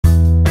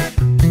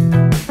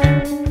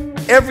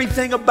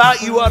Everything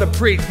about you ought to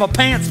preach. My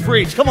pants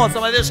preach. Come on,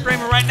 somebody, they're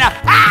screaming right now.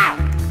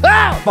 Ah!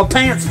 Ah! My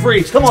pants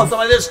preach. Come on,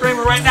 somebody, they're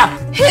screaming right now.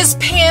 His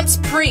pants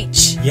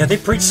preach. Yeah, they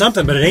preach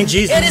something, but it ain't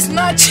Jesus. It is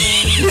not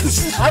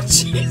Jesus. It's not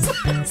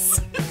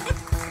Jesus.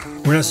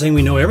 We're not saying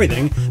we know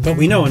everything, but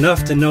we know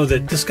enough to know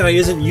that this guy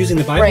isn't using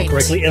the Bible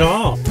correctly at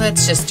all.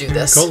 Let's just do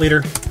this. Cult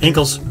leader,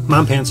 ankles,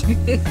 mom pants.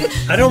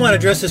 I don't want to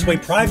dress this way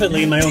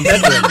privately in my own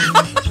bedroom,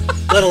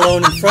 let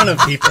alone in front of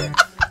people.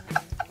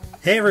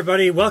 Hey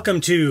everybody, welcome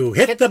to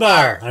Hit the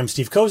Bar. I'm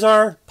Steve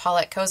Kozar.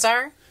 Paulette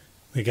Kozar.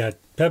 We got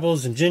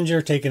Pebbles and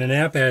Ginger taking a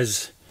nap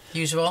as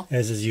usual.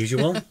 As is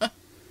usual.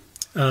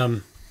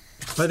 By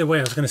the way,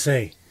 I was going to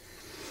say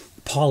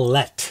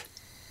Paulette.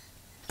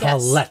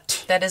 Paulette.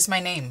 Yes, that is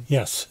my name.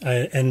 Yes,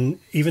 and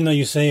even though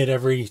you say it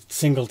every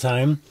single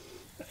time,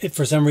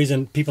 for some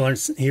reason people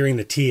aren't hearing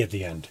the T at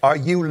the end. Are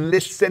you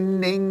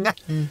listening?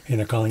 And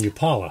they're calling you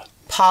Paula.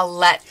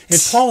 Paulette. And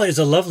Paula is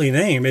a lovely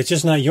name. It's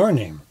just not your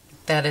name.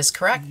 That is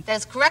correct.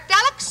 That's correct,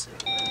 Alex?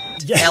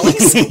 Yeah.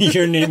 Alex?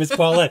 Your name is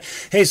Paulette.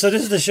 Hey, so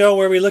this is the show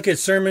where we look at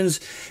sermons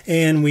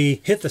and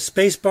we hit the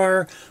space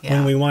bar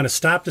when we want to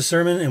stop the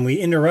sermon, and we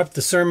interrupt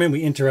the sermon.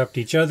 We interrupt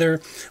each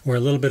other. We're a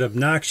little bit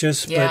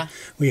obnoxious, but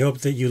we hope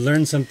that you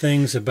learn some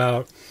things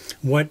about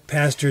what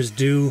pastors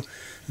do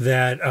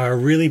that are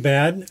really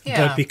bad,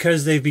 but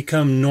because they've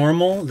become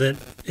normal, that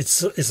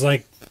it's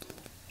like,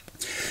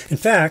 in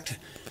fact,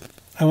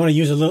 I want to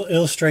use a little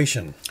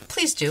illustration.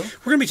 Please do.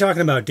 We're going to be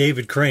talking about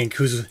David Crank,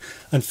 who's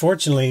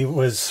unfortunately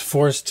was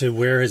forced to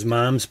wear his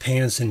mom's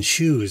pants and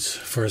shoes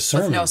for a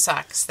sermon. With no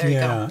socks. There you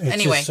go. It's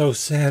anyway. just so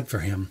sad for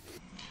him.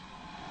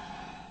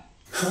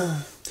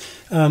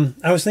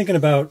 I was thinking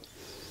about,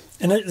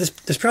 and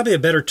there's probably a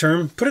better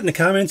term. Put it in the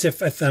comments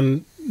if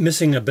I'm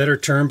missing a better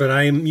term, but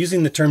I'm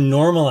using the term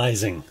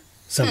normalizing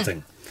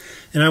something.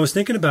 And I was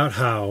thinking about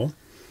how,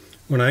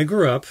 when I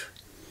grew up,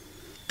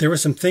 there were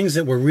some things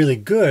that were really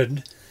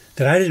good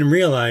that I didn't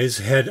realize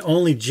had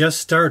only just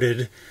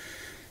started.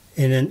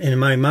 In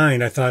my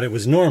mind, I thought it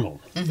was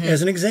normal. Mm-hmm.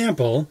 As an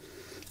example,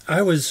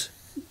 I was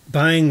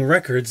buying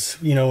records,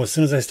 as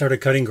soon as I started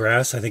cutting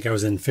grass. I think I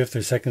was in fifth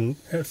or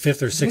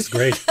sixth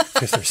grade.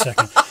 Fifth or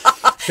second.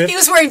 He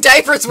was wearing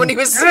diapers when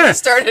he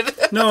started.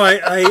 No,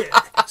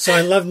 so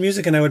I loved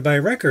music, and I would buy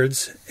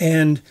records,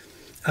 and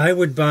I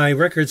would buy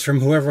records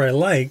from whoever I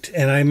liked.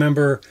 And I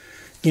remember,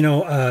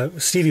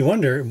 Stevie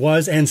Wonder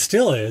was and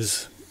still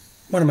is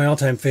one of my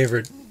all-time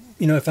favorite.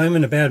 If I'm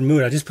in a bad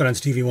mood, I just put on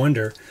Stevie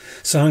Wonder,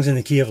 Songs in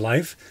the Key of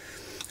Life,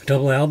 a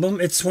double album.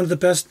 It's one of the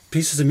best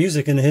pieces of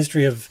music in the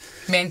history of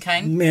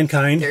mankind.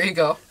 There you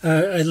go.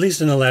 At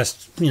least in the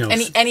last,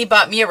 And he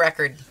bought me a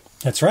record.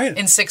 That's right.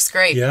 In sixth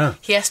grade. Yeah.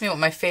 He asked me what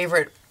my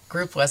favorite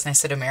group was, and I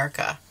said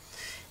America.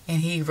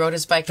 And he rode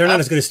his bike They're not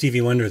as good as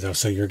Stevie Wonder, though,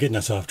 so you're getting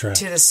us off track.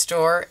 To the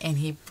store, and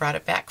he brought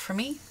it back for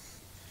me.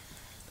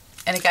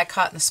 And it got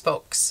caught in the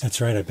spokes.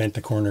 That's right. I bent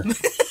the corner.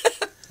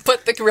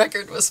 But the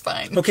record was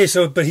fine. Okay,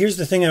 but here's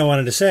the thing I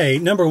wanted to say.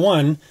 Number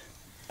one,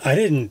 I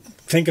didn't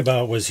think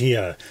about, was he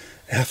a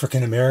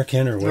African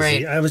American or was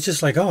he? I was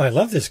just like, oh, I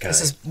love this guy.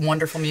 This is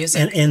wonderful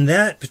music. And in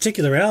that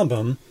particular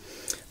album,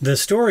 the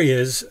story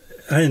is,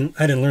 I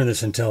didn't learn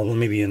this until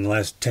maybe in the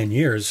last 10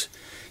 years.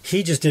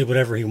 He just did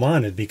whatever he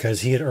wanted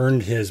because he had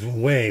earned his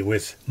way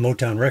with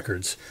Motown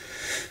Records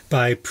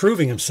by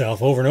proving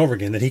himself over and over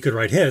again that he could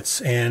write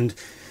hits, and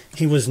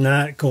he was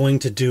not going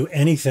to do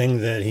anything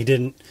that he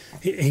didn't.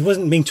 He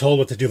wasn't being told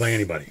what to do by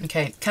anybody.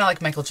 Okay, kind of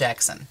like Michael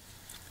Jackson.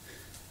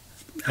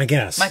 I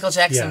guess. Michael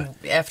Jackson,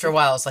 after a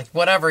while, is like,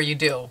 whatever you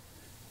do.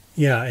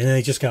 Yeah, and then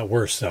it just got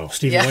worse, though.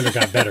 Stevie Wonder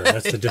got better.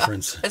 That's the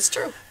difference. It's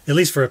true. At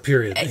least for a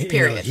period.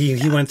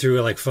 He went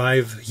through like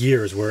 5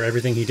 years where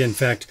everything he did. In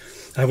fact,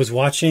 I was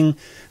watching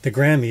the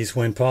Grammys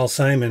when Paul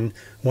Simon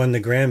won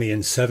the Grammy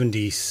in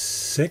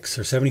 76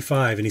 or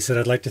 75, and he said,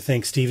 I'd like to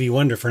thank Stevie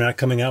Wonder for not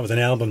coming out with an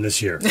album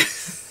this year.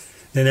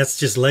 And that's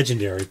just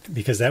legendary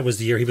because that was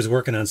the year he was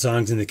working on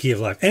Songs in the Key of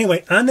Life.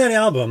 Anyway, on that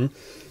album,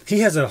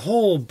 he has a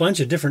whole bunch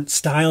of different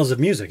styles of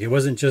music. It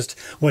wasn't just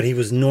what he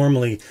was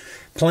normally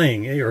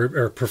playing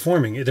or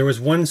performing. There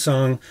was one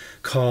song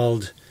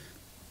called,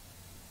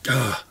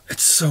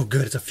 it's so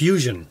good. It's a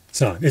fusion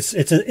song. It's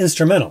an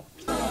instrumental.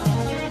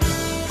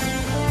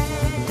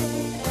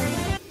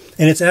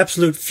 And it's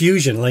absolute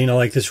fusion,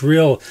 like this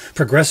real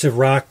progressive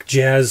rock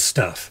jazz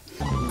stuff.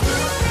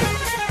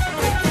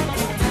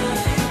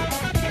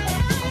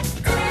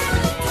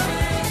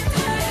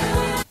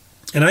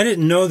 And I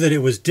didn't know that it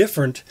was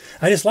different.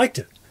 I just liked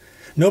it.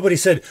 Nobody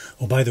said,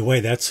 oh, by the way,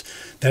 that's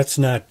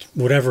not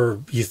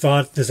whatever you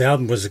thought this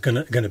album was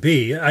gonna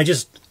be. I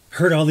just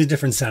heard all these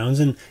different sounds,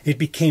 and it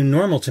became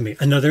normal to me.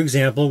 Another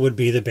example would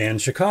be the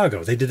band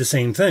Chicago. They did the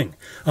same thing.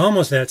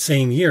 Almost that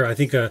same year, I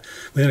think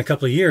within a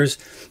couple of years,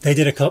 they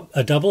did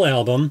a double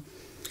album,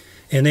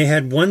 and they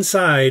had one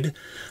side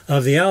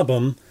of the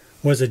album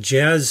was a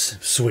jazz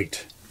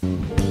suite.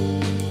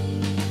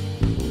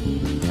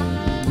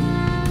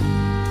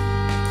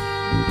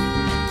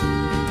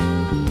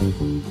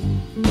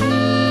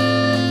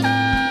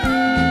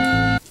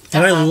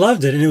 And I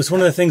loved it, and it was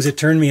one of the things that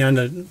turned me on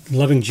to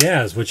loving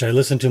jazz, which I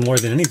listen to more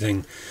than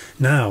anything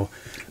now.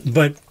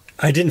 But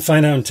I didn't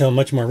find out until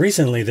much more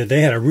recently that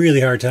they had a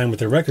really hard time with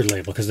their record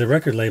label, because the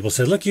record label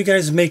said, look, you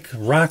guys make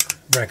rock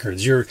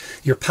records. You're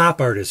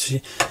pop artists.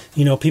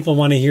 You know, people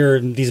want to hear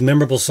these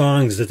memorable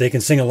songs that they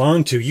can sing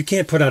along to. You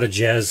can't put out a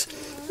jazz,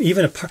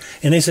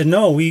 and they said,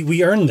 no,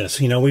 we earned this.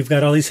 You know, we've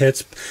got all these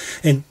hits,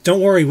 and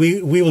don't worry,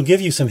 we will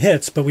give you some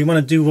hits, but we want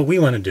to do what we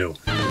want to do.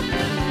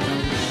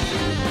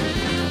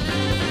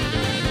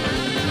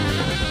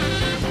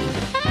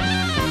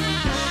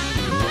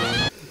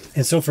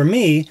 And so for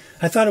me,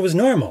 I thought it was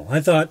normal. I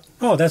thought,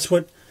 oh, that's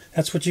what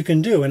you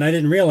can do. And I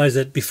didn't realize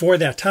that before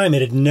that time,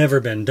 it had never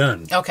been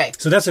done. Okay.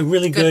 So that's a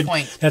really good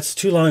point. That's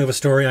too long of a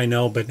story, I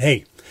know. But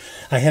hey,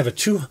 I have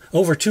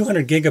over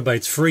 200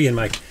 gigabytes free in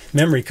my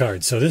memory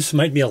card. So this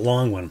might be a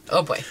long one.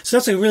 Oh, boy. So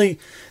that's a really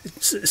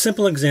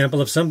simple example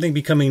of something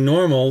becoming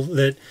normal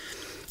that,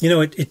 you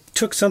know, it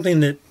took something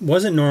that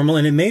wasn't normal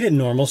and it made it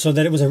normal so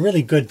that it was a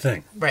really good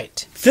thing.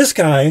 Right. This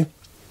guy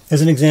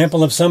is an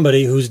example of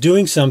somebody who's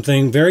doing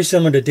something very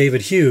similar to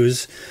David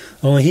Hughes,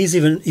 only he's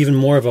even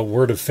more of a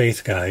word of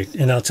faith guy.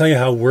 And I'll tell you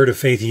how word of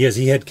faith he is.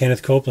 He had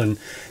Kenneth Copeland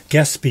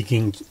guest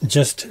speaking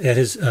just at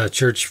his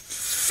church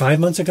 5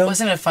 months ago.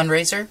 Wasn't it a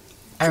fundraiser?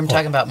 I'm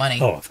talking about money.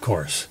 Oh, of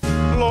course.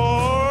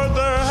 Lord,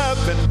 there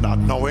have been not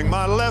knowing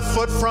my left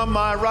foot from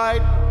my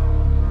right,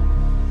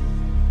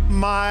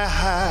 my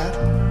hat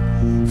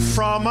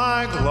from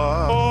my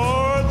glove.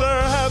 Lord,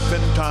 there have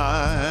been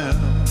times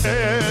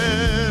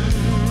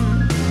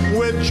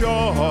with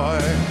joy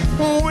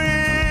we'll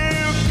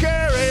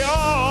carry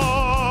on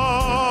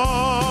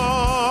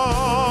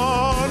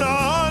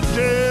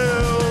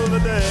until the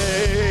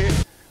day.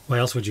 What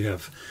else would you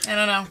have? I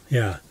don't know.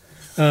 Yeah.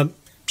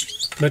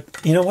 But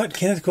you know what?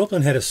 Kenneth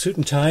Copeland had a suit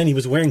and tie and he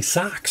was wearing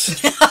socks.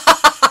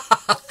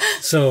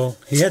 So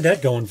he had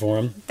that going for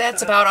him.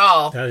 That's about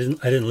all. I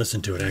didn't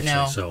listen to it, actually.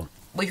 No. So.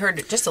 We heard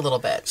it just a little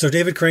bit. So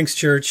David Crank's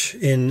church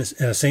in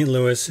St.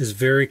 Louis is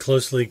very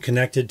closely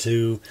connected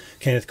to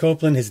Kenneth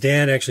Copeland. His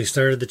dad actually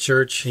started the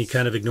church. He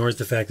kind of ignores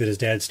the fact that his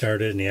dad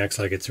started, and he acts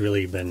like it's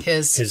really been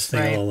his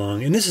thing right. all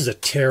along. And this is a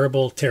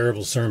terrible,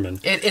 terrible sermon.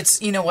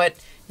 It's, you know what?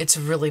 It's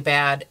really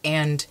bad.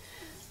 And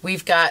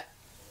we've got,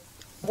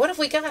 what have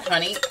we got,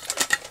 honey?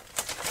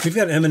 We've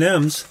got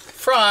M&Ms.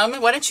 From,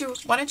 why don't you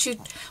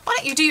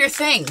do your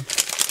thing?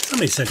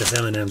 Somebody sent us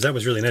M&Ms. That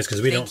was really nice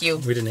because we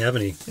didn't have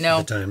any at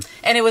the time.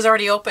 And it was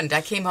already opened.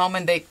 I came home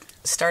and they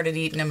started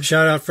eating them.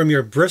 Shout out from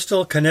your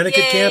Bristol,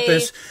 Connecticut Yay.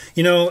 campus.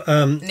 You know,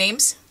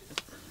 names,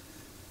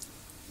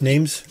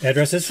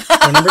 addresses,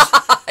 phone numbers,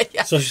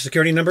 yeah. Social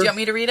Security number. Do you want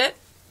me to read it?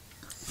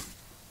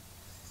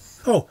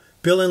 Oh,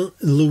 Bill and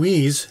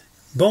Louise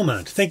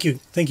Beaumont. Thank you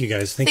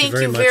guys. Thank you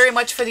very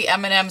much for the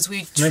M&Ms. We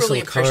Nice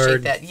truly little appreciate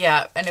card. that.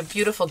 Yeah, and a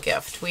beautiful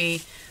gift.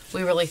 We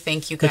really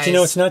thank you guys. But you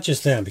know, it's not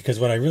just them, because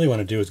what I really want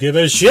to do is give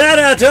a shout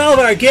out to all of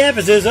our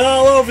campuses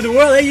all over the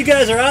world. Hey, you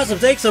guys are awesome.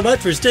 Thanks so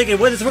much for sticking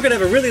with us. We're going to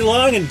have a really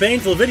long and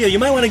painful video. You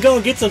might want to go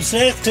and get some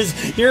snacks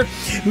because you're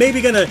maybe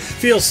going to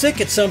feel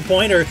sick at some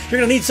point, or you're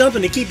going to need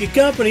something to keep you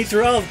company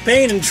through all the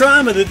pain and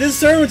trauma that this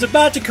sermon's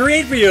about to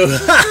create for you.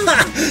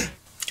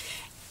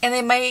 And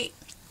they might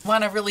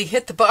want to really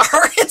hit the bar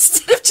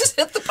instead of just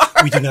hit the bar.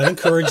 We do not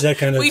encourage that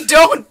kind of we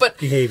don't, but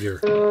behavior.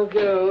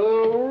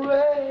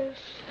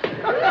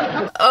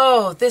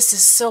 oh, this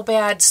is so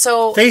bad.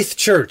 So Faith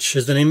Church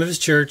is the name of his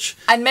church.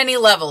 on many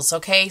levels,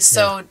 okay?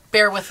 So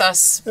bear with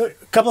us. A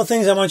couple of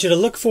things I want you to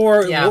look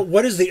for. Yeah.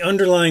 What is the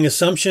underlying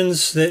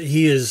assumptions that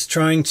he is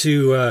trying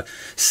to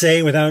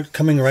say without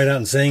coming right out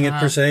and saying it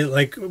per se?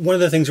 Like, one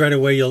of the things right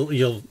away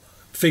you'll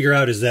figure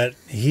out is that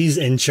he's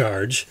in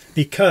charge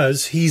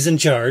because he's in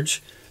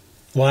charge.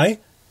 Why?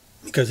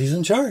 Because he's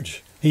in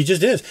charge. He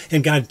just is.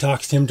 And God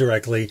talks to him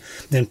directly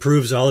and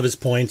proves all of his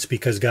points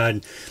because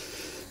God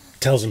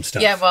tells him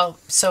stuff. Yeah, well,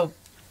 so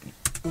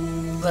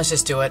let's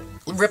just do it.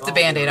 Rip the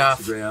Band-Aid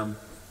off. Instagram,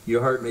 you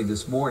heard me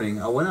this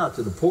morning. I went out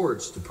to the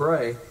porch to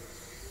pray,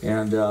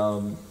 and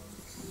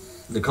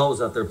Nicole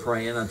was out there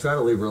praying. I try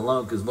to leave her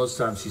alone because most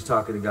times she's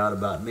talking to God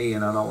about me,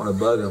 and I don't want to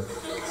bug him.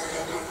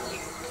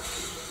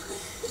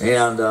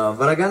 And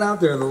but I got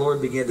out there, and the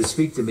Lord began to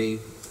speak to me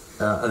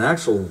an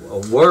actual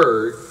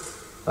word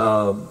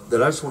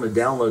that I just want to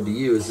download to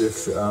you as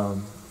if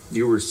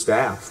you were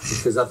staff,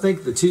 because I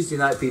think the Tuesday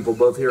night people,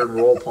 both here in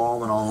Royal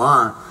Palm and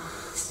online,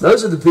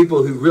 those are the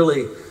people who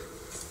really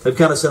have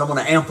kind of said, I'm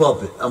going to amp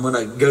up it. I'm going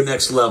to go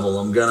next level.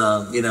 I'm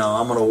going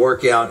to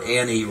work out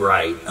and eat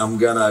right. I'm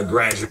going to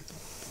graduate.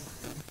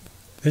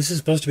 This is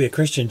supposed to be a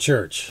Christian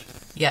church.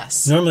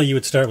 Yes. Normally you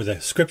would start with a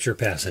scripture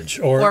passage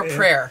or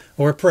prayer.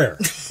 Or prayer.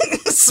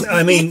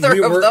 I mean,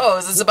 neither of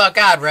those is about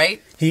God,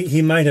 right?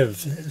 He might have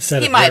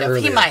said He it might there have.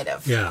 earlier. He might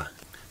have. Yeah.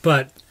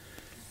 But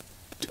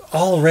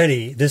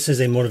already this is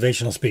a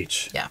motivational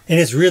speech. Yeah. And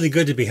it's really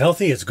good to be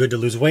healthy. It's good to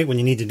lose weight when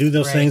you need to do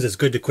those Right. things. It's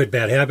good to quit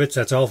bad habits.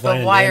 That's all fine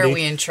But why and are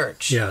dandy. we in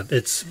church? Yeah,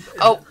 it's...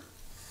 Oh,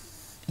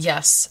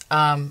 yes.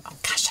 Oh,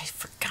 gosh, I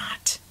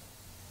forgot.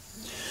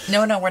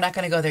 No, we're not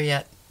going to go there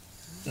yet.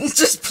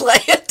 Just play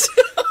it.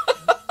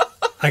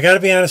 I got to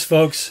be honest,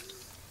 folks.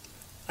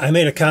 I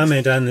made a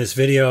comment on this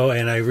video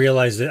and I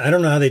realized that I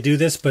don't know how they do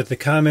this, but the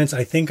comments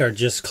I think are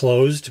just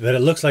closed, but it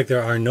looks like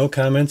there are no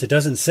comments. It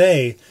doesn't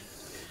say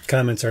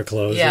comments are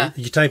closed. Yeah.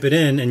 You type it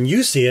in and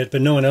you see it,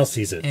 but no one else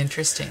sees it.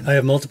 Interesting. I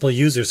have multiple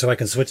users, so I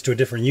can switch to a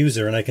different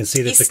user and I can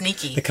see that He's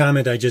sneaky. the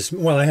comment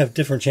I have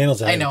different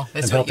channels I know.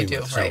 That's I'm what you helping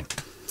do, with,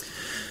 right?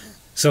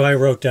 So I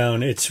wrote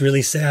down, it's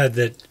really sad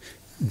that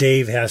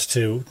Dave has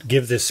to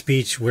give this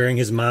speech wearing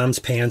his mom's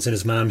pants and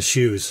his mom's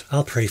shoes.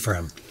 I'll pray for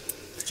him.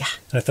 Yeah.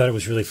 I thought it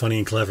was really funny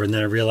and clever, and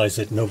then I realized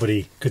that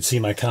nobody could see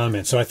my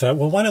comment. So I thought,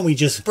 well, why don't we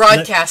just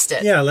Broadcast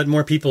it. Yeah, let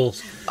more people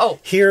Oh.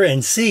 hear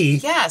and see.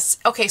 Yes.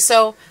 Okay,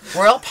 so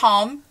Royal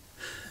Palm,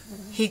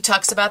 he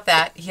talks about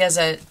that. He has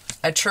a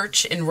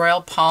church in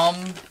Royal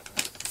Palm,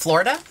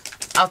 Florida,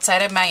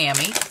 outside of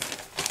Miami.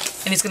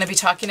 And he's going to be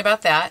talking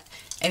about that.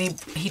 And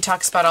he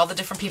talks about all the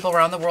different people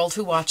around the world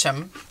who watch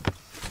him.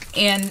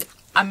 And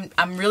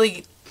I'm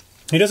really...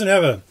 He doesn't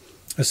have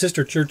a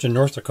sister church in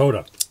North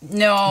Dakota.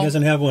 No. He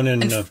doesn't have one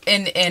in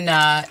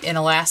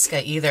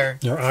Alaska either.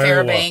 Or Iowa.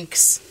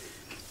 Fairbanks.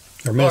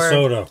 or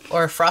Minnesota.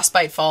 Or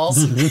Frostbite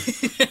Falls.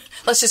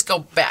 Let's just go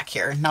back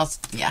here. Now,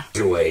 yeah.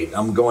 Wait,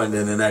 I'm going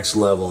to the next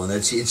level, and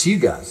it's you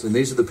guys, and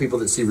these are the people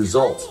that see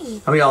results.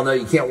 How many of y'all know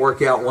you can't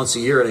work out once a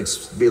year and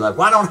be like,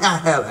 why don't I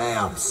have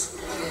abs?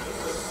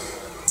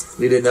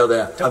 You didn't know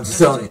that. I'm just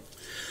telling you.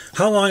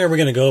 How long are we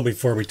going to go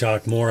before we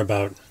talk more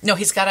about... No,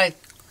 he's got to...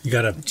 You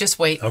got to... Just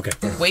wait. Okay.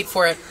 Wait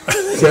for it.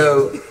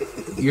 So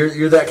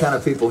you're that kind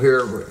of people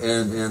here,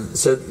 and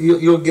so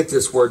you'll get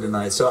this word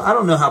tonight. So I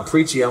don't know how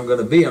preachy I'm going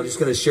to be. I'm just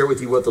going to share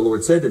with you what the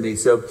Lord said to me.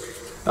 So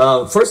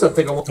first I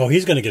think I want Oh,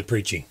 he's going to get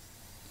preachy.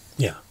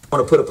 Yeah.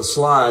 to put up a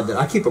slide that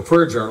I keep a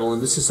prayer journal,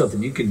 and this is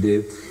something you can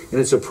do. And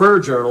it's a prayer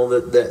journal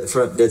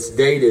that's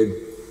dated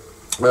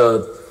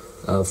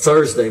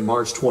Thursday,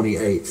 March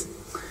 28th.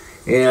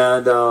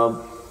 And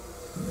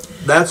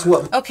that's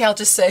what... Okay, I'll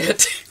just say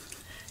it.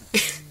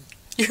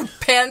 Your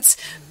pants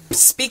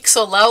speak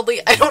so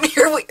loudly, I don't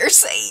hear what you're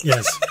saying.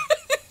 Yes.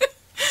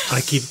 I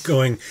keep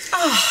going.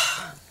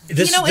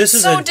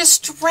 It's so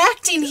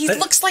distracting. He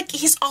looks like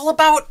he's all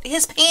about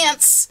his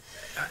pants.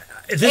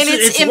 And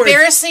it's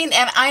embarrassing,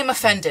 and I'm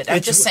offended.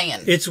 I'm just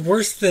saying. It's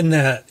worse than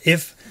that.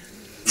 If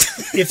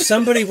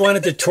somebody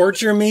wanted to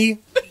torture me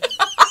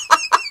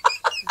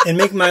and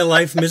make my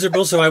life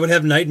miserable so I would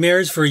have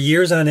nightmares for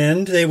years on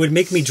end, they would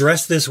make me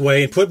dress this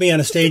way and put me on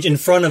a stage in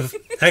front of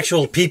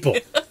actual people.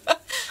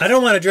 I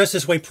don't want to dress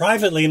this way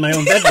privately in my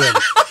own bedroom,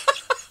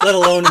 let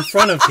alone in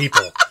front of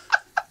people.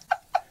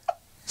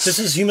 This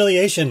is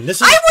humiliation. I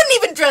wouldn't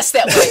even dress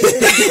that way.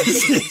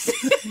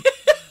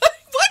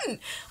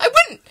 I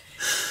wouldn't.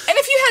 And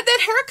if you had that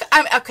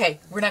haircut... Okay,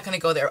 we're not going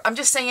to go there. I'm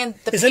just saying...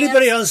 Is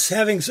anybody else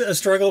having a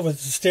struggle with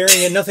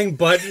staring at nothing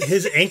but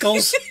his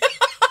ankles?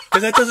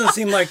 Because that doesn't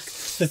seem like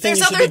the thing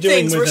you should be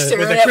doing with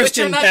a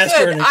Christian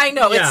pastor. I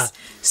know. Yeah.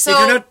 So, if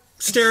you're not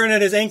staring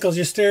at his ankles,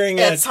 you're staring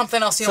at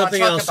something else you don't want to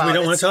talk about. We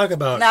don't want to talk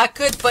about. Not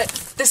good, but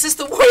this is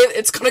the way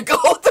it's going to go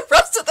the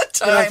rest of the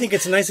time. Yeah, I think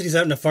it's nice that he's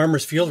out in a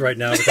farmer's field right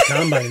now with the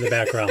combine in the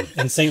background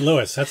in St.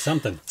 Louis. That's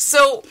something.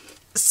 So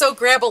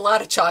grab a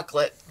lot of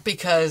chocolate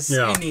because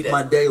you need it.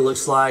 My day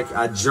looks like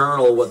I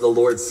journal what the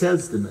Lord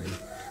says to me.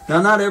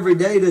 Now, not every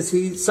day does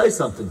he say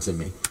something to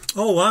me.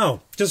 Oh,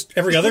 wow. Just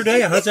every other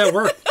day? How's that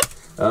work?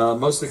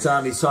 Most of the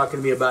time he's talking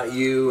to me about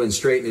you and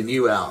straightening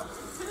you out.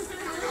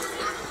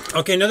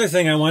 Okay, another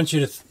thing I want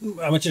you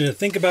to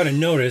think about and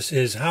notice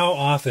is how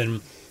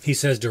often he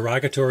says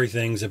derogatory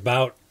things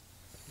about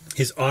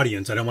his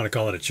audience. I don't want to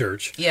call it a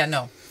church. Yeah,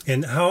 no.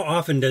 And how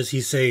often does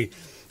he say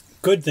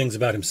good things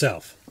about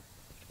himself?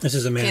 This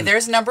is a man. Okay,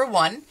 there's number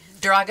one.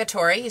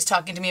 Derogatory. He's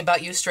talking to me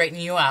about you,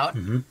 straightening you out.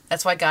 Mm-hmm.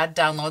 That's why God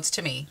downloads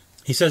to me.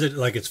 He says it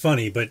like it's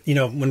funny, but,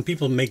 when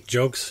people make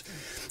jokes,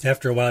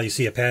 after a while you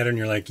see a pattern,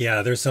 you're like,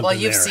 yeah, there's something there.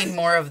 Well, you've seen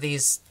more of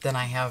these than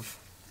I have.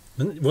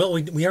 Well,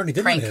 we already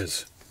did Prank.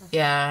 his.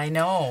 Yeah, I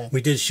know.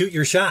 We did Shoot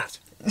Your Shot,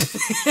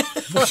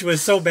 which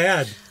was so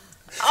bad.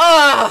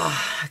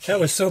 Oh, okay. That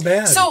was so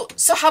bad. So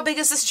how big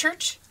is this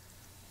church?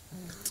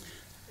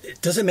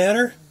 Does it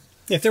matter?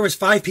 If there was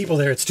 5 people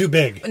there, it's too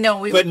big.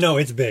 No,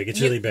 it's big. It's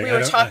really big. We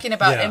were talking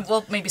about, and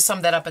we'll maybe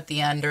sum that up at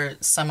the end or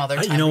some other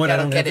time. You know what? I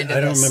don't into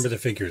this. remember the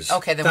figures.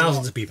 Okay, then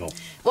thousands of people.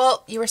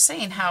 Well, you were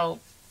saying how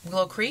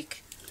Willow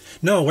Creek?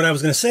 No, what I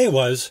was going to say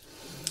was,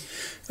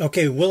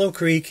 okay, Willow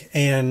Creek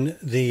and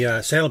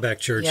the Saddleback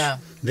Church,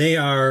 they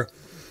are,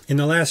 in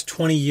the last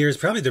 20 years,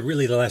 probably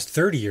the last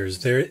 30 years,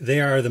 they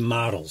are the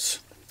models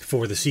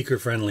for the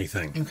seeker-friendly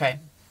thing. Okay.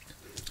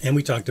 And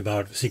we talked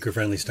about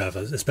seeker-friendly stuff,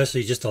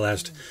 especially just the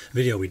last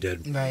video we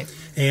did. Right.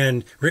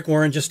 And Rick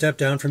Warren just stepped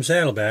down from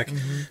Saddleback.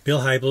 Mm-hmm. Bill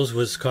Hybels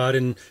was caught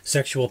in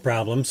sexual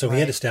problems, so he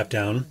had to step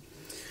down.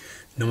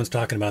 No one's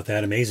talking about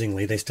that,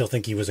 amazingly. They still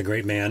think he was a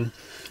great man.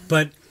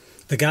 But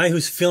the guy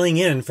who's filling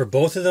in for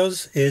both of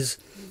those is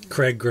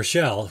Craig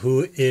Groeschel,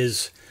 who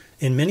is,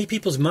 in many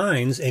people's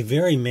minds, a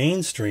very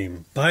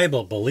mainstream,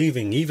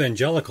 Bible-believing,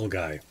 evangelical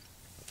guy.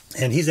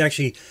 And he's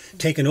actually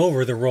taken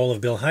over the role of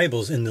Bill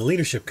Hybels in the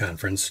leadership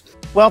conference.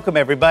 Welcome,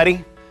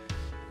 everybody.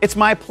 It's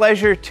my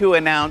pleasure to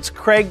announce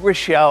Craig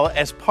Rochelle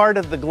as part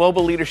of the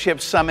Global Leadership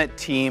Summit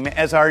team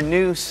as our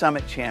new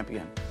Summit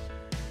champion.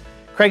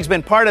 Craig's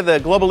been part of the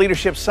Global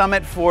Leadership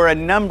Summit for a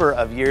number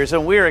of years,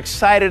 and we're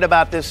excited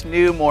about this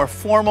new, more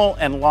formal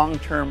and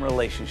long-term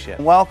relationship.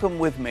 Welcome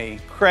with me,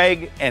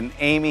 Craig and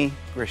Amy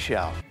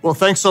Rochelle. Well,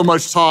 thanks so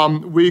much,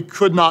 Tom. We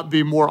could not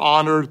be more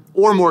honored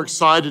or more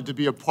excited to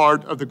be a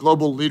part of the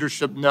Global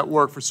Leadership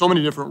Network for so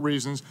many different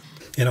reasons.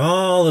 And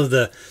all of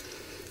the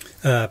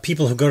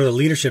people who go to the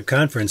leadership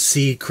conference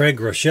see Craig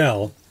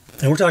Rochelle,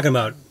 and we're talking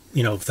about,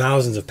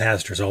 thousands of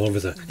pastors all over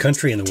the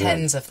country and the world.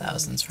 Tens of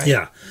thousands, right?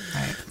 Yeah.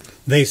 Right.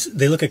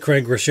 They look at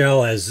Craig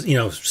Rochelle as,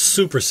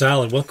 super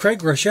solid. Well,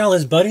 Craig Rochelle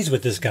is buddies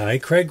with this guy.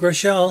 Craig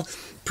Rochelle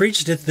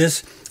preached at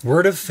this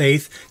Word of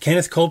Faith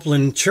Kenneth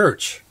Copeland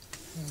church.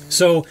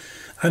 So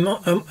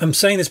I'm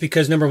saying this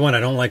because, number one, I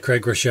don't like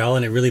Craig Rochelle,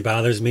 and it really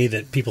bothers me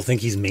that people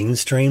think he's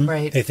mainstream.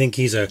 Right. They think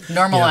he's a...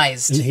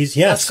 normalized. Yes,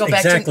 Let's go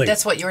back exactly. to,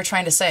 that's what you were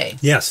trying to say.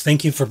 Yes,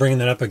 thank you for bringing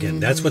that up again.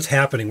 That's what's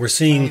happening. We're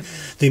seeing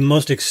the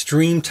most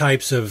extreme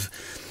types of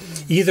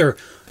either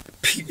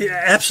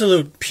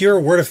absolute pure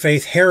Word of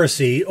Faith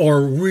heresy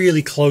or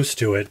really close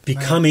to it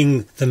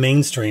becoming the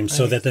mainstream,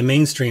 so that the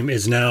mainstream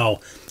is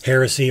now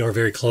heresy or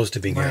very close to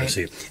being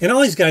heresy. And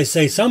all these guys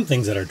say some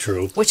things that are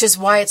true. Which is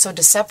why it's so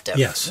deceptive.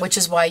 Yes. Which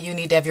is why you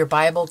need to have your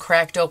Bible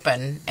cracked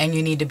open and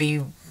you need to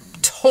be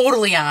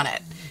totally on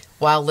it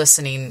while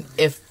listening,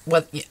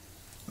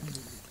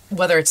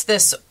 whether it's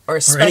this or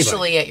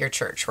especially at your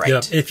church, right?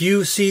 Yeah. If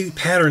you see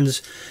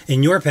patterns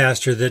in your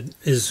pastor that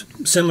is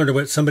similar to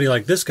what somebody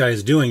like this guy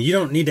is doing, you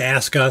don't need to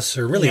ask us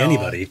or really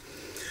anybody,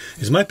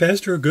 is my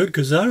pastor good?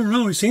 Because I don't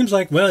know. He seems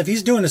like, well, if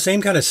he's doing the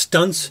same kind of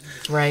stunts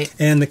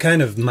and the kind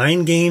of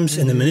mind games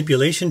and the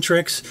manipulation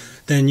tricks,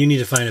 then you need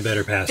to find a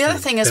better pastor. The other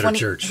thing is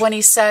when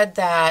he said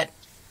that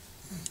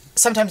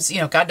sometimes,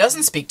 God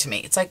doesn't speak to me.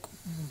 It's like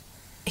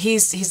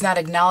he's not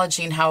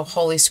acknowledging how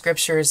Holy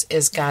Scriptures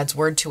is God's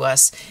word to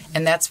us.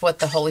 And that's what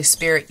the Holy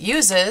Spirit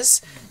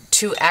uses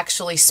to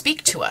actually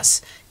speak to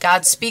us.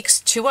 God speaks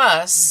to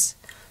us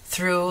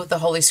through the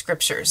Holy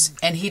Scriptures,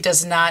 and he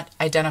does not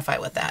identify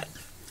with that.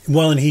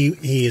 Well, and he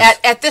is...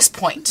 At this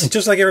point. And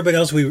just like everybody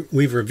else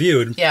we've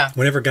reviewed,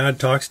 whenever God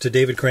talks to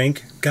David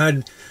Crank,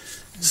 God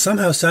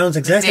somehow sounds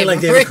exactly like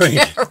David Crank.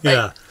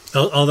 Yeah.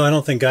 Although I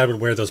don't think God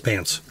would wear those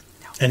pants.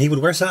 No. And he would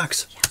wear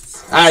socks.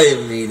 Yes. I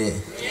didn't mean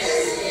it.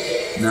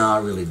 No, I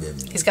really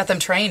didn't. He's got them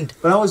trained.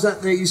 But I was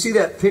there. You see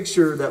that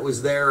picture that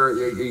was there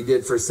you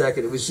did for a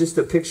second? It was just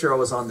a picture. I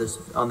was on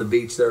the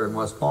beach there in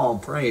West Palm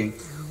praying,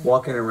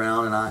 walking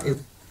around, and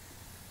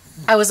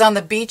I was on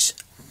the beach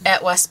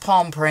at West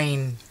Palm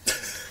praying.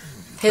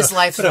 His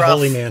life's rough. What a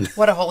holy man.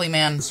 What a holy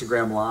man.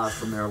 Instagram Live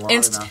from there a lot.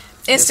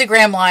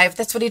 Instagram Live,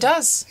 that's what he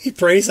does. He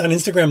prays on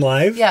Instagram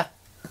Live? Yeah.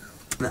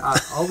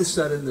 All of a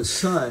sudden, the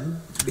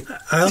sun...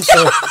 I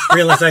also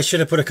realized I should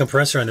have put a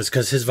compressor on this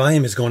because his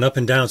volume is going up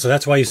and down, so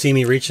that's why you see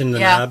me reaching the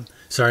knob.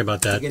 Sorry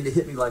about that. It began to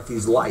hit me like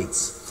these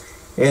lights.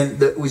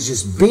 And it was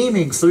just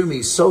beaming through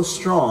me so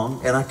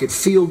strong, and I could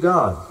feel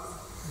God.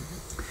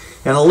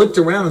 And I looked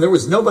around, and there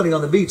was nobody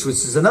on the beach, which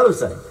is another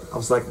thing. I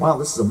was like, wow,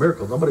 this is a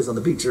miracle. Nobody's on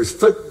the beach. There's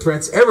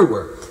footprints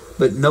everywhere.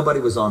 But nobody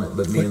was on it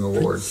but me and the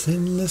Lord.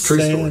 True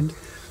story.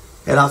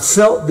 And I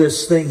felt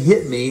this thing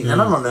hit me,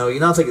 and I don't know,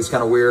 I think it's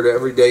kind of weird.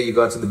 Every day you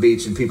go out to the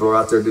beach, and people are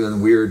out there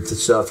doing weird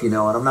stuff, and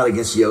I'm not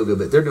against yoga,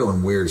 but they're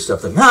doing weird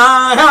stuff. Like, and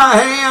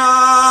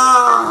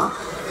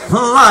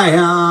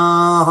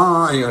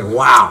you're like,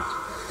 wow.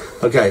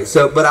 Okay,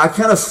 but I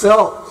kind of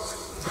felt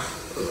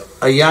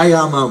a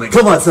yah-yah moment.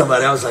 Come on,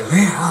 somebody. I was like,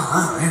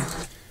 man.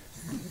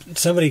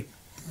 Somebody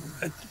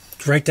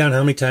write down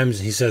how many times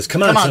he says,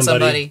 come on,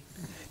 somebody.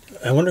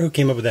 I wonder who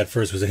came up with that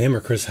first. Was it him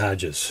or Chris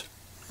Hodges?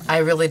 I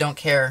really don't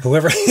care.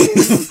 Whoever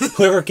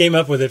came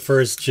up with it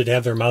first should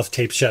have their mouth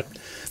taped shut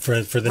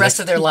for the rest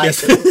of their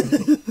life.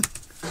 Yes.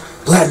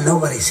 Glad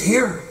nobody's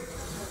here.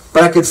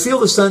 But I could feel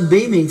the sun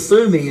beaming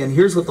through me, and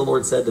here's what the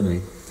Lord said to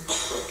me.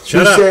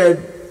 Shut up. He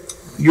said,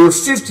 your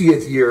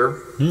 50th year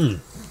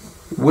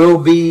will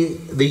be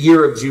the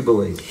year of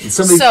Jubilee.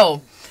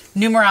 So,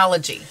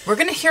 numerology. We're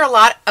going to hear a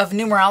lot of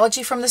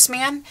numerology from this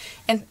man,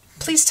 and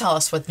please tell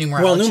us what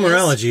numerology is. Well,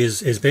 numerology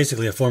is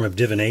basically a form of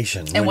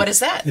divination. And what is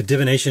that?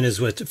 Divination is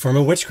a form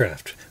of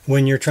witchcraft.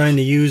 When you're trying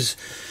to use,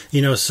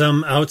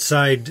 some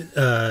outside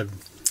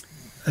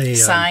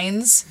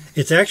signs.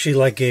 It's actually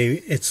like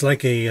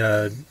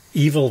a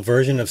evil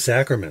version of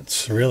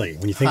sacraments, really,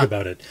 when you think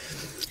about it.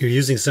 You're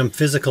using some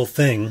physical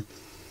thing.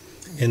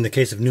 In the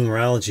case of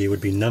numerology, it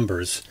would be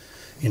numbers.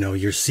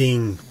 You're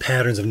seeing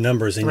patterns of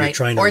numbers and you're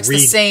trying to read. Or it's the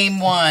same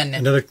one.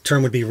 Another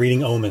term would be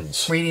reading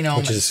omens.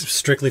 Which is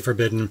strictly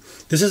forbidden.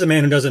 This is a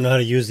man who doesn't know how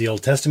to use the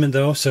Old Testament,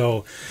 though,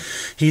 so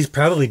he's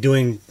probably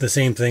doing the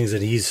same things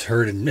that he's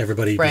heard in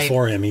everybody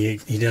before him.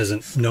 He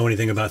doesn't know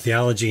anything about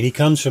theology, and he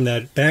comes from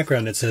that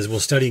background that says, well,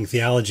 studying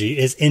theology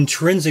is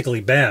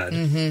intrinsically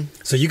bad,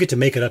 so you get to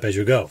make it up as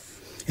you go.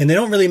 And they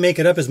don't really make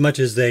it up as much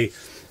as they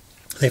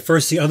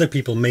first see other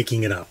people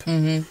making it up.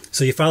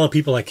 So you follow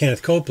people like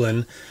Kenneth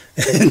Copeland,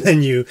 and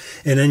then you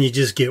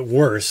just get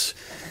worse.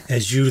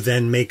 as you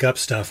then make up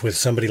stuff with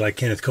somebody like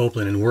Kenneth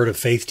Copeland and Word of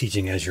Faith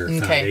teaching as your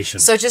foundation.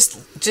 So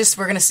just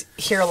we're going to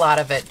hear a lot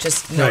of it.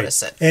 Just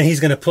notice it. And he's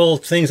going to pull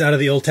things out of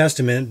the Old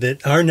Testament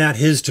that are not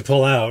his to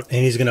pull out,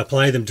 and he's going to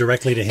apply them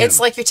directly to him. It's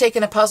like you're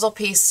taking a puzzle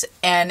piece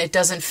and it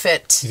doesn't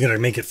fit. He's going to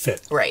make it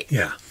fit. Right.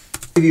 Yeah.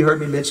 You heard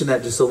me mention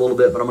that just a little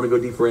bit, but I'm going to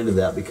go deeper into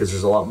that because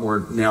there's a lot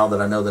more now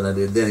that I know than I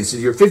did then. He said,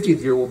 your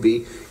 50th year will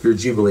be your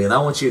Jubilee, and I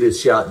want you to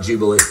shout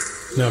Jubilee.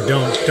 No,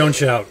 don't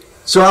shout.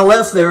 So I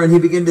left there, and he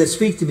began to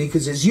speak to me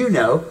because, as you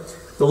know,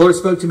 the Lord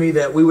spoke to me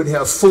that we would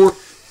have 4...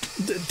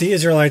 The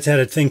Israelites had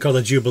a thing called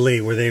a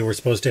Jubilee where they were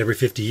supposed to, every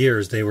 50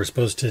 years, they were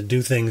supposed to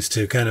do things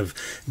to kind of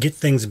get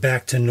things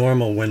back to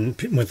normal when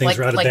things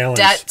were out of balance.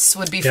 Debts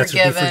would be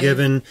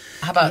forgiven.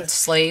 How about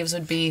slaves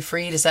would be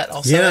freed? Is that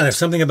also Yeah, there's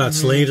something about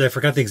slaves. I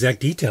forgot the exact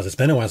details. It's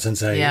been a while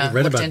since I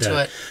read about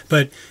that.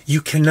 But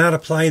you cannot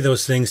apply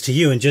those things to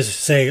you and just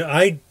say,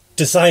 I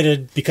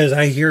decided, because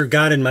I hear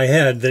God in my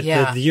head, that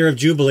the year of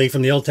Jubilee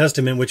from the Old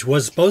Testament, which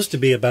was supposed to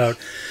be about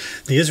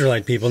the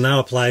Israelite people, now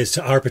applies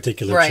to our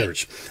particular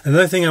church.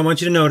 Another thing I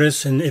want you to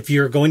notice, and if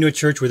you're going to a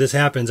church where this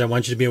happens, I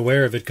want you to be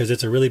aware of it because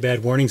it's a really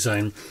bad warning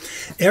sign.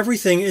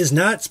 Everything is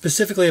not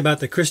specifically about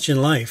the Christian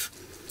life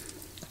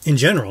in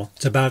general.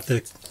 It's about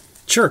the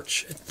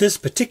church, this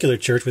particular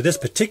church with this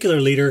particular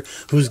leader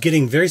who's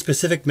getting very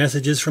specific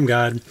messages from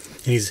God, and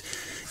he's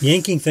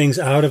yanking things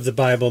out of the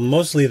Bible,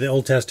 mostly the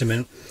Old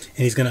Testament,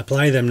 and he's going to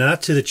apply them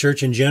not to the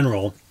church in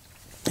general.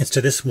 It's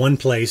to this one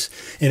place.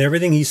 And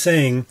everything he's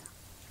saying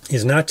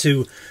is not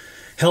to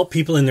help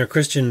people in their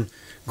Christian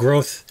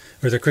growth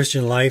or their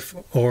Christian life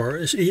or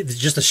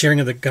just the sharing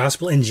of the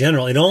gospel in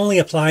general. It only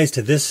applies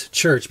to this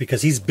church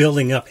because he's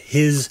building up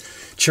his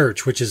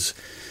church, which is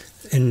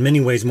in many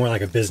ways more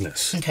like a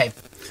business. Okay.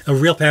 A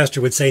real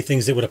pastor would say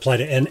things that would apply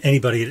to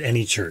anybody at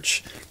any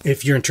church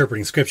if you're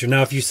interpreting Scripture.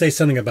 Now, if you say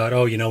something about,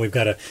 we've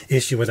got an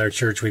issue with our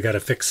church, we've got to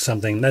fix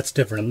something, that's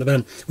different.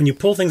 But when you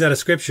pull things out of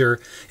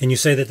Scripture and you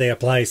say that they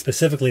apply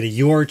specifically to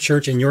your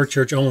church and your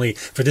church only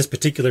for this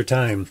particular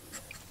time,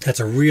 that's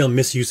a real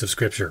misuse of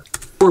Scripture.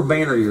 4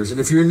 banner years.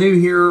 And if you're new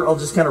here, I'll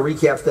just kind of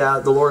recap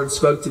that. The Lord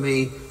spoke to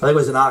me, I think it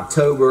was in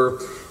October,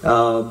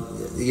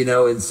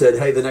 and said,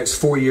 hey, the next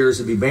 4 years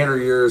would be banner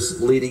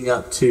years leading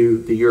up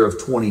to the year of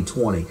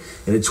 2020.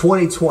 And in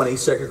 2020,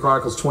 2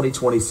 Chronicles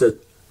 2020 said...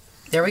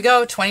 There we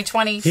go,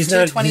 2020. He's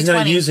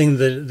not using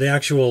the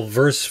actual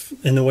verse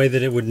in the way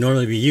that it would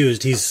normally be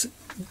used. He's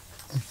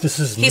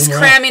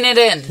cramming it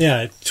in.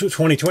 Yeah,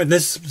 2020.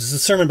 This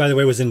sermon, by the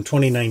way, was in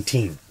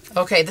 2019.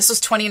 Okay, this was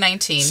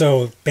 2019.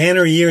 So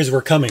banner years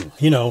were coming,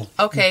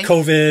 Okay.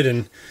 COVID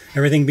and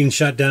everything being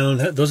shut down.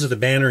 Those are the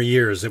banner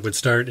years that would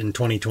start in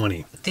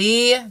 2020.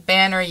 The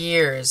banner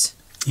years.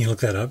 You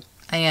look that up?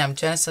 I am.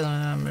 Genesis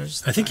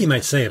numbers. I think he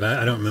might say it, but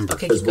I don't remember.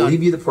 Okay, says,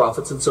 believe you the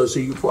prophets, and so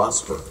shall you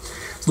prosper.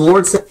 So the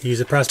Lord said... He's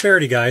a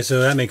prosperity guy,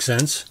 so that makes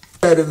sense.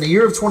 That in the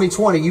year of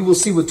 2020, you will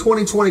see with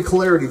 2020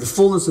 clarity the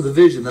fullness of the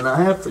vision that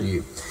I have for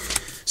you.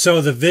 So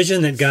the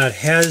vision that God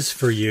has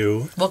for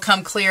you will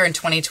come clear in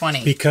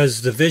 2020.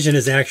 Because the vision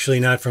is actually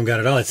not from God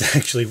at all. It's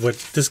actually what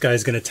this guy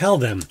is going to tell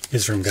them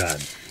is from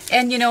God.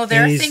 And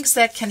there are things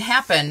that can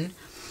happen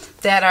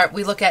that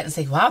we look at and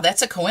think, wow,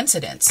 that's a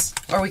coincidence.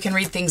 Or we can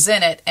read things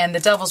in it, and the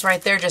devil's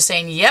right there just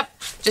saying, yep,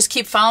 just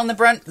keep following the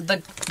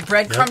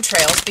breadcrumb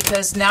trails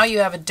because now you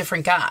have a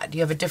different God. You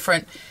have a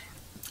different...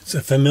 It's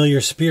a familiar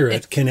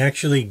spirit can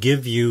actually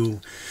give you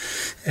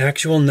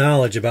actual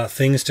knowledge about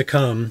things to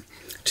come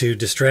to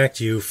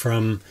distract you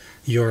from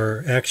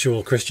your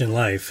actual Christian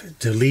life,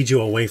 to lead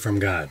you away from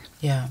God.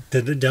 Yeah.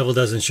 The devil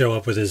doesn't show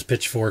up with his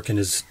pitchfork and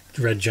his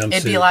red jumpsuit.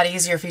 It'd be a lot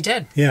easier if he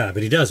did. Yeah,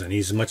 but he doesn't.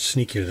 He's much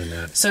sneakier than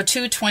that. So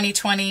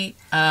 2020,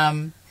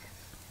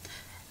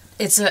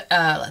 it's a,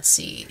 let's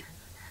see.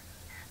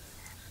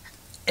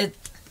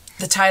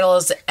 The title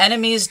is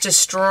Enemies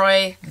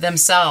Destroy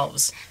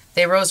Themselves.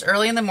 They rose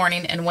early in the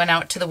morning and went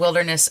out to the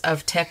wilderness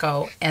of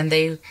Tekoa,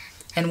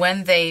 and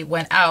when they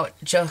went out,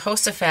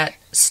 Jehoshaphat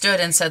stood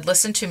and said,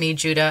 listen to me,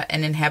 Judah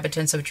and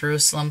inhabitants of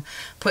Jerusalem.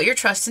 Put your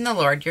trust in the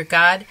Lord, your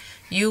God.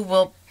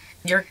 The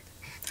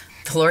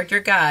Lord your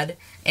God,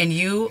 and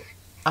you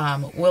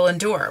will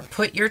endure.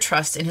 Put your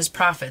trust in his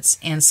prophets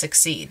and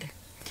succeed.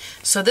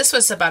 So this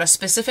was about a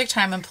specific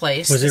time and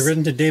place. Was it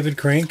written to David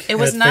Crank? It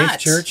was at not. Faith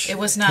Church it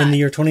was not. In the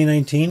year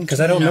 2019?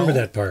 Because I don't remember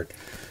that part.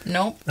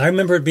 Nope. I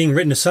remember it being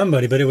written to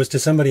somebody, but it was to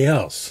somebody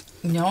else.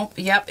 Nope.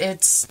 Yep.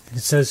 It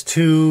says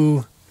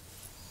to...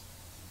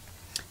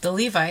 the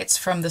Levites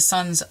from the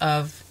sons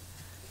of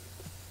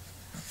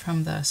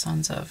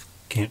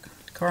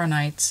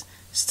Koranites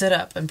stood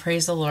up and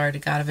praised the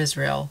Lord, God of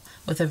Israel,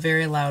 with a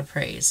very loud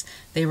praise.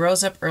 They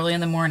rose up early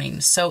in the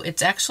morning. So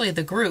it's actually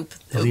the group.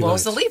 What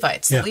was the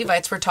Levites? Yeah. The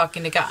Levites were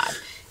talking to God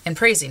and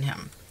praising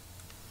him.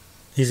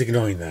 He's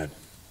ignoring that.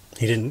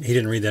 He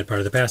didn't read that part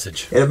of the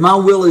passage. And if my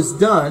will is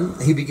done,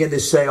 he began to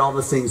say all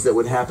the things that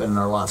would happen in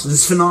our lives.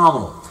 It's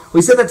phenomenal. Well,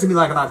 he said that to me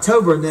like in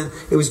October, and then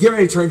it was getting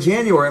ready to turn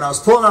January, and I was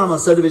pulling out of my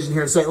subdivision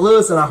here in St.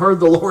 Louis, and I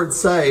heard the Lord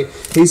say,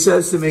 he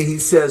says to me,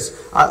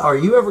 are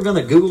you ever going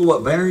to Google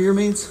what banner year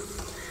means?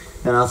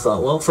 And I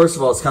thought, well, first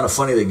of all, it's kind of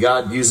funny that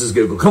God uses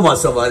Google. Come on,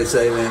 somebody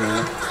say amen.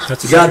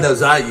 That's God true.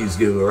 knows I use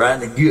Google,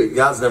 right? And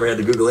God's never had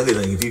to Google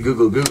anything. If you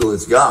Google,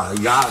 it's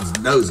God.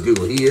 God knows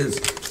Google. He is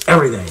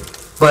everything.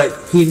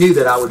 But he knew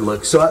that I would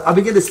look. So I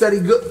began to study.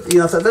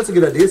 I thought that's a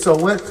good idea. So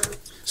I went.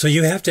 So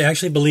you have to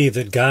actually believe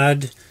that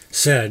God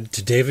said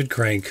to David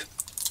Crank,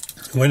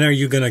 when are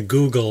you going to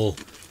Google,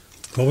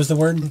 what was the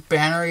word?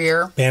 Banner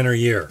year. Banner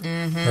year.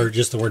 Or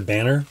just the word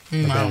banner?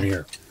 Or banner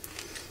year.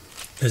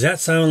 Does that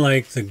sound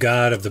like the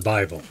God of the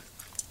Bible?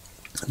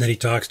 That he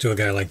talks to a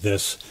guy like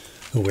this,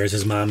 who wears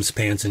his mom's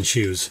pants and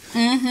shoes,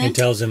 and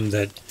tells him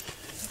that,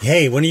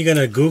 hey, when are you going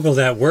to Google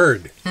that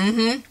word?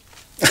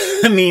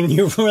 I mean,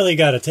 you really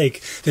got to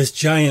take this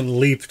giant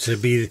leap to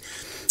be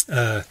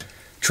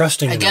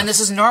trusting Again, enough. this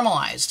is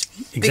normalized.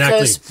 Exactly,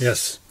 Because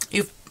yes.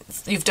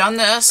 you've done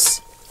this.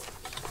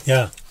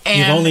 Yeah. You've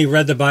And- only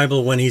read the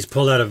Bible when he's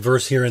pulled out a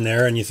verse here and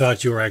there, and you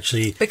thought you were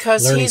actually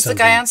Because learning he's something.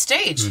 the guy on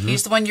stage.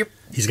 He's the one you're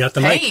He's got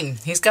the mic. paying.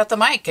 He's got the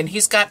mic, and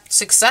he's got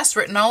success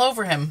written all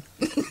over him.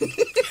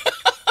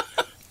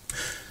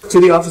 To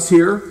the office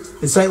here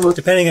in St. Louis.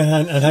 Depending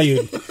on how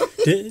you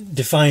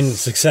define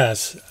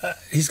success,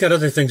 he's got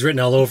other things written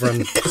all over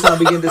him. So I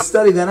began to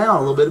study that out a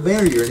little bit of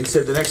banner year. And he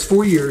said the next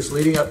 4 years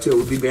leading up to it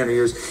would be banner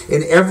years.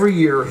 And every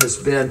year has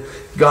been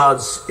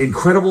God's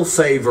incredible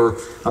favor.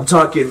 I'm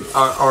talking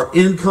our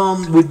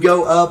income would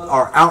go up.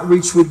 Our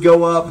outreach would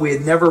go up. We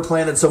had never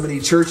planted so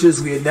many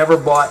churches. We had never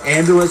bought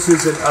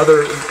ambulances in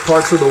other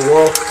parts of the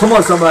world. Come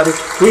on, somebody.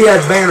 We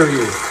had banner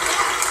years.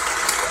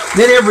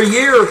 Then every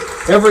year,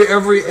 every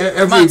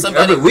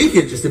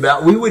weekend, just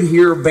about, we would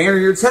hear banner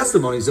year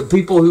testimonies of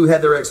people who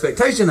had their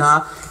expectation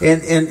high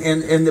and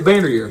the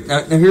banner year.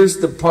 Now here's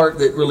the part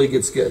that really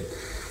gets good.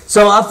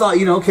 So I thought,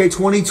 okay,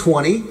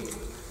 2020,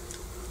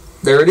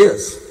 there it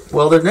is.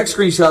 Well, the next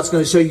screenshot is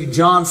going to show you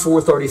John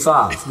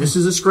 4:35. This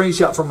is a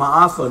screenshot from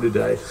my iPhone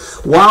today.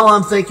 While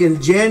I'm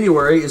thinking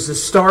January is the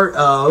start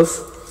of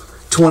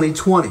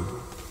 2020.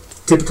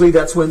 Typically,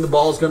 that's when the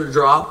ball is going to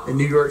drop in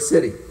New York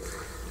City.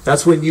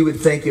 That's when you would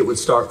think it would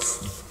start.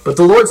 But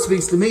the Lord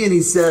speaks to me and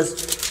he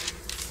says,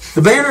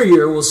 the banner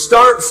year will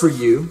start for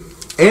you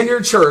and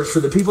your church, for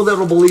the people that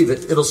will believe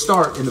it. It'll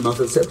start in the month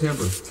of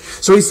September.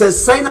 So he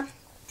says, say not.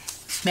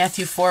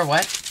 Matthew 4,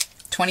 what?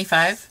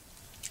 25?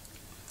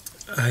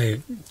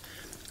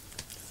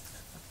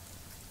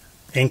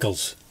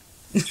 Ankles.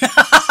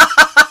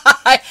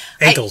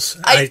 Ankles.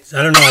 I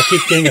don't know. I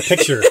keep getting a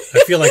picture.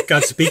 I feel like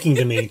God's speaking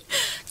to me.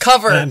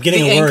 Cover I'm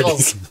getting the a word.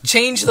 ankles.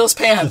 Change those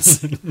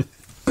pants.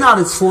 Not,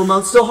 it's 4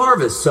 months till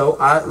harvest. So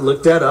I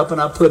looked that up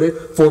and I put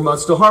it 4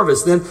 months till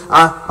harvest. Then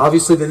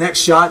obviously the next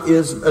shot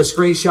is a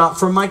screenshot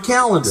from my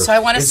calendar. So I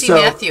want to see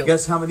Matthew.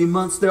 Guess how many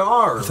months there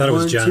are? I thought it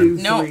was 1, John. 2,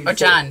 No, 3, or 4.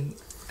 John.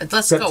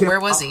 Let's September, go. Where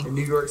was he? In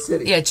New York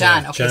City. Yeah,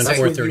 John. Yeah, Okay, John sorry.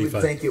 That's when you 4:35.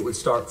 would think it would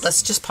start.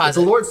 Let's just But pause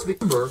the it. Lord speaks.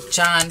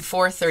 John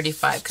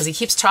 4:35, because he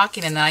keeps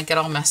talking and then I get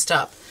all messed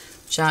up.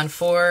 John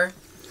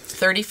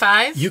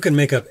 4:35. You can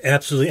make up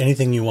absolutely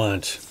anything you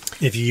want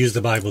if you use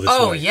the Bible this way.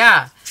 Oh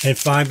yeah. And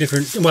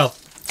 500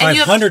 And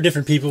you have-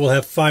 different people will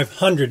have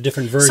 500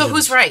 different versions. So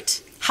who's right?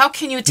 How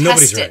can you test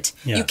Nobody's it? right.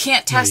 Yeah. You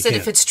can't No, test you it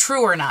if can't. it's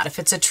true or not. If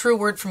it's a true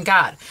word from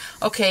God.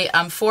 Okay.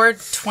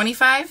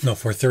 4:25. No,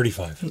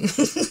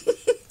 435.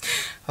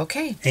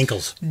 Okay.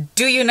 Ankles.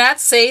 Do you not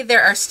say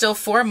there are still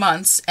 4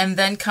 months, and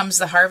then comes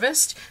the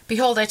harvest?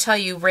 Behold, I tell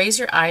you, raise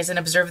your eyes and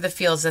observe the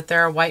fields, that they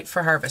are white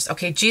for harvest.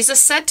 Okay, Jesus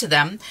said to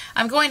them,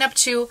 let's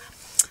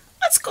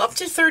go up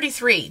to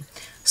 33.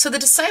 So the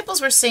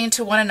disciples were saying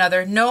to one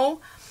another, no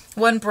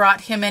one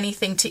brought him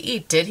anything to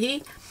eat, did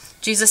he?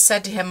 Jesus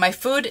said to him, my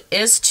food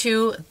is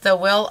to do the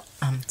will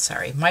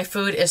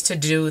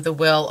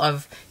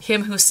of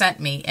him who sent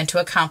me, and to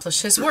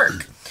accomplish his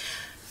work.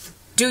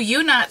 Do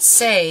you not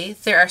say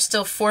there are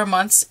still 4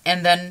 months,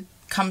 and then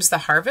comes the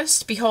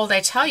harvest? Behold, I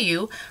tell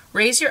you,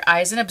 raise your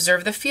eyes and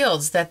observe the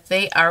fields, that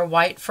they are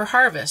white for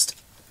harvest.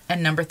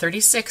 And number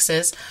 36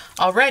 is,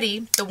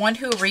 already the one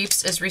who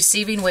reaps is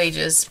receiving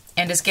wages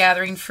and is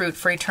gathering fruit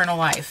for eternal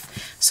life,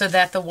 so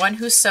that the one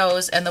who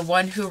sows and the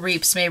one who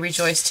reaps may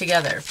rejoice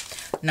together.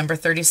 Number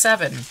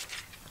 37,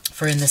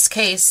 for in this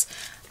case,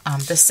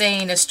 the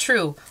saying is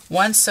true,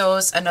 one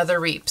sows, another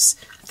reaps.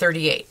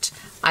 38,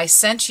 I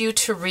sent you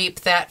to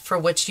reap that for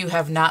which you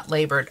have not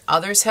labored.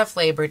 Others have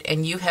labored,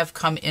 and you have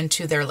come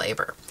into their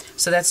labor.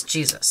 So that's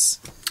Jesus.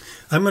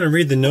 I'm going to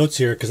read the notes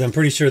here because I'm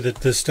pretty sure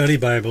that the study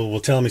Bible will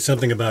tell me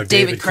something about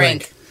David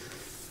Crank.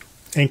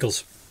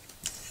 Ankles.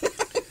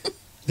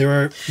 There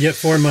are yet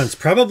 4 months.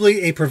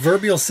 Probably a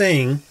proverbial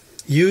saying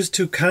used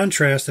to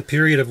contrast the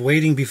period of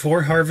waiting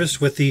before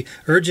harvest with the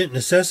urgent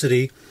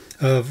necessity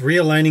of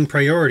realigning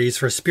priorities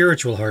for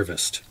spiritual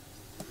harvest.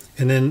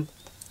 And then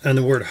on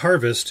the word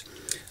harvest,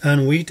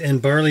 on wheat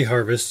and barley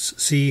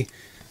harvests, see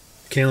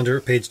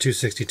calendar, page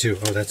 262.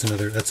 Oh, that's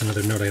another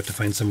note I have to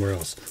find somewhere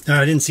else.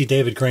 I didn't see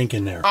David Crank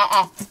in there.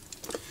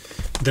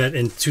 That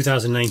in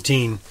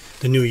 2019,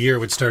 the new year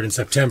would start in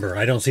September.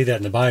 I don't see that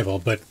in the Bible,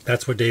 but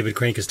that's what David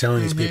Crank is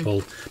telling these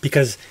people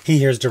because he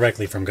hears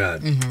directly from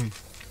God.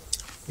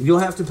 And you'll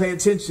have to pay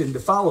attention to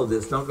follow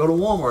this. Don't go to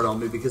Walmart on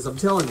me, because I'm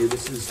telling you,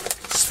 this is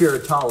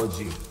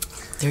spiritology.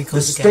 There he The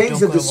goes again. things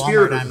Don't of go the to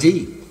Spirit Walmart are on me.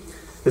 deep.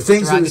 The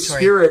things of the Derogatory.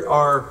 Spirit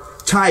are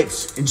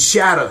types and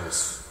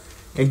shadows.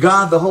 And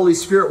God, the Holy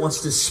Spirit,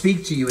 wants to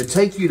speak to you and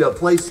take you to a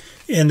place.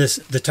 And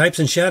the types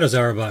and shadows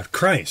are about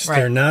Christ. Right.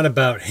 They're not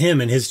about him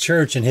and his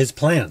church and his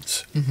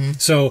plans.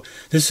 So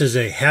this is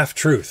a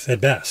half-truth at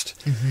best.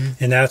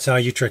 And that's how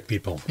you trick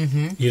people.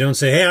 You don't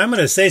say, hey, I'm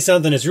going to say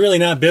something that's really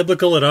not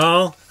biblical at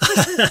all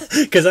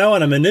because I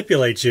want to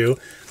manipulate you.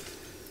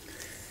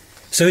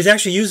 So he's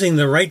actually using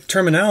the right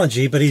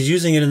terminology, but he's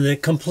using it in the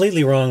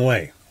completely wrong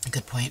way.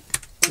 Good point.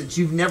 That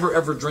you've never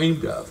ever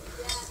dreamed of.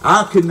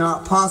 I could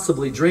not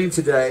possibly dream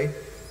today.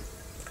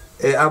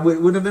 I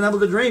wouldn't have been able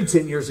to dream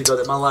 10 years ago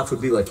that my life would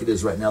be like it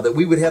is right now, that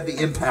we would have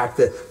the impact,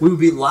 that we would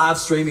be live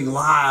streaming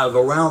live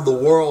around the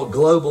world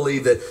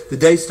globally, that the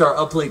Daystar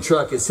Uplink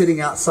truck is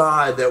sitting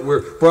outside, that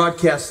we're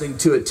broadcasting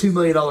to a $2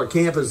 million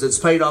campus that's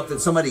paid off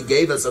that somebody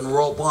gave us in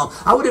Royal Palm.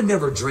 I would have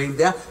never dreamed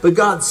that, but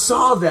God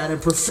saw that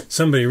and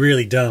Somebody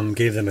really dumb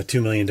gave them a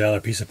 $2 million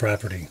piece of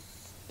property.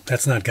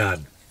 That's not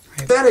God.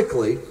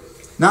 prophetically,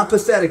 not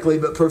pathetically,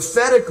 but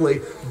prophetically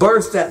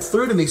birthed that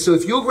through to me. So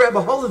if you'll grab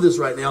a hold of this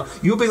right now,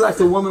 you'll be like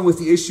the woman with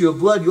the issue of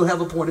blood. You'll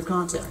have a point of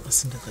contact.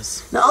 Listen to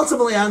this. Now,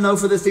 ultimately, I know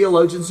for the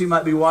theologians who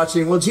might be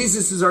watching, well,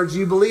 Jesus is our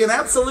Jubilee, and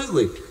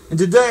absolutely. And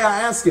today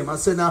I asked him, I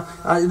said, now,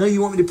 I know you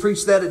want me to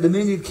preach that at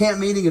Dominion Camp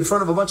meeting in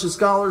front of a bunch of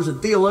scholars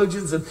and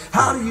theologians, and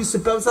how do you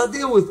suppose I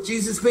deal with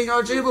Jesus being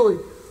our Jubilee?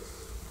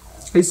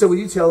 He said, well,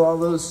 you tell all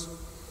those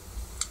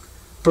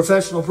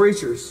professional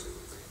preachers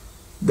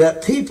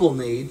that people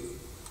need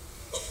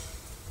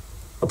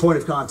a point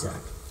of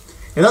contact.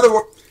 In other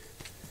words,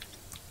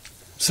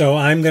 So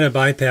I'm going to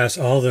bypass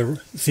all the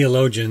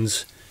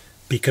theologians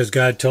because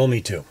God told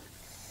me to.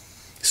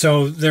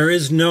 So there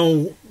is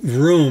no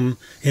room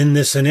in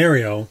this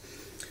scenario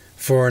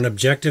for an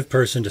objective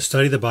person to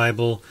study the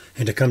Bible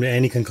and to come to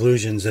any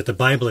conclusions that the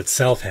Bible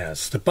itself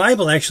has. The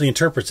Bible actually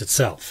interprets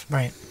itself.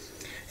 Right.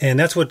 And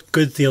that's what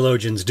good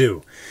theologians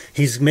do.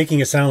 He's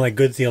making it sound like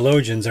good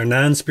theologians are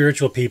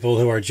non-spiritual people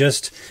who are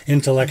just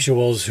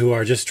intellectuals who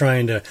are just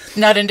trying to...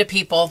 Not into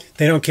people.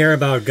 They don't care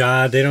about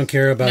God. They don't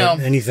care about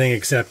No. anything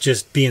except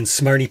just being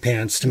smarty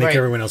pants to make Right.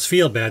 everyone else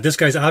feel bad. This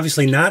guy's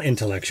obviously not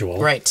intellectual.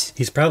 Right.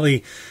 He's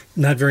probably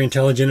not very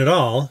intelligent at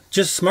all,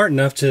 just smart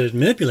enough to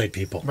manipulate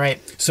people. Right.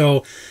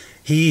 So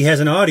he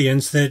has an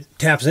audience that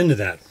taps into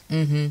that.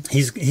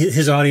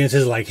 His audience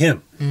is like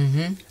him.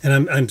 And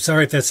I'm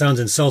sorry if that sounds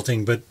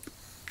insulting, but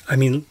I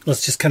mean,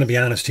 let's just kind of be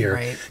honest here.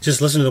 Right. Just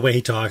listen to the way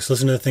he talks.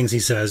 Listen to the things he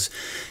says.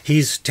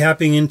 He's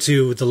tapping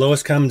into the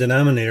lowest common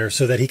denominator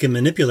so that he can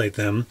manipulate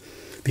them,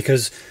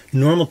 because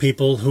normal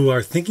people who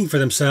are thinking for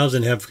themselves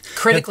and have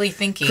Critically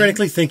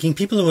thinking.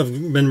 people who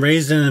have been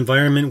raised in an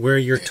environment where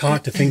you're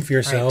taught to think for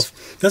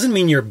yourself, doesn't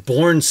mean you're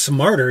born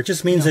smarter. It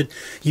just means that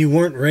you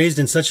weren't raised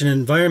in such an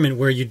environment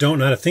where you don't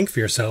know how to think for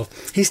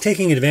yourself. He's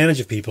taking advantage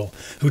of people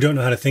who don't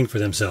know how to think for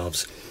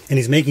themselves. And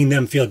he's making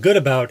them feel good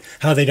about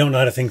how they don't know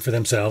how to think for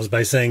themselves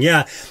by saying,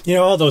 yeah, you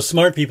know, all those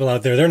smart people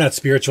out there, they're not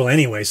spiritual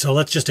anyway, so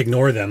let's just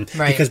ignore them.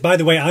 Right. Because, by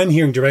the way, I'm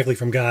hearing directly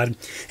from God,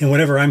 and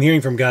whatever I'm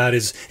hearing from God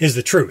is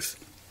the truth.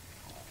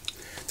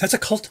 That's a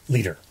cult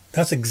leader.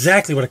 That's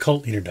exactly what a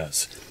cult leader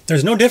does.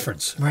 There's no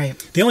difference. Right.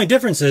 The only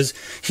difference is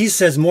he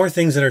says more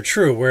things that are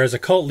true, whereas a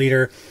cult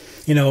leader,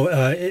 you know,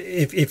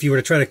 if you were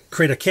to try to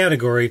create a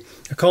category,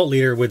 a cult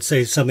leader would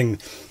say something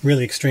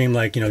really extreme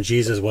like, you know,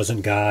 Jesus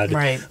wasn't God,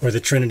 Right. or the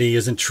Trinity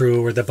isn't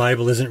true, or the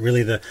Bible isn't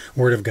really the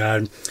Word of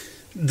God.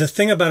 The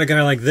thing about a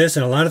guy like this,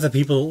 and a lot of the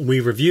people we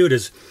reviewed,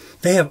 is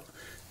they have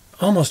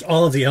almost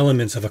all of the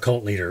elements of a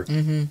cult leader.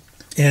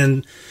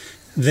 And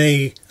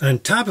they, on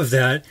top of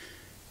that,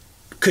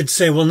 could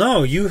say, well,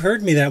 no, you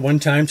heard me that one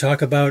time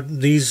talk about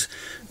these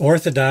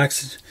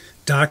orthodox,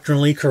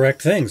 doctrinally correct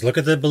things. Look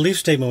at the belief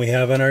statement we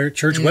have on our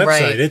church website.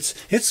 Right.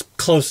 It's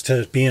close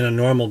to being a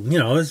normal, you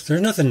know, there's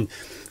nothing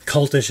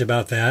cultish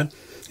about that.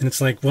 And it's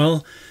like,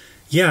 well,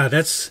 yeah,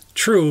 that's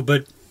true,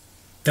 but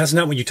that's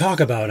not what you talk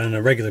about on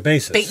a regular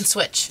basis. Bait and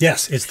switch.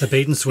 Yes, it's the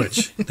bait and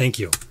switch. Thank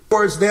you.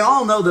 words, they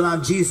all know that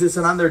I'm Jesus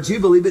and I'm their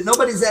Jubilee, but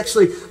nobody's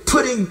actually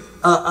putting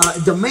a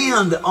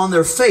demand on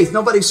their faith.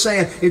 Nobody's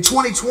saying, in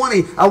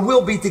 2020, I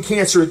will beat the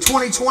cancer. In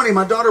 2020,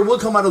 my daughter will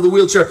come out of the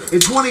wheelchair.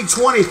 In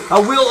 2020, I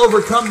will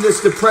overcome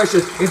this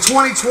depression. In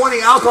 2020,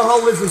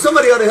 alcoholism.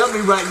 Somebody ought to help me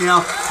right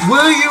now.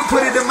 Will you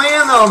put a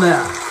demand on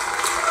that?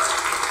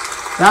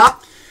 Now,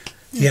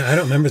 Yeah, I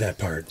don't remember that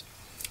part.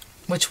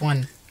 Which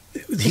one?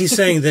 He's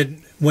saying that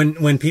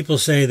when people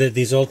say that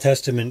these Old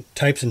Testament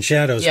types and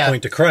shadows Yeah.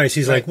 point to Christ,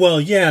 he's Right. like,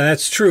 well, yeah,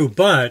 that's true,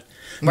 but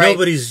Right.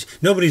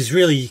 nobody's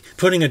really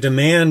putting a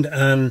demand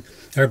on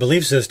our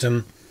belief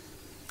system.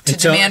 To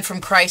until demand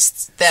from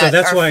Christ So that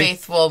that's our why-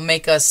 faith will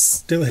make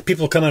us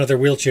people come out of their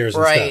wheelchairs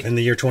and right stuff in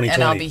the year 2020.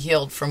 and I'll be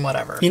healed from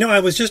whatever. You know, I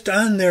was just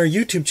on their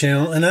YouTube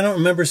channel, and I don't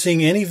remember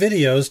seeing any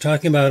videos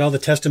talking about all the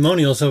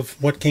testimonials of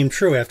what came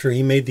true after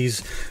he made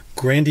these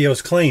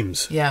grandiose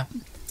claims. Yeah.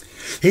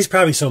 He's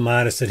probably so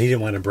modest that he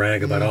didn't want to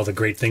brag about all the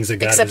great things that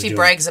God Except was he doing.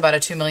 brags about a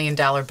 $2 million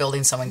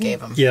building someone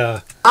gave him.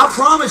 Yeah. I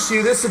promise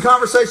you, this is a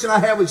conversation I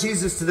had with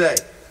Jesus today.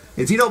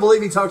 If you don't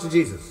believe me, talk to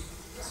Jesus.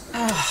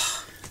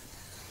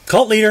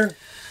 Cult leader.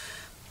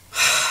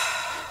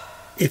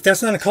 If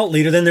that's not a cult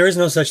leader, then there is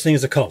no such thing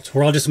as a cult.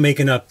 We're all just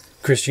making up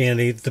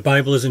Christianity. The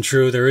Bible isn't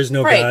true. There is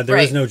no God. There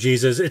is no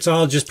Jesus. It's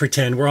all just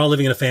pretend. We're all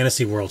living in a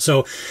fantasy world.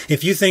 So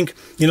if you think,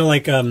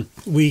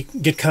 we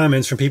get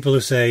comments from people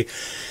who say,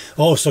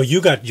 oh, so you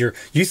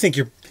think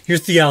your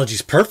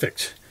theology's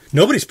perfect.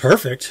 Nobody's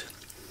perfect.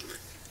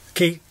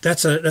 Okay,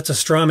 that's a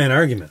straw man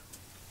argument.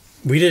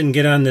 We didn't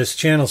get on this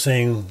channel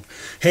saying,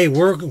 hey,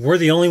 we're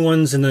the only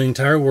ones in the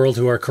entire world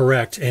who are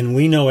correct and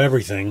we know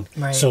everything,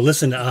 so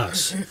listen to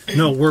us.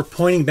 No, we're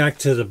pointing back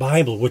to the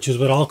Bible, which is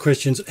what all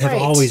Christians have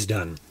always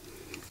done.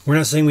 We're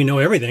not saying we know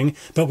everything,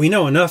 but we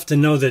know enough to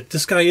know that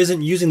this guy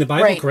isn't using the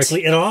Bible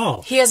correctly at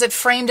all. He has it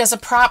framed as a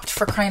prop,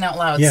 for crying out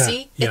loud. Yeah,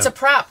 See? It's a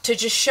prop to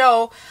just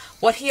show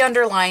what he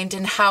underlined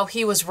and how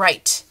he was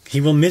right. He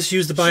will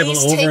misuse the Bible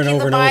He's over and over and over.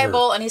 taking the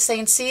Bible and he's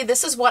saying, see,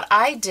 this is what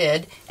I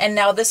did, and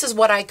now this is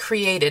what I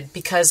created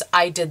because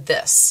I did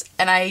this.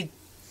 And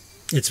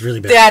it's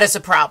really bad. That is a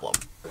problem.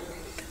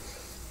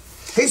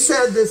 He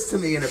said this to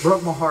me, and it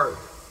broke my heart.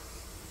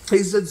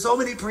 He said, so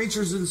many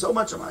preachers in so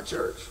much of my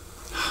church,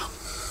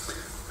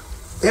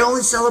 they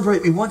only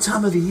celebrate me one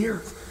time of the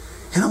year,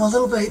 and I'm a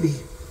little baby,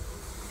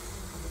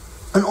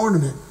 an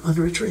ornament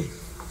under a tree.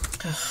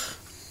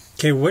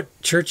 Okay, what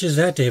church is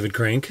that, David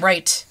Crank?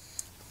 Right.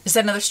 Is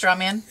that another straw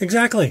man?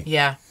 Exactly.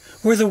 Yeah.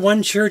 We're the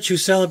one church who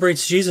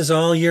celebrates Jesus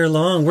all year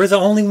long. We're the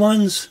only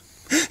ones.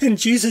 And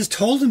Jesus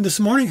told him this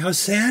morning how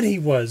sad he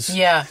was.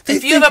 Yeah.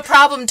 If you have a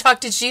problem,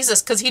 talk to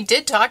Jesus, because he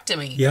did talk to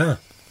me. Yeah.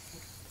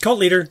 Cult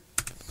leader.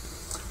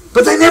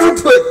 But they never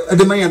put a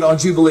demand on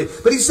Jubilee.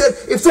 But he said,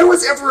 if there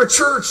was ever a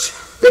church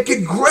that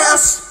could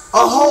grasp a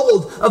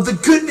hold of the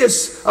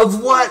goodness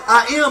of what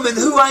I am and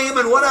who I am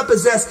and what I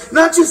possess,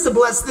 not just to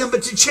bless them,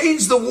 but to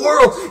change the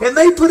world, and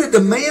they put a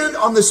demand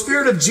on the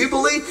spirit of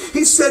Jubilee,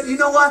 he said, you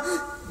know what?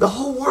 The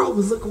whole world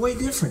would look way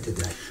different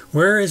today.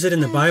 Where is it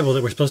in the Bible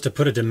that we're supposed to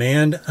put a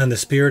demand on the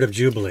spirit of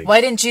Jubilee? Why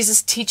didn't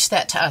Jesus teach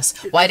that to us?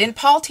 Why didn't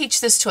Paul teach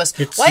this to us?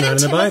 It's Why not didn't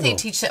in the Timothy Bible.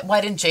 teach that? Why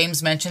didn't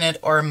James mention it,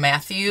 or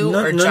Matthew,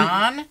 or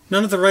John?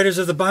 None of the writers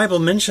of the Bible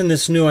mention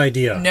this new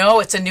idea. No,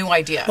 it's a new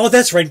idea. Oh,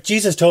 that's right.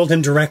 Jesus told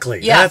him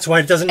directly. Yeah. That's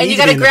why it doesn't and need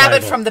you to be in the Bible.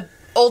 grab it from the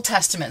Old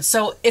Testament,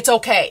 so it's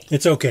okay.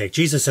 It's okay.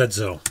 Jesus said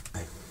so.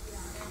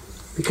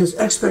 Because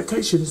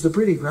expectation is the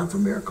breeding ground for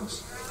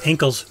miracles.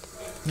 Ankles.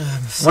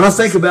 When I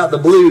think about the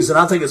blues, and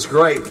I think it's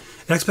great.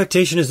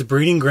 Expectation is the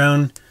breeding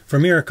ground for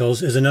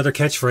miracles is another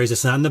catchphrase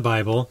that's not in the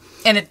Bible.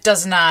 And it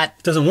does not.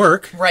 It doesn't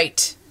work.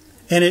 Right.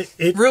 And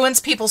it ruins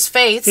people's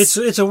faith.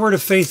 It's a word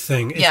of faith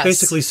thing. It's Yes.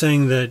 basically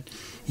saying that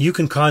you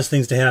can cause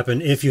things to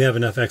happen if you have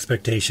enough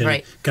expectation.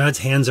 Right. God's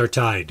hands are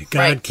tied. God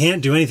Right.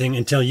 can't do anything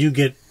until you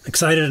get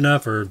excited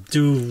enough or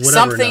do whatever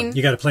Something. enough.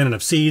 You got to plant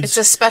enough seeds. It's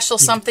a special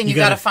something you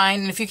got gotta to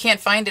find, and if you can't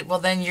find it, well,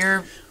 then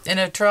you're in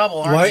a trouble,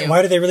 aren't you?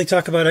 Why do they really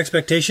talk about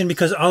expectation?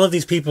 Because all of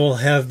these people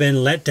have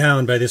been let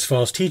down by this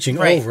false teaching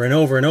Right. over and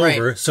over and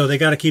over. Right. So they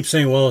got to keep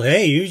saying, well,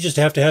 hey, you just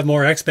have to have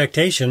more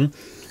expectation,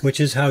 which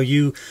is how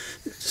you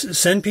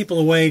send people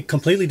away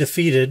completely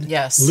defeated,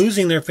 Yes.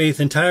 losing their faith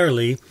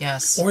entirely,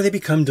 Yes. or they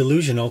become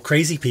delusional,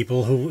 crazy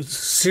people who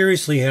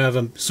seriously have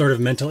a sort of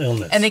mental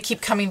illness, And they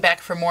keep coming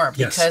back for more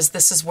Yes. because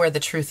this is where the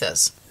truth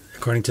is,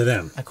 according to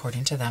them.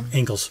 according to them.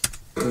 Ankles.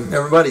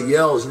 Everybody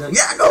yells,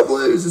 yeah, go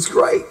Blues, it's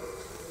great.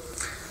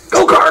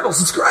 Go Cardinals,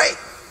 it's great.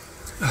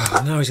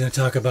 Oh, now he's going to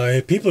talk about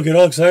it. People get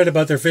all excited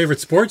about their favorite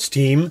sports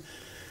team.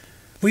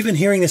 We've been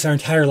hearing this our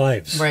entire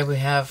lives. Right, we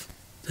have.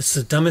 It's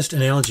the dumbest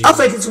analogy. I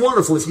think it's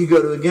wonderful if you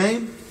go to a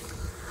game.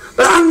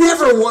 But I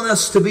never want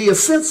us to be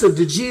offensive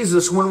to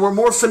Jesus when we're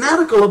more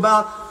fanatical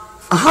about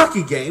a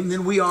hockey game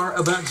than we are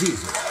about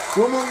Jesus.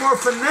 When we're more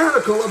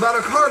fanatical about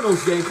a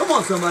Cardinals game, come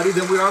on somebody,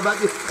 than we are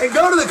about Jesus. And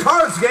go to the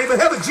Cards game and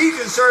have a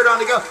Jesus shirt on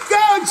and go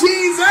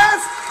Jesus!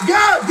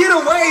 Go! Get a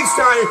wave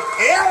started.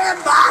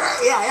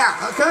 Everybody!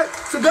 Yeah, okay?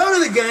 So go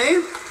to the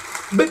game,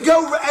 but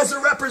go as a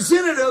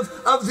representative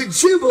of the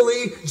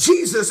Jubilee,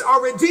 Jesus,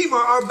 our Redeemer,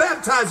 our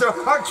Baptizer,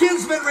 our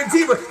kinsman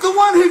Redeemer, the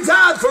one who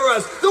died for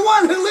us, the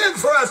one who lived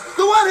for us,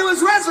 the one who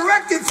was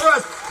resurrected for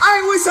us.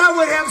 I wish I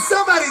would have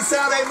somebody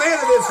sound amen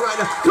to this right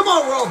now. Come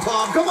on, World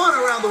Palm. Come on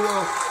around the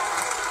world.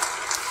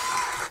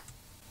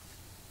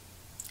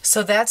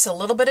 So that's a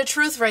little bit of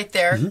truth right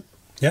there. Mm-hmm.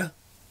 Yeah.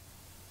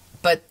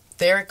 But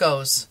there it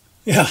goes.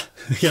 Yeah.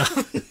 Yeah.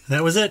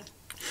 That was it.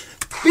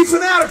 Be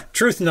fanatical.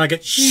 Truth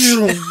nugget.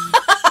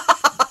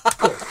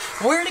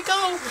 Where'd it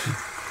go?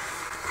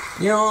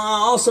 You know, I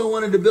also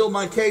wanted to build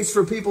my case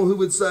for people who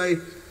would say,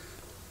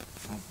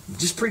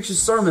 just preach a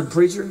sermon,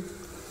 preacher.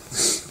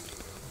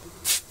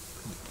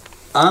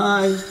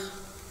 I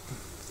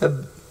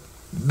have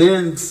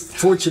been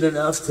fortunate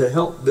enough to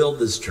help build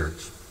this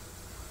church.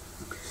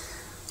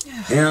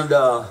 And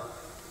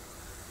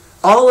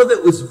all of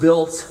it was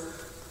built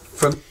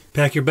from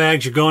Pack your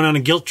bags. You're going on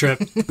a guilt trip.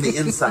 the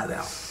inside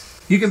out.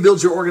 You can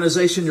build your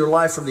organization, your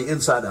life from the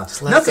inside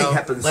out. let it Nothing go.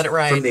 happens Let it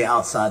ride. from the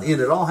outside in.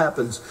 It all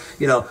happens,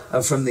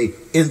 from the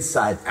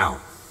inside out.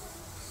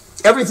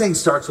 Everything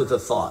starts with a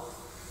thought.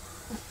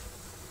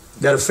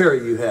 That affair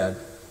you had,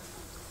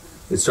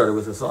 it started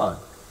with a thought.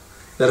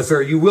 That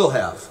affair you will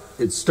have,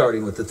 it's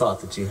starting with the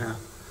thought that you have.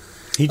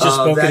 He just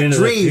spoke it that into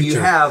the dream you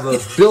future. have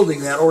of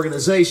building that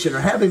organization or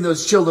having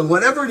those children,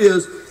 whatever it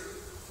is,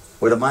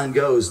 where the mind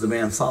goes, the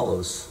man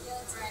follows.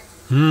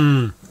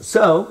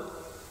 So,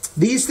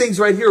 these things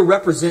right here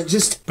represent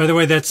just... By the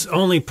way, that's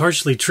only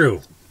partially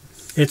true.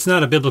 It's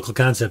not a biblical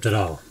concept at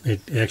all.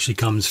 It actually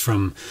comes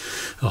from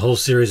a whole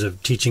series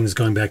of teachings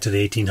going back to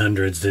the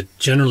 1800s that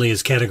generally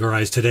is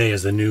categorized today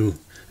as the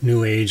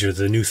new age or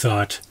the new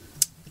thought.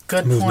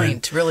 Good movement.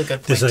 point. Really good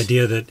point. This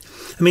idea that,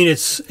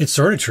 it's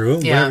sort of true.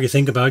 Yeah. Whatever you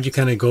think about, you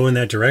kind of go in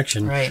that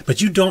direction. Right. But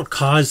you don't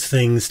cause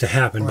things to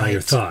happen by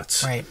your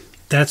thoughts. Right.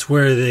 That's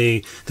where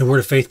the Word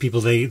of Faith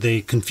people,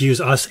 they confuse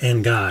us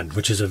and God,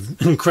 which is an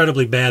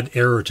incredibly bad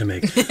error to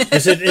make.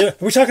 Are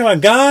we talking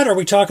about God or are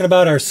we talking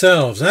about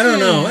ourselves? I don't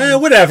know.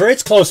 Whatever.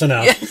 It's close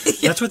enough.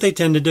 That's what they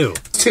tend to do.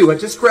 I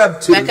just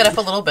grabbed two. Back it up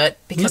a little bit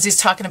because he's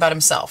talking about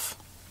himself.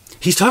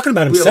 He's talking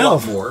about We have a lot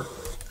himself. more.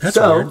 That's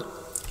weird.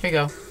 Here you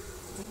go.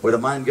 Where the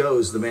mind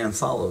goes, the man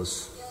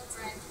follows.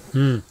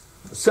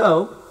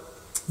 So,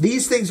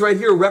 these things right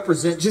here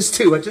represent just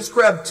two. I just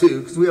grabbed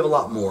two because we have a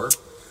lot more.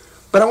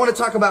 But I want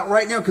to talk about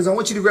right now because I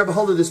want you to grab a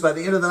hold of this by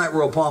the end of the night,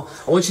 Royal Palm.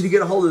 I want you to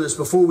get a hold of this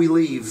before we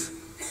leave.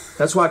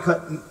 That's why I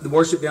cut the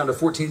worship down to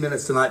 14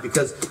 minutes tonight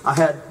because I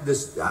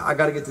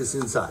got to get this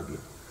inside you.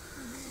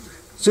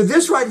 So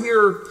this right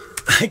here...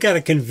 I got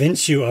to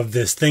convince you of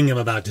this thing I'm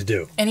about to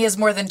do. And he has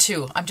more than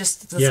two.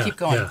 Let's keep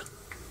going. Yeah.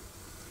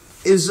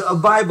 Is a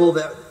Bible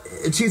that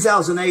in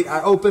 2008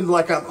 I opened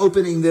like I'm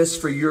opening this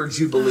for your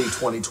Jubilee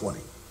 2020.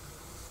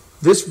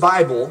 This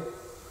Bible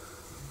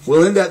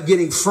will end up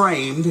getting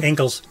framed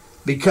Ankles.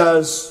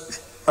 because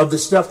of the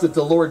stuff that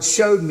the Lord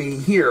showed me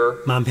here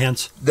Mom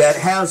pants. that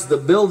has the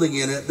building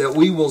in it that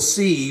we will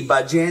see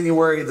by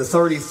January the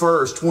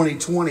 31st,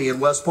 2020 in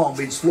West Palm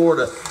Beach,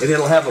 Florida, and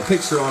it'll have a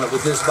picture on it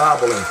with this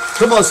Bible in it.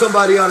 Come on,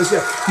 somebody ought to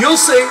say, you'll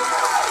see.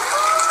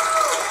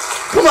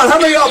 Come on, how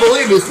many of y'all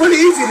believe me? It's pretty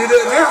easy to do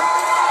it now.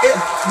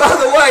 By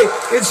the way,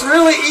 it's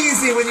really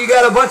easy when you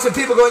got a bunch of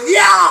people going,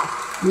 yeah!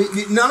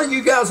 None of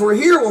you guys were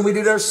here when we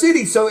did our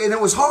city, and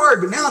it was hard,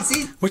 but now it's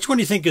easy. Which one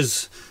do you think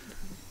is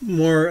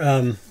more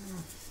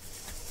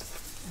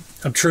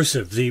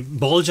obtrusive? The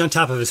bulge on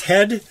top of his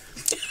head?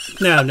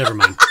 No, never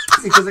mind.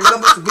 Because I got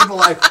a bunch of people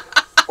like,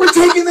 we're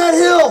taking that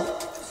hill.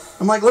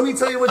 I'm like, let me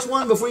tell you which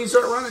one before you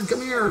start running.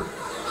 Come here.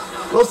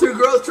 Go through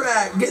growth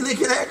track. Get in the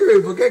connect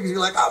group, okay? Because you're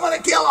like, I'm going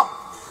to kill him.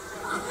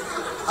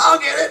 I'll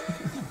get it.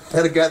 I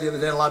had a guy the other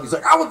day in the lobby. He's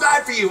like, I will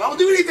die for you. I will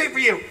do anything for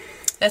you.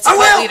 That's a I good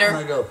will. leader. And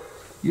I go,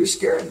 you're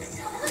scaring me.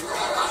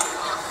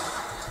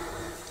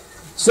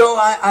 So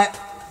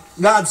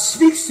God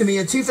speaks to me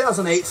in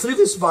 2008 through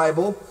this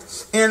Bible,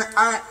 and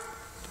I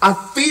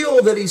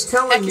feel that He's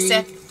telling me,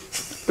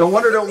 don't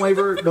wonder, don't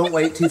waver, don't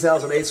wait.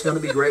 2008 is going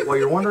to be great. While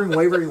you're wondering,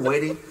 wavering,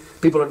 waiting,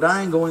 people are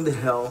dying, going to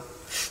hell.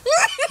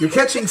 You're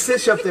catching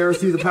fish up there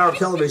through the power of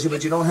television,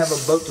 but you don't have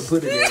a boat to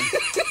put it in,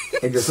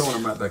 and you're throwing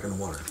them right back in the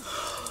water.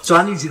 So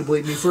I need you to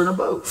believe me for in a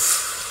boat.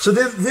 So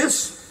then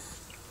this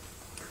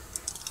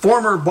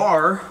former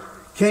bar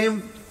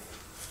came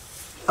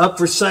up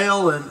for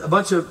sale, and a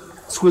bunch of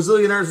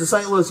squazillionaires in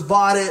St. Louis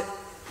bought it,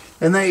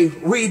 and they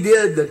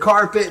redid the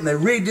carpet, and they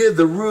redid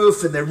the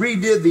roof, and they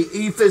redid the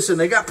ephes, and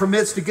they got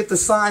permits to get the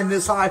sign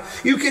this high.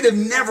 You could have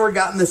never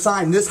gotten the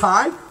sign this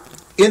high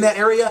in that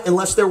area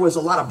unless there was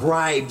a lot of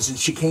bribes and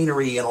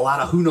chicanery and a lot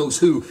of who knows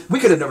who. We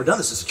could have never done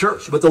this as a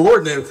church, but the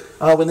Lord knew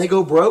when they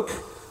go broke,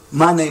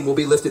 my name will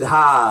be lifted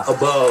high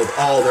above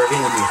all their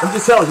enemies. I'm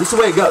just telling you, this is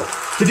the way it goes.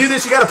 To do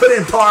this, you got to put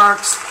in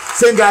parks,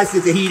 send guys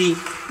to Tahiti.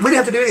 We didn't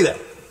have to do any of that.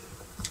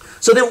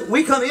 So then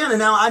we come in, and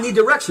now I need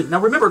direction.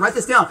 Now remember, write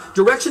this down.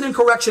 Direction and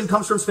correction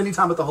comes from spending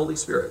time with the Holy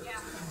Spirit. Yeah.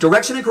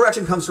 Direction and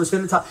correction comes from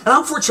spending time. And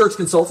I'm for church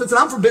consultants, and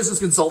I'm for business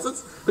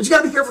consultants. But you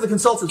got to be careful of the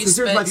consultants, because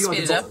here's my view on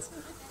consultants.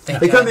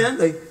 They come in,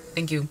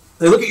 Thank you.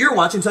 They look at your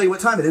watch and tell you what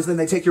time it is, then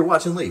they take your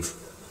watch and leave.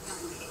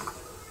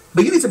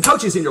 But you need some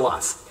coaches in your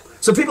life.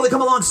 So people that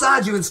come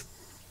alongside you and...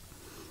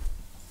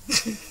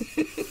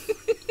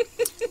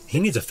 He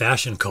needs a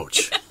fashion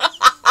coach.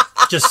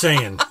 Just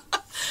saying.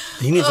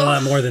 He needs a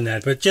lot more than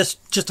that, but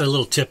just a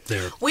little tip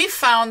there. We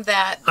found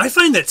that... I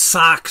find that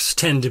socks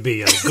tend to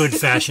be a good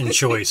fashion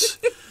choice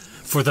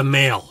for the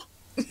male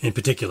in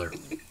particular.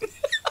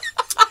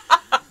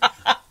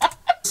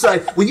 Say,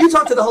 when you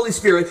talk to the Holy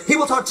Spirit, He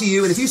will talk to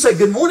you, and if you say,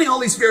 good morning,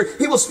 Holy Spirit,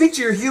 He will speak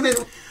to your human...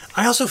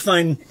 I also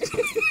find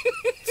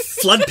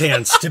flood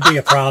pants to be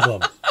a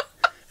problem.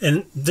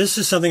 And this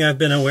is something I've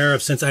been aware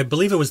of since I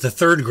believe it was the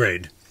 3rd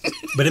grade.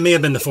 But it may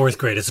have been the 4th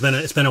grade. It's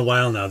been a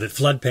while now that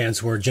flood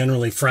pants were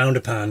generally frowned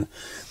upon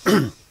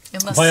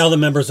by all the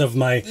members of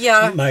my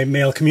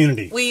male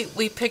community.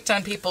 We picked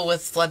on people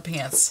with flood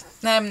pants.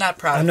 I'm not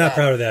proud of that. I'm not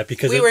proud of that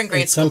because we were in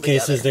grade in some school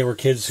cases together. they were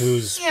kids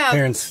whose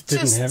parents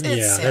didn't have.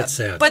 Sad. That's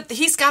sad. But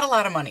he's got a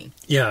lot of money.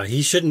 Yeah,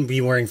 he shouldn't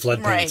be wearing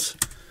flood Right. pants.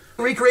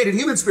 Recreated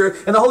human spirit,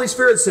 and the Holy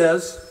Spirit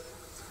says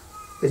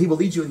that He will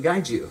lead you and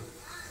guide you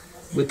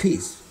with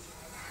peace.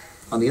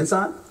 On the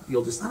inside,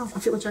 you'll just, I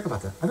feel a check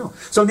about that. I know.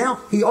 So now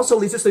He also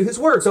leads us through His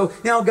Word. So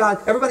now God,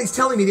 everybody's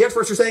telling me, the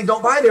experts are saying,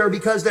 don't buy there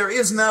because there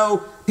is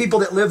no people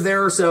that live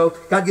there. So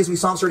God gives me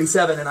Psalms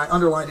 37, and I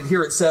underlined it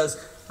here. It says,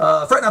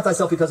 fret not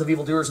thyself because of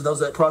evildoers and those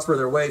that prosper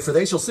their way, for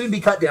they shall soon be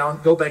cut down,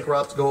 go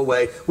bankrupt, go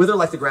away, wither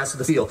like the grass of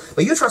the field.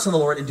 But you trust in the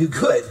Lord and do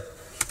good.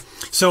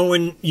 So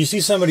when you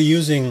see somebody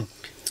using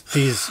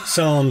these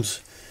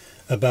Psalms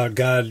about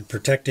God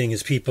protecting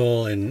His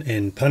people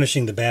and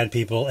punishing the bad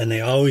people, and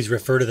they always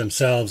refer to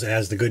themselves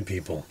as the good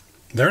people.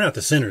 They're not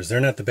the sinners.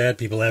 They're not the bad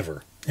people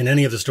ever in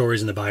any of the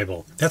stories in the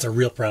Bible. That's a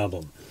real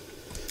problem.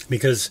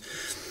 Because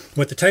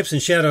what the types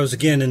and shadows,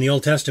 again, in the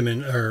Old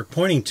Testament are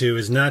pointing to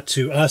is not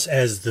to us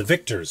as the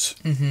victors.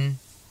 Mm-hmm.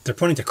 They're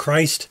pointing to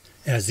Christ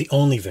as the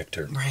only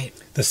victor. Right.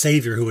 The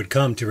Savior who would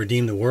come to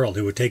redeem the world,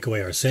 who would take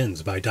away our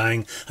sins by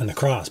dying on the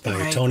cross, by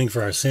atoning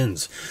for our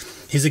sins.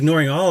 He's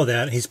ignoring all of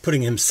that. He's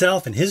putting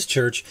himself and his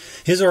church,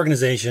 his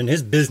organization,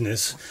 his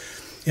business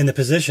in the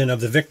position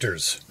of the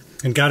victors.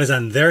 And God is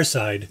on their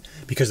side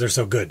because they're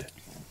so good.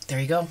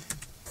 There you go.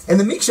 And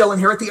the meek shall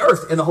inherit the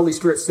earth. And the Holy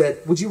Spirit said,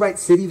 would you write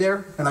city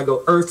there? And I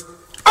go, earth.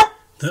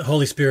 The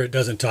Holy Spirit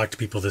doesn't talk to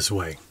people this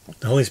way.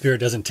 The Holy Spirit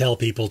doesn't tell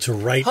people to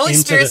write Holy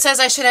into Spirit says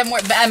I should have more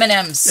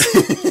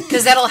M&Ms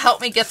because that'll help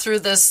me get through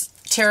this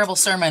terrible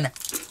sermon.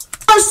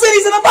 Earth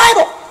cities in the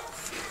Bible.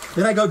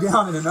 Then I go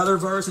down in another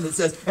verse and it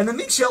says, and the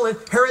meek shall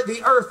inherit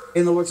the earth.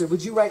 And the Lord said,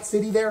 would you write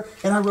city there?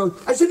 And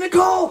I said,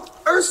 Nicole,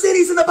 earth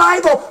cities in the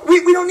Bible. We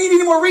don't need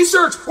any more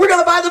research. We're going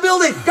to buy the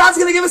building. God's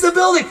going to give us the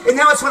building. And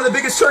now it's one of the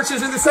biggest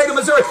churches in the state of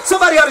Missouri.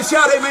 Somebody ought to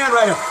shout amen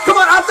right now. Come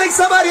on, I think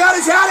somebody ought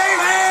to shout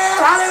amen.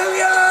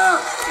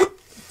 Hallelujah.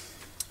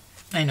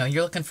 I know,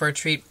 you're looking for a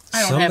treat.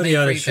 I don't Somebody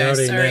have ought any to for you guys.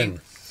 shout Sorry.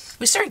 amen.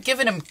 We started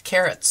giving them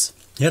carrots.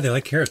 Yeah, they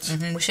like carrots.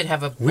 We should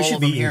have a bowl We should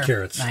of be them eating here.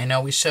 carrots. I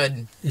know, we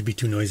should. It'd be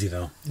too noisy,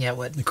 though. Yeah, it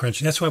would. The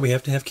crunchy. That's why we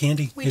have to have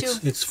candy. We do.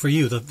 It's for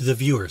you, the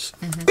viewers.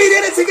 We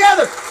did it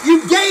together.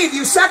 You gave,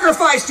 you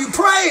sacrificed, you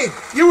prayed.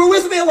 You were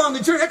with me along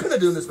the journey. I couldn't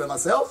have done this by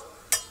myself.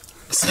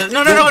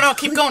 No.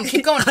 Keep going.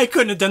 I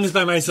couldn't have done this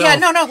by myself. Yeah,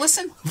 no,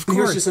 listen. Of Here's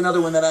course. just another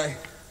one that I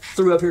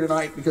threw up here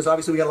tonight because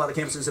obviously we got a lot of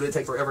campuses and it'd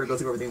take forever to go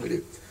through everything we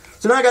do.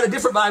 So now I got a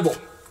different Bible.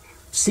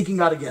 Seeking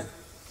God again.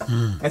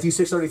 Matthew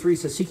 6:33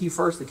 says, seek ye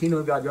first the kingdom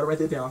of God. You ought to write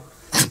that down.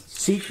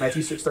 Seek,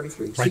 Matthew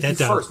 6:33. Seek ye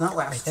first, not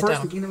last.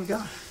 First the kingdom of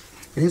God.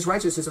 And His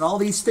righteousness and all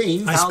these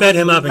things. I sped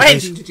him up in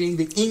case.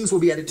 The ings will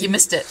be added to You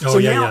missed it. Oh,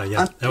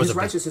 yeah. That was His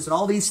righteousness and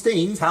all these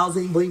things,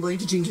 housing, bling, bling,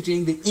 cha-ching,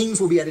 cha-ching, the ings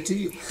will be added to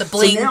you. The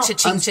bling, So now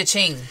cha-ching, I'm-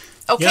 cha-ching.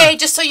 Okay, Yeah.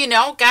 just so you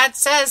know, God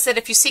says that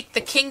if you seek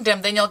the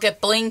kingdom, then you'll get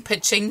bling,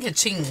 pa-ching,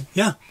 ka-ching.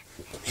 Yeah.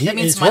 That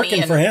means It's money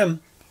working and- for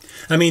him.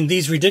 I mean,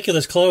 these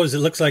ridiculous clothes that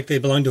looks like they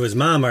belong to his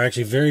mom are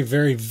actually very,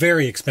 very,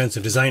 very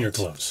expensive designer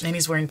clothes. And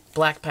he's wearing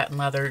black patent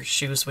leather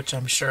shoes, which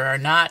I'm sure are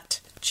not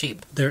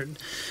cheap.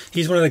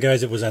 He's one of the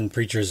guys that was on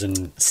Preachers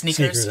and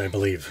Sneakers. I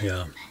believe.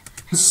 Yeah.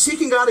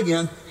 Seeking God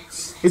again.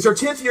 It's our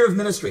 10th year of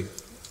ministry.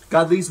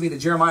 God leads me to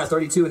Jeremiah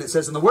 32, and it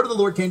says, and the word of the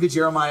Lord came to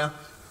Jeremiah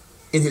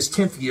in his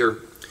 10th year.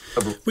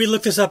 We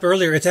looked this up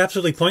earlier. It's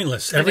absolutely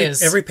pointless.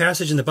 is. Every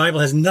passage in the Bible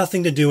has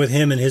nothing to do with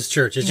him and his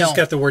church. It's just No.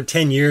 got the word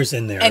 10 years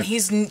in there. And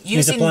he's He's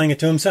using applying it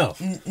to himself.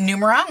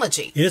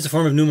 numerology. It is a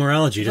form of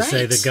numerology to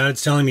say Right. that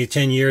God's telling me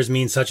 10 years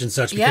means such and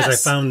such because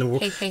Yes. I found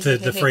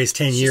the phrase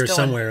 10 She's years going.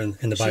 somewhere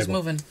in the Bible. She's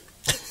moving.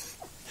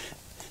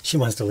 She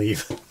wants to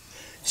leave.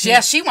 Yeah,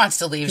 she wants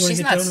to leave. You wanna She's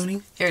get not. down,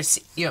 honey? Here,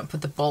 you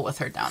put the bowl with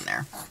her down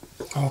there.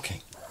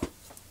 Okay.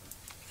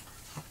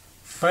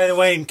 By the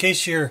way, in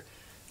case you're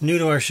new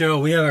to our show,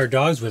 we have our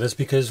dogs with us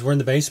because we're in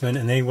the basement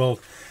and they will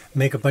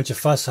make a bunch of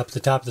fuss up the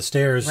top of the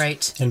stairs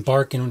Right. and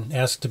bark and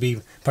ask to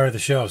be part of the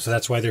show. So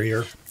that's why they're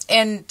here.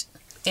 And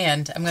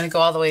I'm going to go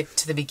all the way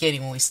to the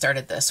beginning when we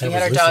started this. We That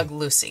had our was dog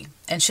Lucy,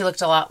 and she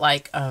looked a lot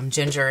like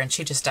Ginger, and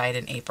she just died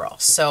in April.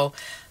 So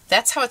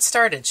that's how it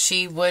started.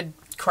 She would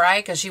cry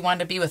because she wanted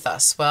to be with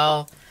us.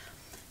 Well,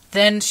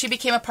 then she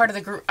became a part of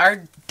the group.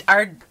 Our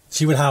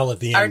She would howl at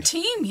the our end.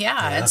 team,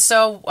 yeah. Yeah. And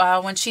so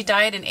when she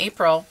died in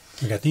April,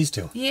 We got these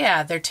two.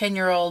 yeah, they're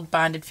 10-year-old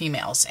bonded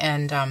females,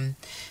 and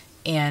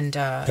they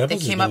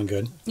Pebbles is came doing up.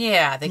 good.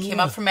 Yeah, they came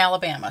up from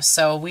Alabama.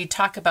 So we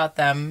talk about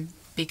them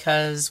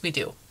because we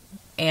do,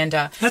 and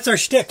That's our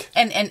shtick.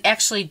 and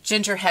actually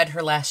Ginger had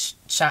her last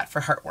shot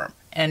for heartworm,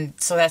 and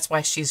so that's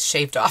why she's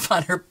shaved off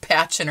on her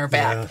patch in her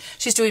back. Yeah.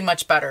 She's doing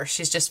much better.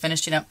 She's just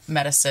finishing up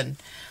medicine.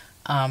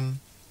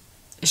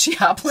 Is she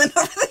hobbling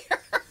over there?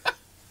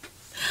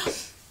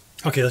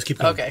 Okay, let's keep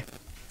going. Okay.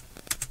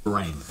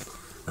 Rain.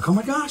 Like, oh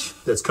my gosh,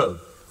 that's code.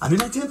 I'm in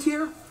my 10th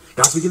year.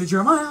 God's speaking to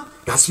Jeremiah.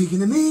 God's speaking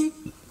to me.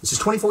 This is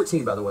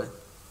 2014, by the way.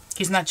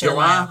 He's not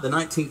July Jeremiah. the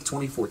 19th,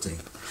 2014.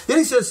 Then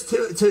he says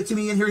to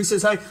me in here, he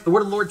says, hey, the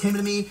word of the Lord came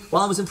to me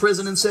while I was in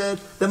prison and said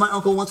that my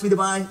uncle wants me to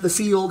buy the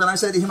field. And I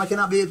said to him, I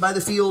cannot buy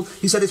the field.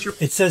 He said, it's your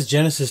It says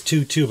Genesis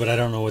 2:2, but I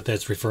don't know what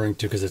that's referring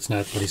to because it's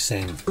not what he's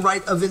saying.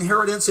 right of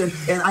inheritance, and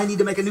I need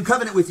to make a new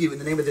covenant with you.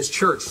 And the name of this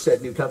church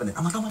said New Covenant.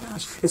 I'm like, oh my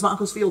gosh, it's my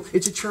uncle's field.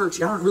 It's a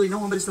church. I don't really know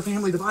him, but it's the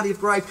family, the body of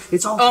Christ.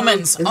 It's all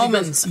Omens, code. And then he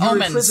omens, goes, you're in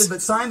omens. prison,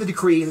 but sign the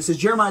decree. And it says,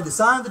 Jeremiah, to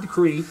sign the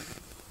decree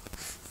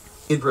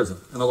in prison.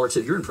 And the Lord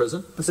said, you're in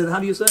prison. I said, how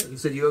do you say? He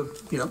said, you owe,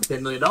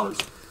 $10 million.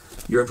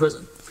 You're in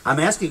prison. I'm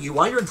asking you,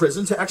 while you're in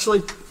prison, to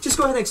actually just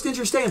go ahead and extend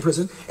your stay in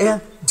prison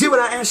and do what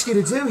I asked you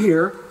to do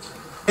here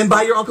and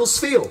buy your uncle's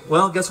field.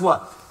 Well, guess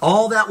what?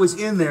 All that was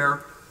in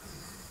there,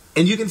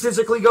 and you can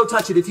physically go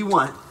touch it if you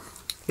want.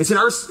 It's in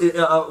Earth,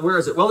 where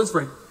is it? Weldon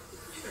Spring.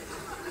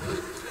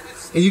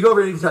 And you go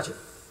over and you can touch it.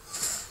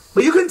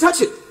 But you couldn't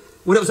touch it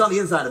when it was on the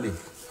inside of me.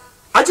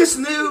 I just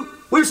knew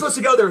we were supposed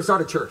to go there and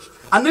start a church.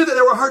 I knew that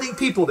there were hurting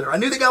people there. I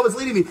knew that God was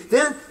leading me.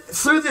 Then,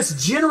 through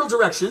this general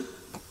direction,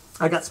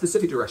 I got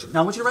specific direction.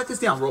 Now, I want you to write this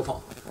down, roll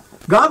call.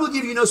 God will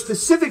give you no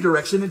specific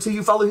direction until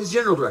you follow his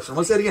general direction.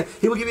 Let's say it again.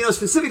 He will give you no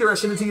specific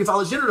direction until you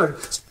follow his general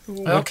direction.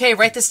 Okay,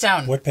 write this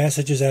down. What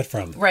passage is that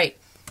from? Right.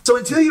 So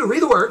until you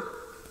read the word,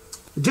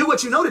 do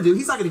what you know to do,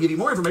 he's not going to give you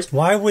more information.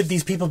 Why would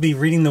these people be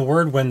reading the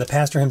word when the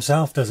pastor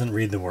himself doesn't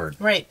read the word?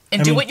 Right.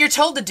 And I do mean- what you're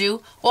told to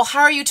do. Well,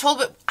 how are you told?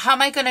 But how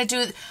am I going to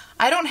do?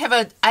 I don't have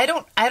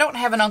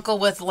an uncle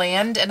with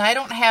land, and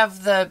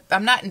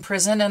I'm not in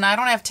prison, and I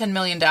don't have $10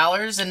 million.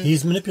 And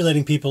He's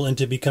manipulating people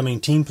into becoming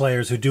team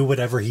players who do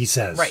whatever he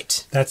says.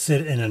 Right. That's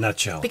it in a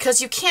nutshell.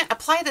 because you can't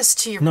apply this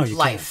to your No, you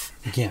life.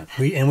 can't.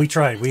 You can't. We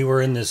tried. We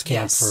were in this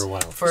camp Yes. for a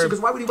while. For Because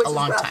why would he waste a his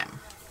long breath? time.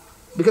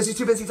 Because he's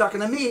too busy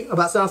talking to me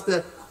about stuff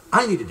that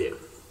I need to do.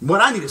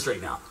 What I need to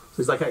straighten out. So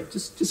he's like, hey,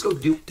 just go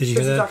do. Did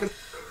you hear that?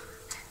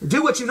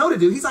 Do what you know to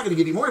do. He's not going to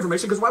give you more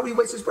information because why would he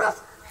waste his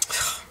breath?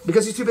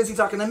 Because he's too busy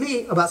talking to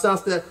me about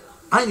stuff that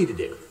I need to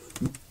do.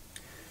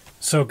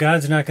 So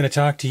God's not going to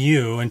talk to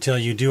you until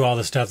you do all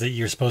the stuff that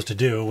you're supposed to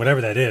do, whatever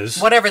that is.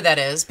 Whatever that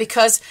is,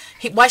 because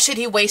why should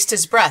he waste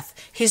his breath?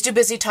 He's too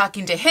busy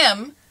talking to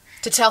him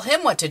to tell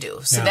him what to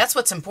do. So Yeah. that's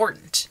what's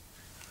important.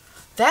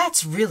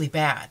 That's really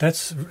bad.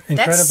 That's That's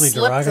incredibly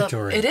slipped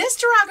derogatory. It is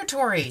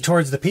derogatory.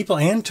 Towards the people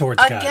and towards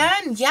God.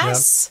 Again,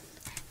 yes.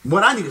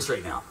 What I need to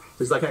straighten out.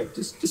 He's like, hey,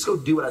 just go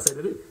do what I say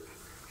to do.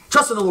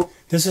 Trust in the Lord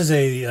This is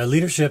a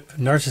leadership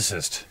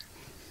narcissist,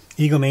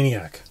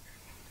 egomaniac.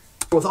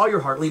 with all your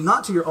heart. Lean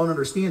not to your own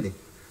understanding.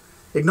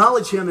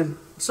 Acknowledge him in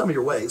some of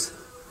your ways.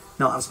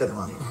 No, I'm spelling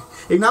wrong.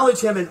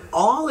 Acknowledge him in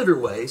all of your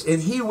ways,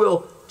 and he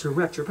will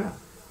direct your path.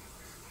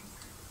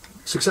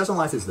 Success in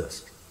life is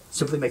this.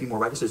 Simply making more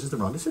right decisions than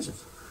wrong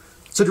decisions.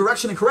 So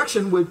direction and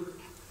correction would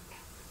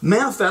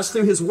manifest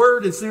through his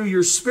word and through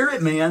your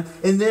spirit man,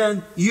 and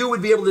then you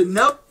would be able to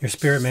know Your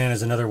spirit man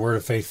is another word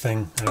of faith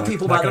thing. I'm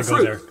people not by going their to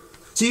go there. fruit.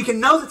 So you can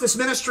know that this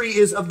ministry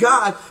is of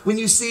God when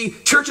you see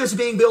churches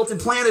being built and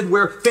planted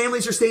where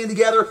families are staying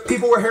together.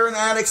 People were heroin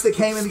addicts that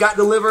came and got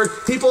delivered.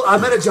 I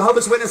met a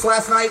Jehovah's Witness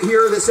last night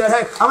here that said,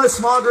 hey, I'm in a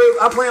small group.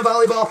 I'm playing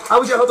volleyball. I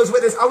was Jehovah's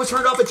Witness. I was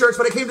turned off at church,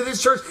 but I came to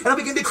this church and I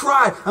began to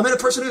cry. I met a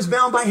person who's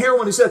bound by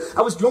heroin who said,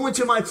 I was going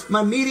to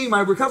my meeting, my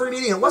recovery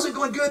meeting, and it wasn't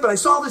going good, but I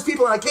saw these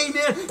people and I came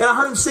in and I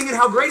heard them singing,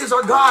 how great is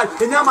our God,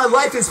 and now my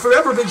life has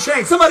forever been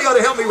changed. Somebody ought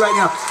to help me right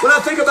now. When I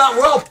think about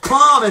Royal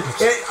Palm and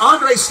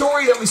Andre's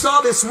story that we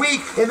saw this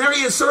week, and there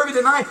he is serving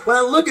tonight, when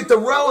I look at the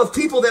row of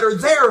people that are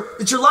there,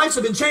 that your lives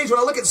have been changed, when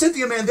I look at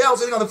Cynthia Mandel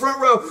sitting on the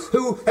front row,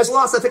 who has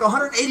lost, I think,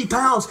 180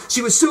 pounds.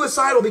 She was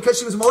suicidal because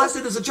she was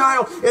molested as a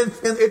child, and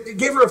it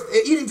gave her an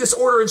eating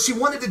disorder, and she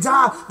wanted to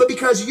die, but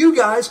because you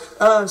guys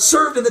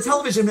served in the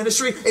television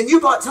ministry, and you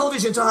bought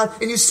television time,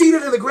 and you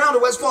seated in the ground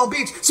at West Palm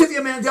Beach,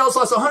 Cynthia Mandel's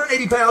lost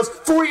 180 pounds,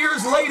 4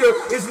 years later,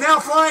 is now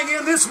flying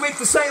in this week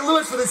to St.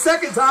 Louis for the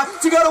second time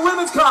to go to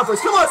women's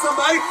conference. Come on,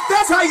 somebody.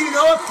 That's how you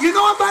know them. You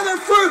know them by their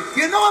fruit.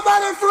 You know them by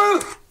their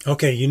fruit.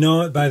 Okay, you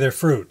know it by their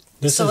fruit.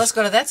 Let's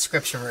go to that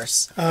scripture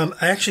verse.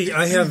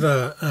 I have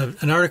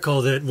an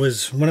article that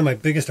was one of my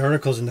biggest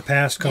articles in the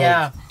past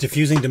called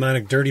Diffusing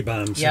Demonic Dirty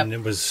Bombs. Yep. And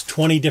it was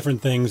 20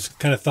 different things,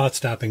 kind of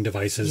thought-stopping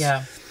devices.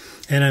 Yeah.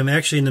 And I'm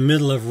actually in the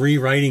middle of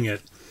rewriting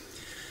it,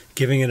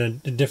 giving it a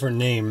different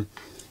name.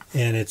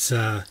 And it's,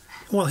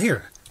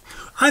 here.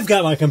 I've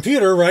got my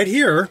computer right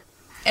here.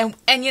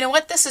 And you know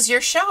what? This is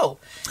your show.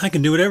 I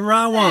can do whatever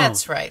I want.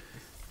 That's right.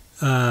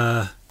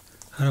 How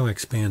do I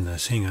expand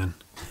this? Hang on.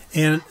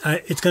 And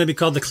it's going to be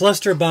called The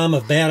Cluster Bomb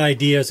of Bad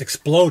Ideas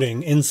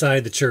Exploding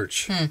Inside the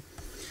Church.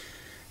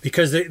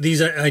 Because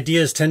these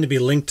ideas tend to be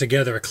linked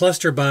together. A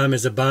cluster bomb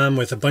is a bomb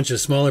with a bunch of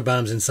smaller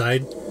bombs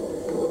inside.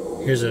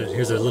 Here's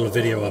a little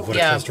video of what a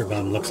cluster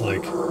bomb looks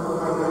like.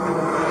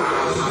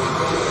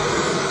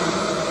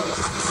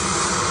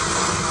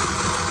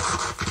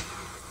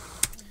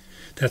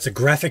 That's a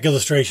graphic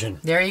illustration.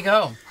 There you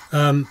go.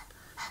 And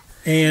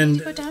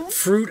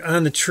fruit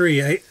on the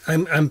tree.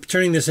 I'm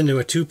turning this into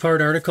a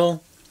two-part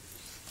article.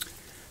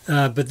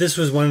 But this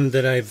was one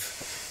that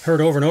I've heard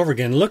over and over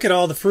again. Look at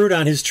all the fruit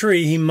on his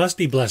tree. He must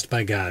be blessed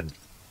by God.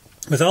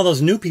 with all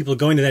those new people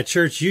going to that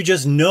church, you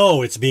just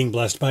know it's being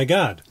blessed by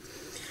God.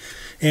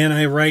 And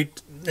I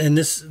write, and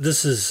this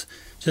is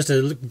just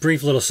a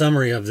brief little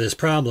summary of this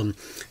problem.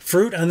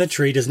 Fruit on the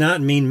tree does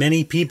not mean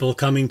many people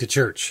coming to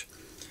church.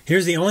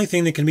 Here's the only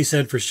thing that can be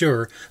said for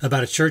sure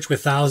about a church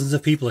with thousands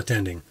of people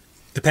attending.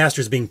 The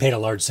pastor's being paid a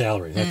large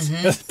salary.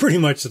 That's pretty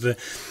much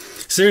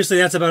seriously,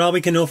 that's about all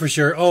we can know for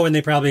sure. Oh, and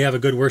they probably have a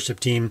good worship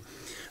team,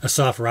 a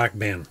soft rock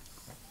band.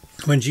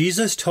 When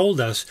Jesus told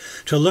us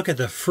to look at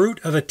the fruit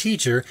of a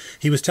teacher,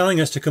 he was telling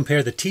us to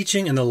compare the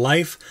teaching and the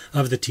life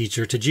of the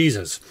teacher to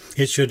Jesus.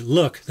 It should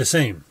look the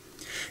same.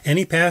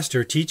 Any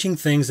pastor teaching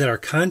things that are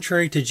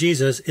contrary to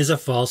Jesus is a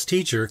false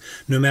teacher,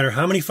 no matter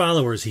how many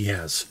followers he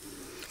has.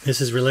 This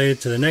is related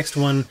to the next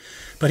one,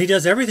 but he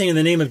does everything in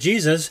the name of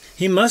Jesus.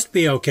 He must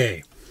be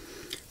okay.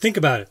 Think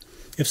about it.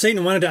 If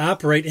Satan wanted to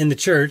operate in the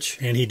church,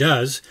 and he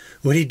does,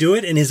 would he do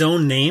it in his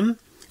own name?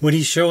 Would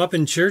he show up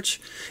in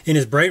church in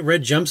his bright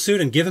red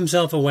jumpsuit and give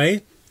himself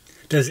away?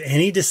 Does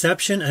any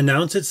deception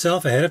announce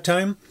itself ahead of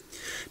time?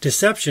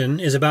 Deception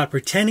is about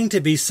pretending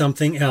to be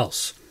something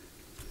else.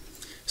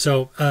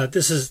 So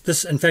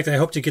this. In fact, I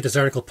hope to get this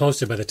article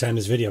posted by the time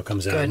this video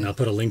comes out, and I'll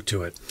put a link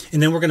to it.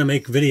 And then we're going to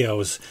make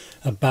videos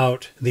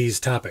about these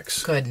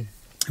topics. Good.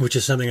 Which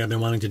is something I've been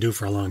wanting to do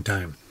for a long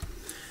time.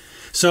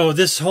 So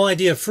this whole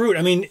idea of fruit,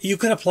 I mean, you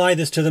could apply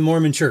this to the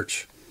Mormon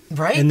church.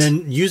 Right. And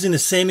then using the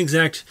same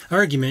exact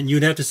argument,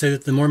 you'd have to say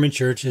that the Mormon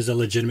church is a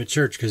legitimate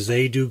church because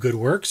they do good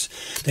works.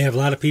 They have a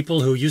lot of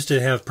people who used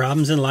to have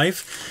problems in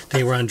life.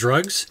 They were on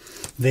drugs.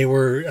 They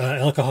were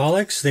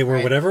alcoholics. They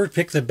were whatever.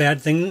 Pick the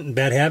bad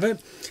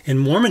habit. And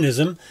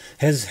Mormonism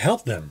has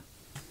helped them.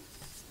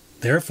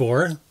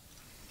 Therefore,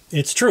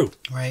 it's true.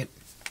 Right.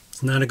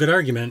 It's not a good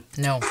argument.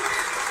 No.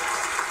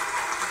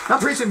 I'm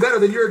preaching better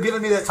than you're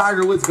giving me that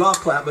Tiger Woods golf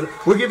clap, but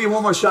we'll give you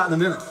one more shot in a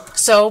minute.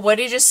 So what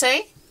did you just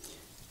say?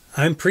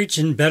 I'm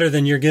preaching better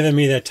than you're giving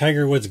me that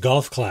Tiger Woods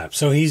golf clap.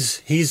 So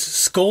he's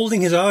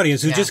scolding his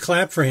audience who just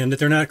clapped for him that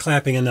they're not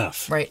clapping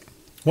enough. Right.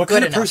 What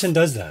kind of person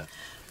does that?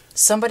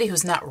 Somebody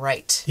who's not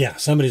right. Yeah,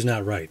 somebody's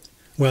not right.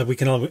 Well, we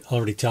can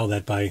already tell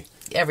that by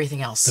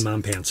everything else. The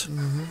mom pants.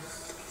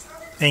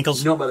 Mm-hmm.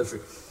 Ankles. No, but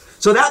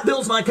so that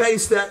builds my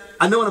case that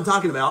I know what I'm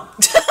talking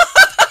about.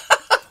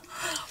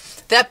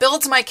 That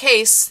builds my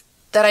case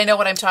that I know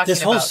what I'm talking about.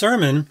 This whole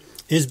sermon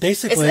is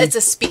basically... It's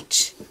a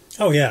speech.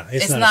 Oh, yeah.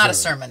 It's not a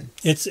sermon.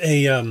 It's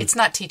a... it's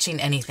not teaching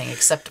anything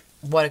except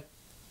what a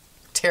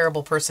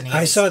terrible person he is.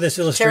 I saw this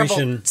illustration...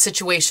 Terrible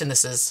situation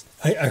this is.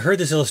 I heard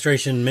this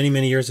illustration many,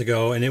 many years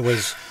ago, and it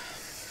was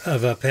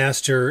of a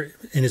pastor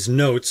in his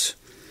notes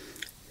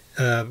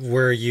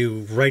where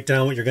you write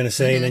down what you're going to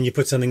say, and then you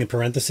put something in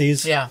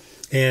parentheses. Yeah.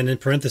 And in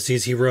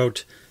parentheses, he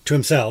wrote to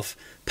himself,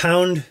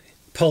 pound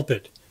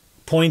pulpit.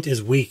 Point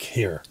is weak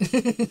here.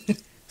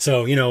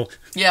 So,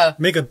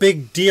 make a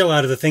big deal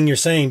out of the thing you're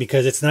saying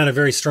because it's not a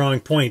very strong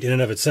point in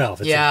and of itself.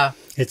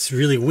 It's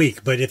really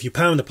weak. But if you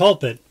pound the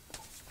pulpit,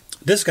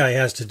 this guy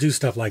has to do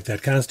stuff like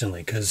that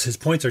constantly because his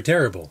points are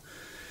terrible.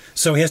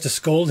 So he has to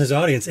scold his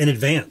audience in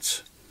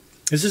advance.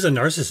 This is a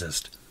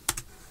narcissist.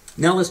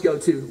 Now let's go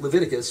to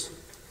Leviticus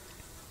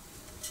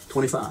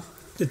 25.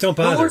 Don't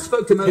bother. The Lord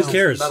spoke to Moses. Who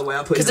cares? By the way,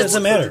 I put it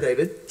doesn't matter.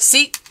 David.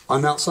 See?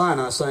 On Mount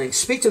Sinai, saying,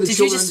 "Speak to the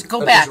children of Israel." Did you just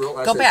go back?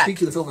 Go back. Speak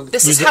to the children.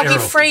 This is how he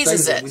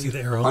phrases it. See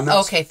the arrow?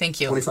 Okay, thank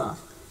you. 25. And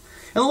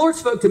the Lord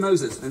spoke to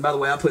Moses. And by the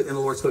way, I put, and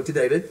the Lord spoke to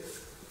David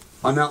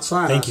on Mount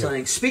Sinai,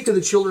 saying, "Speak to the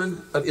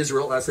children of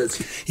Israel." I said,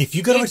 if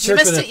you go to a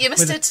church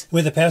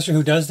with a pastor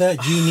who does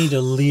that, you need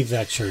to leave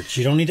that church.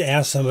 You don't need to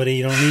ask somebody.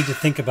 You don't need to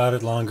think about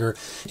it longer.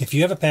 If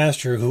you have a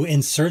pastor who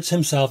inserts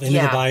himself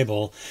into the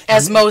Bible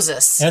as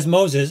Moses,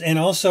 and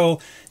also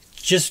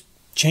just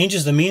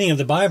changes the meaning of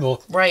the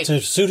Bible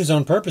to suit his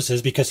own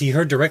purposes because he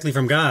heard directly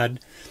from God,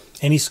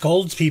 and he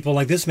scolds people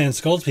like this man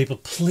scolds people,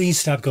 please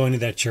stop going to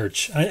that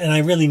church. And I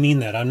really mean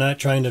that. I'm not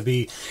trying to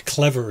be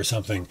clever or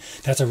something.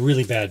 That's a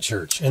really bad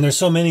church. And there's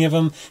so many of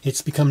them,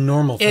 it's become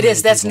normal for It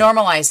is. That's people.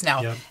 normalized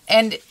now.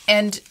 Yep.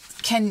 And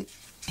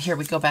here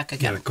we go back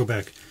again. Yeah, go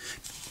back.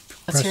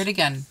 Let's hear it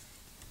again.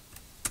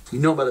 You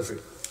know about the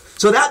truth.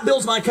 So that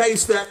builds my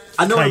case that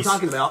I know what I'm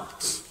talking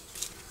about.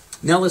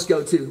 Now let's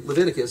go to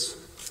Leviticus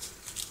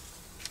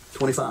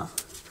 25. And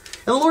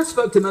the Lord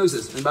spoke to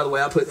Moses. And by the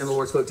way, I put, and the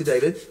Lord spoke to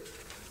David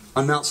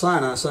on Mount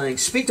Sinai, saying,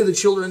 "Speak to the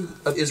children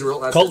of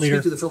Israel." I said,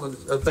 "Speak to the children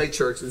of Faith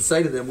Church and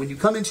say to them, when you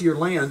come into your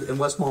land in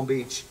West Palm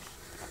Beach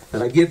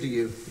that I give to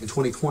you in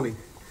 2020,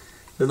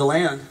 then the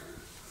land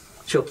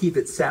shall keep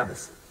its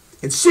Sabbath.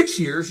 In 6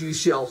 years you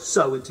shall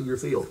sow into your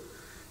field.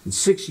 In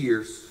 6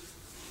 years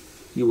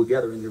you will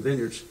gather in your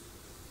vineyards."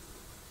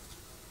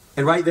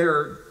 And right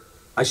there,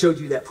 I showed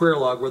you that prayer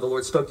log where the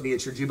Lord spoke to me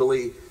at your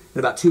Jubilee. And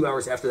about 2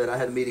 hours after that, I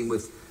had a meeting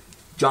with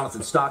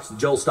Jonathan Stockstill,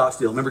 Joel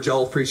Stockstill. Remember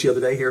Joel preached the other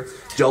day here?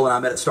 Joel and I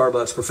met at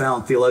Starbucks,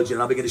 profound theologian.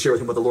 And I began to share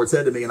with him what the Lord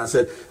said to me. And I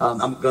said,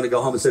 I'm going to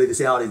go home and study this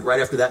out. And right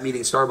after that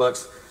meeting at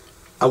Starbucks,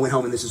 I went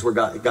home and this is where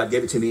God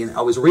gave it to me. And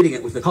I was reading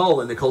it with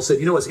Nicole. And Nicole said,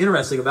 "You know what's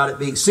interesting about it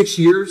being 6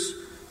 years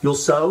you'll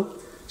sow?"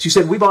 She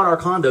said, "We bought our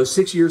condo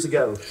 6 years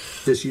ago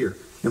this year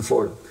in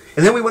Florida.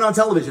 And then we went on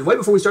television way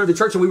before we started the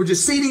church and we were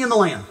just seeding in the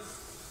land.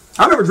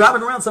 I remember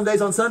driving around some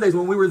days on Sundays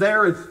when we were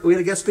there and we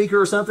had a guest speaker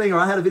or something, or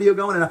I had a video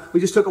going, and we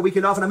just took a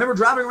weekend off. And I remember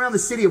driving around the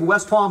city of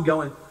West Palm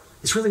going,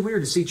 it's really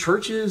weird to see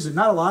churches, and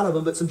not a lot of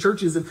them, but some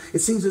churches, and it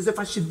seems as if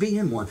I should be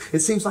in one. It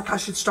seems like I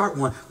should start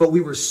one. But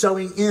we were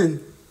sowing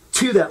in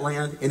to that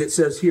land, and it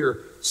says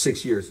here,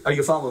 6 years. Are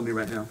you following me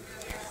right now?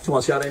 Come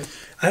on, shout in.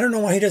 I don't know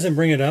why he doesn't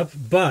bring it up,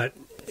 but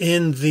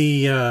in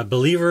the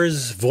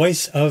Believer's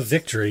Voice of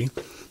Victory,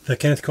 the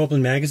Kenneth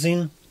Copeland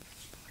magazine,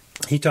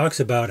 he talks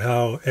about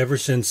how ever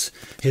since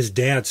his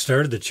dad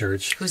started the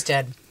church... Who's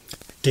dad?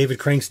 David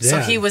Crank's dad. So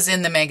he was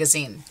in the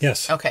magazine?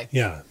 Yes. Okay.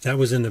 Yeah, that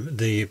was in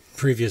the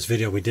previous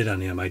video we did on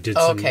him. I did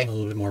a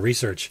little bit more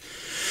research.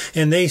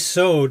 And they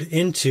sowed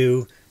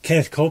into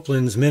Kenneth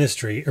Copeland's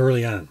ministry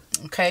early on.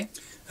 Okay.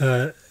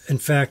 In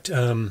fact,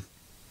 who's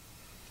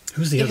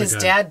the other guy? His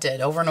dad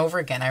did, over and over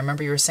again. I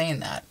remember you were saying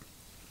that.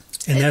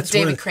 And that's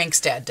David Crank's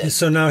dad did.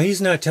 So now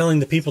he's not telling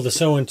the people to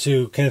sow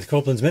into Kenneth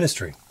Copeland's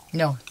ministry.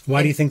 No.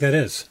 Why do you think that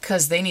is?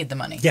 Because they need the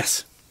money.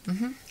 Yes.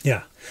 Mm-hmm.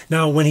 Yeah.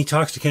 Now, when he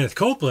talks to Kenneth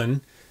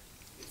Copeland,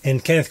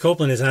 and Kenneth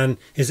Copeland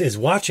is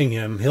watching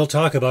him, he'll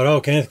talk about,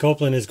 oh, Kenneth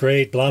Copeland is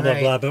great, blah, blah,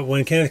 blah. But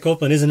when Kenneth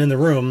Copeland isn't in the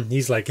room,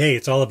 he's like, hey,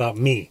 it's all about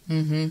me.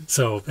 Mm-hmm.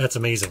 So that's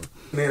amazing.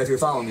 Man, if you're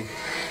following me.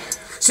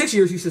 6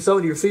 years you shall sow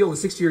into your field, and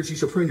 6 years you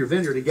shall prune your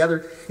vineyard and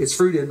gather its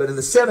fruit in. But in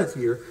the 7th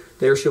year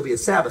there shall be a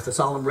Sabbath, a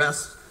solemn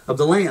rest of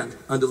the land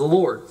unto the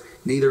Lord.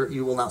 Neither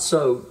you will not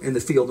sow in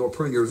the field nor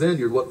prune your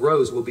vineyard. What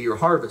grows will be your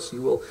harvest.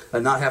 You will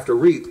not have to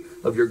reap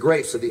of your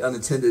grapes of the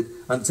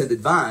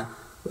untended vine.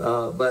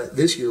 But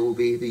this year will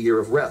be the year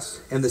of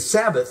rest. And the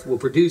Sabbath will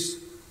produce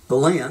the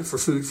land for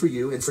food for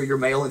you and for your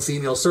male and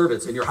female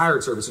servants and your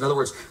hired servants. In other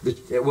words,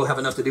 we'll have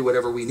enough to do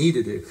whatever we need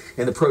to do.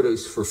 And the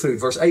produce for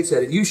food. Verse 8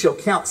 said, and you shall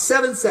count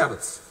 7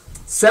 Sabbaths.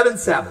 7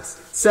 Sabbaths.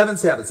 7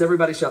 Sabbaths.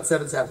 Everybody shout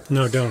 7 Sabbaths.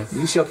 No, don't.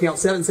 You shall count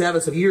 7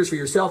 Sabbaths of years for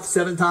yourself,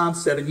 7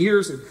 times 7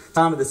 years. And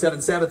time of the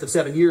 7th Sabbath of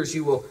 7 years,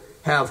 you will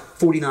have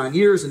 49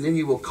 years, and then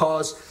you will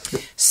cause...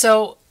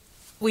 So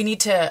we need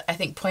to, I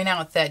think, point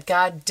out that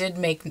God did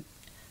make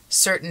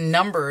certain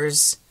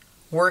numbers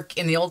work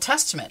in the Old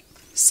Testament.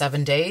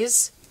 7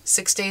 days,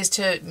 6 days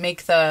to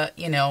make the,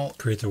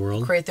 create the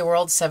world.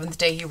 7th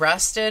day he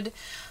rested.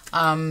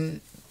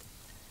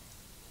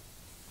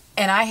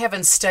 And I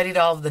haven't studied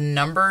all of the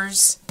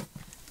numbers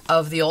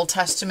of the Old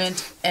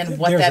Testament and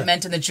what that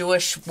meant in the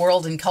Jewish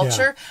world and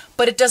culture,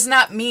 but it does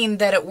not mean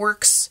that it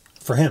works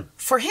for him.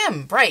 For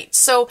him, right.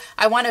 So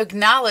I want to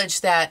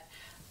acknowledge that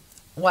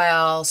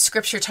while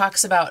Scripture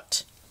talks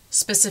about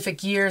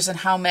specific years and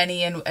how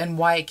many and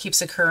why it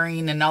keeps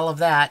occurring and all of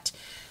that,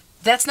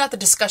 that's not the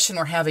discussion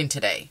we're having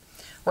today.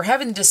 We're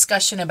having a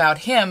discussion about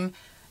him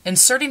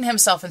inserting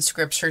himself in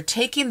Scripture,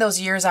 taking those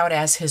years out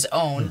as his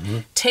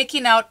own,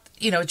 taking out,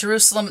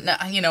 Jerusalem,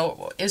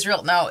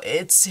 Israel, now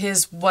it's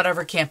his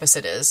whatever campus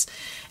it is.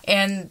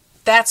 And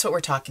that's what we're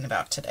talking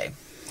about today.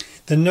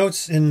 The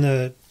notes in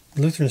the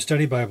Lutheran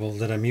Study Bible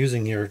that I'm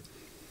using here,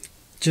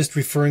 just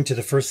referring to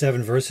the first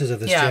 7 verses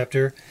of this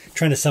chapter,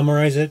 trying to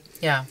summarize it.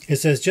 Yeah. It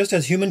says, just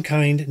as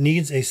humankind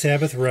needs a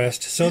Sabbath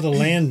rest, so the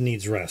land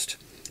needs rest.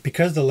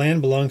 Because the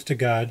land belongs to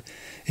God,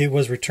 it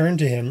was returned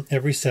to him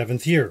every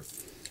 7th year.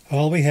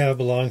 All we have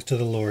belongs to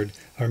the Lord,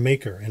 our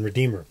Maker and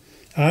Redeemer.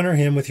 Honor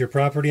him with your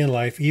property and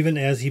life, even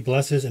as he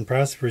blesses and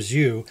prospers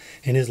you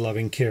in his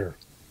loving care.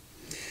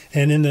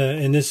 And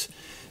in this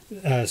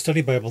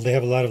study Bible, they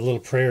have a lot of little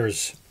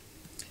prayers.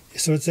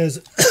 So it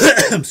says,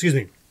 excuse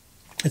me,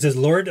 it says,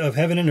 Lord of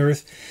heaven and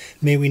earth,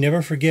 may we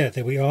never forget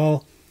that we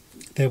all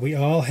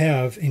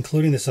have,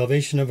 including the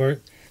salvation of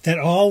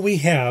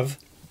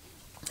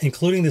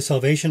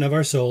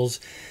our souls,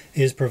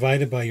 is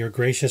provided by your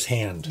gracious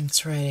hand.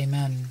 That's right,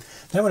 amen.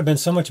 That would have been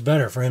so much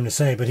better for him to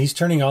say, but he's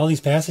turning all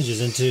these passages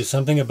into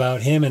something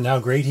about him and how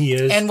great he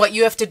is. And what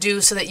you have to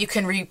do so that you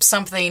can reap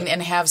something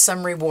and have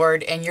some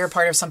reward, and you're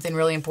part of something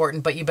really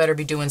important, but you better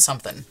be doing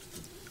something.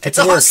 It's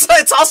all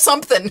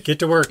something. Get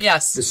to work.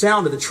 Yes. The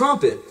sound of the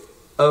trumpet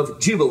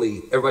of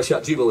Jubilee. Everybody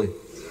shout Jubilee.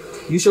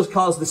 You shall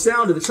cause the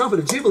sound of the trumpet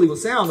of Jubilee will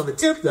sound on the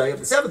 10th day of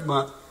the 7th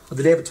month of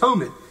the Day of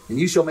Atonement, and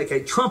you shall make a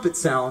trumpet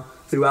sound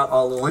throughout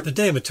all the land. The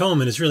Day of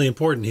Atonement is really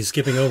important. He's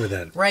skipping over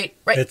that. Right.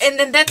 And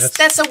then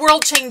that's a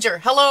world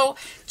changer. Hello,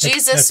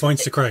 Jesus. That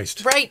points to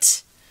Christ.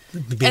 Right.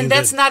 And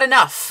that's not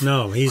enough.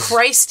 No,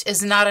 Christ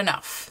is not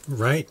enough.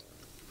 Right.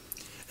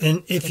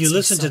 And if you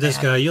listen to this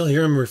guy, you'll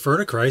hear him refer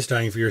to Christ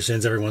dying for your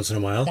sins every once in a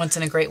while. Once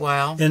in a great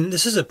while. And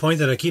this is a point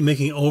that I keep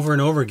making over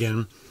and over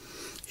again.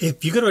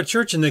 If you go to a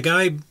church and the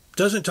guy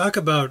doesn't talk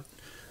about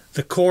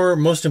the core,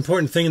 most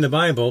important thing in the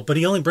Bible, but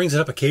he only brings it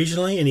up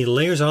occasionally and he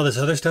layers all this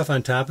other stuff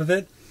on top of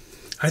it,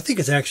 I think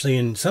it's actually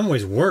in some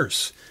ways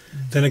worse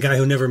than a guy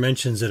who never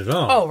mentions it at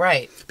all. Oh,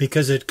 right.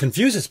 Because it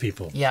confuses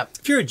people. Yep.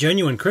 If you're a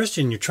genuine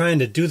Christian, you're trying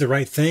to do the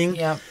right thing,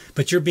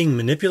 but you're being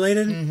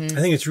manipulated,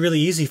 I think it's really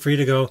easy for you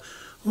to go,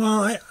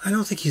 well, I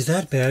don't think he's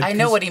that bad. I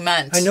know what he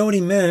meant. I know what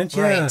he meant,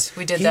 yeah. Right.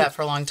 We did that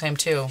for a long time,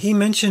 too. He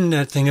mentioned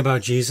that thing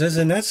about Jesus,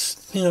 and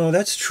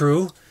that's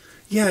true.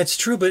 Yeah, it's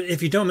true, but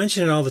if you don't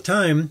mention it all the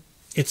time,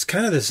 it's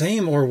kind of the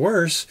same or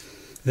worse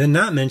than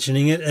not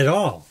mentioning it at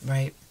all.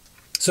 Right.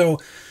 So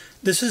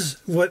this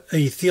is what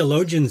a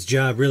theologian's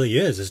job really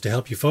is to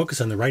help you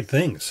focus on the right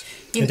things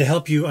and to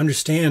help you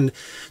understand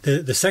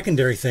the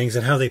secondary things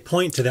and how they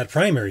point to that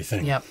primary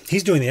thing. Yep.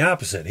 He's doing the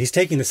opposite. He's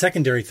taking the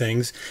secondary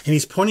things and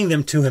he's pointing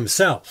them to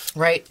himself.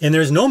 Right. And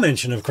there's no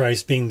mention of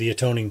Christ being the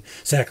atoning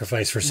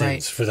sacrifice for sins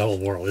Right. for the whole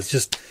world. It's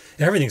just,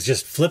 everything's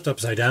just flipped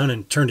upside down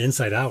and turned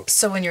inside out.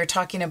 So when you're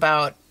talking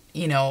about,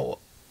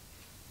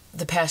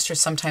 the pastor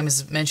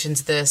sometimes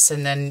mentions this,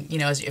 and then,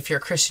 if you're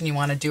a Christian, you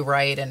want to do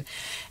right. And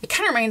it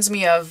kind of reminds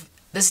me of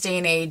this day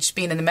and age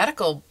being in the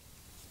medical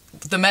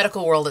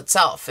world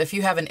itself. If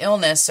you have an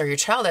illness or your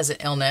child has an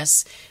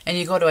illness and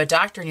you go to a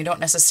doctor and you don't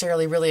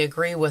necessarily really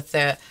agree with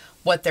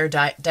what their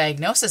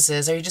diagnosis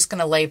is, are you just going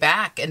to lay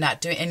back and not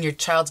do it, and your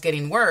child's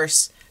getting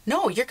worse?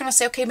 No, you're going to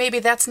say, okay, maybe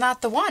that's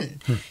not the one.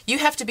 You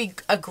have to be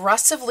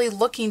aggressively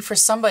looking for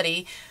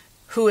somebody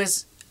who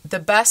is the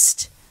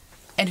best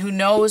and who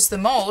knows the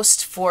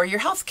most for your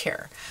health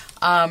care.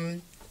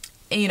 And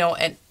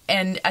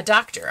a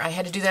doctor. I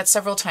had to do that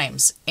several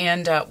times,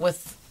 and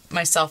with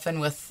myself and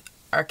with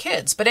our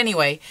kids. But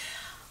anyway,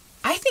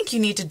 I think you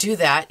need to do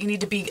that. You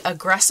need to be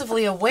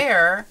aggressively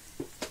aware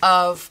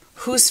of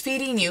who's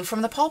feeding you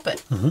from the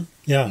pulpit. Mm-hmm.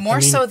 Yeah,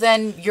 More so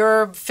than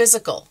your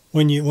physical.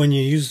 When you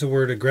use the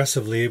word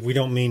aggressively, we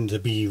don't mean to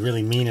be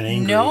really mean and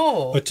angry.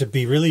 No. But to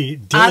be really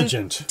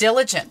diligent.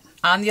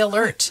 On the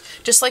alert.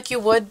 Just like you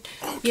would,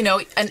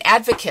 an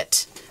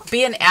advocate.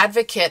 Be an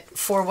advocate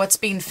for what's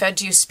being fed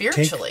to you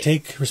spiritually.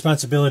 Take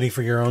responsibility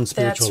for your own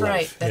spiritual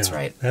life. That's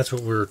right. That's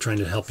what we're trying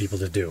to help people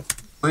to do.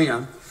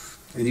 And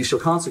you shall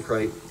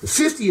consecrate the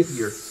 50th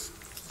year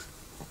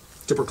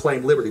to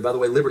proclaim liberty. By the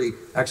way, liberty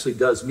actually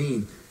does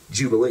mean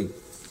Jubilee.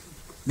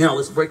 Now,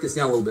 let's break this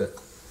down a little bit.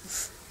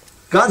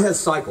 God has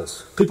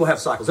cycles. People have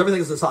cycles.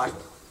 Everything is a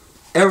cycle.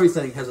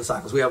 Everything has a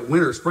cycle. We have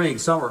winter, spring,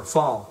 summer,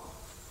 fall.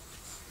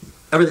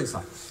 Everything's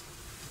cycles.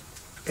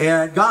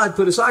 And God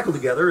put a cycle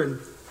together, and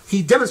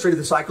he demonstrated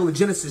the cycle in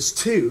Genesis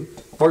 2.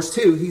 Verse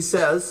 2, he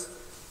says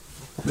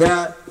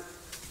that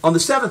on the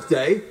seventh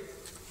day,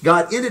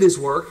 God ended his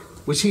work,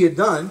 which he had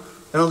done,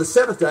 and on the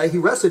seventh day, he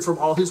rested from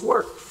all his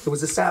work. It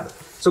was the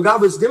Sabbath. So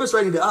God was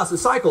demonstrating to us a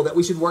cycle that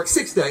we should work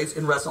 6 days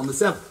and rest on the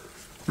seventh.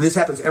 And this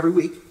happens every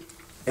week,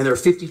 and there are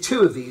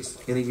 52 of these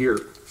in a year.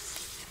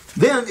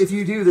 Then, if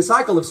you do the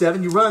cycle of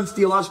 7, you run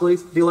theologically,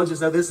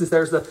 theologians know this,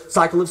 there's the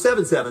cycle of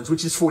 7 sevens,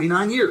 which is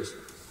 49 years.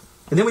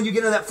 And then when you get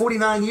into that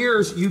 49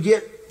 years, you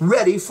get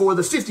ready for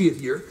the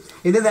 50th year.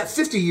 And in that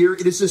 50 year,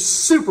 it is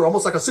just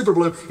almost like a super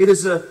balloon. It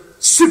is a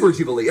super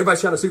jubilee. Everybody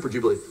shout a super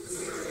jubilee.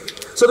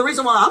 So the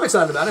reason why I'm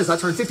excited about it is I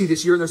turned 50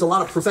 this year, and there's a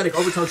lot of prophetic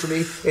overtones for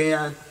me.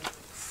 And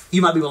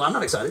you might be, well, I'm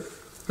not excited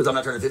because I'm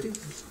not turning 50.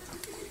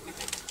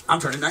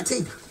 I'm turning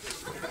 19.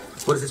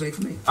 What does this mean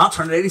for me? I'm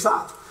turning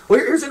 85. Well,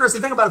 here's the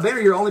interesting thing about a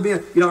banner year only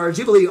being, or a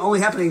jubilee only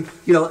happening,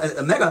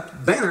 a mega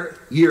banner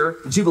year,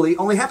 jubilee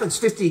only happens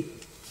 50,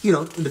 in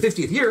the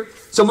 50th year.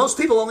 So most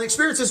people only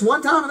experience this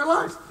one time in their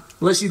life.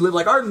 Unless you live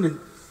like Arden and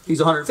he's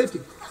 150.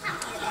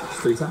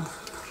 3 times.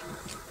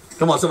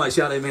 Come on, somebody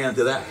shout amen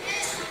to that.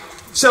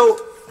 So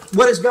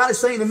what is God is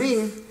saying to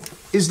me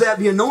is that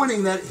the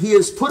anointing that he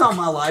has put on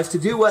my life to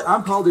do what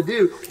I'm called to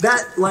do,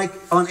 that, like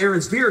on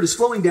Aaron's beard, is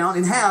flowing down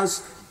and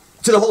has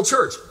to the whole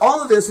church.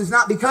 All of this is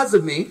not because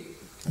of me,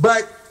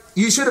 but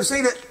you should have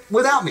seen it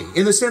without me,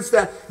 in the sense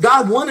that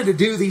God wanted to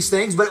do these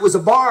things, but it was a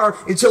bar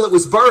until it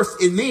was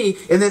birthed in me,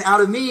 and then out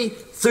of me,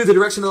 through the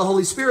direction of the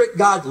Holy Spirit,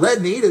 God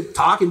led me to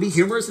talk and be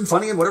humorous and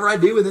funny and whatever I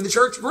do, and then the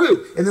church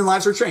grew, and then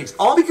lives are changed.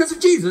 All because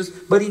of Jesus,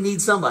 but he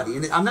needs somebody.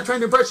 And I'm not trying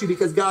to impress you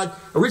because God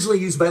originally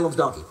used Balaam's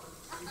donkey.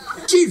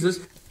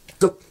 Jesus...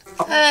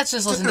 Let's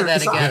just listen to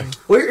that again.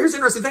 Well, here's the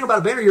interesting thing about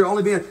a banner year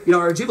only being,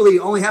 or a jubilee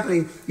only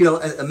happening,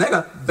 a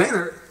mega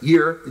banner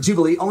year,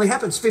 jubilee only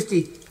happens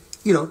 50,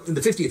 in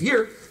the 50th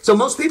year. So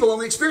most people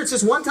only experience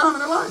this one time in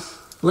their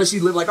life. Unless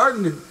you live like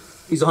Arden and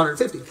he's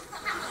 150.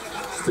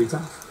 3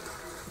 times.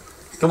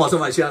 Come on,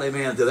 somebody shout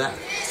amen to that.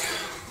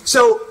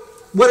 So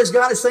what is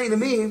God is saying to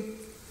me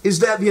is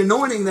that the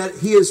anointing that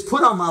he has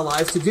put on my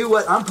life to do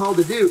what I'm called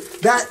to do,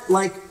 that,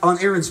 like on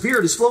Aaron's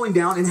beard, is flowing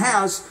down and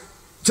has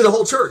to the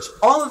whole church.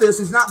 All of this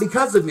is not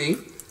because of me,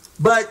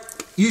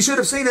 but you should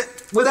have seen it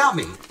without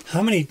me.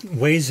 How many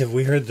ways have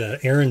we heard the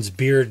Aaron's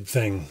beard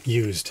thing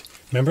used?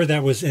 Remember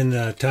that was in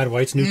Todd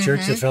White's new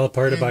church that fell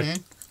apart about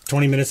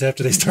 20 minutes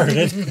after they started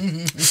it?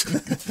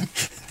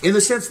 In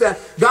the sense that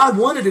God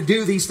wanted to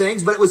do these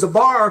things, but it was a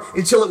bar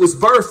until it was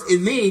birthed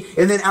in me,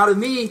 and then out of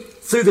me,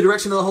 through the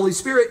direction of the Holy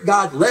Spirit,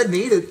 God led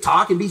me to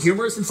talk and be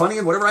humorous and funny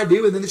and whatever I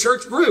do, and then the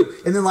church grew,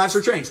 and then lives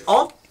are changed.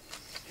 All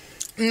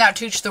Not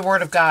teach the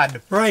word of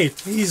God. Right.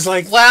 He's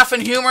like... laugh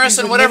and humorous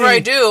and whatever I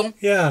do.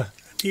 Yeah.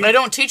 I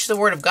don't teach the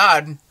word of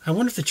God. I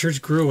wonder if the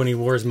church grew when he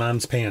wore his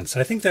mom's pants.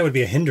 I think that would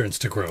be a hindrance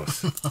to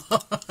growth.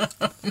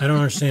 I don't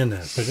understand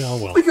that, but oh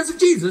well. Because of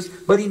Jesus,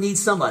 but he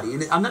needs somebody.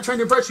 And I'm not trying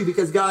to impress you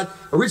because God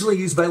originally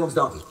used Balaam's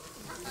donkey.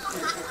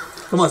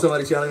 Come on,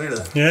 somebody shout amen to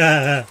that.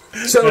 Yeah.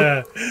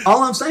 So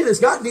all I'm saying is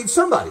God needs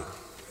somebody.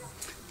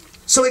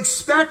 So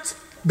expect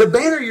the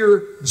banner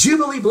year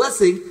Jubilee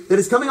blessing that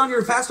is coming on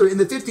your pastor in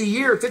the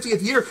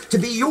 50th year to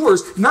be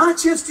yours, not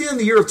just in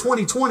the year of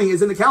 2020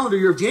 as in the calendar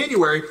year of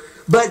January,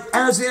 but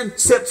as in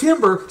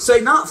September,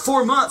 say not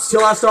 4 months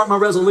till I start my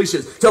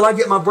resolutions, till I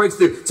get my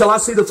breakthrough, till I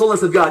see the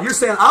fullness of God. You're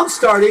saying, I'm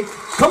starting.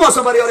 Come on,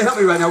 somebody ought to help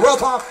me right now. Royal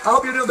Palm, I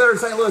hope you're doing better in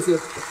St. Louis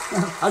is.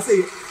 I see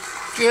you.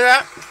 Hear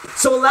that?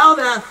 So allow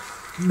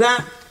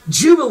that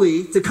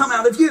Jubilee to come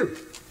out of you.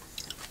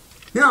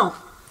 Now,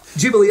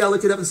 Jubilee, I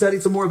looked it up and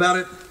studied some more about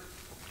it.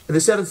 In the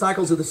 7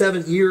 cycles of the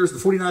 7 years, the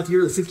 49th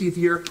year, the 50th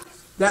year,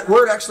 that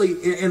word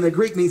actually in the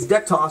Greek means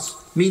dektos,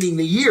 meaning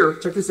the year.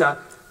 Check this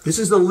out. This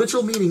is the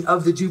literal meaning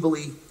of the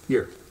Jubilee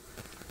year.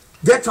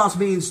 Dektos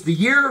means the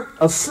year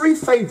of free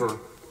favor.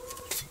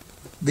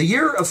 The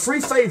year of free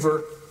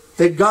favor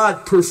that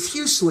God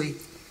profusely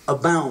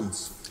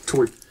abounds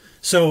toward.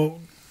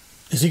 So,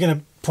 is he going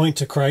to point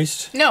to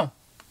Christ? No.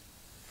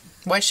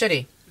 Why should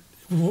he?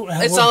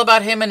 It's all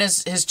about him and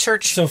his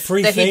church so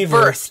free that favor,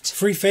 he birthed.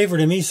 Free favor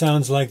to me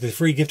sounds like the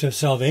free gift of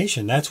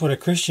salvation. That's what a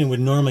Christian would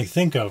normally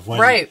think of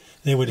when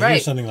they would hear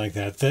something like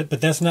that.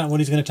 But that's not what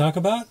he's going to talk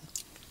about?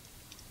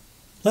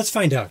 Let's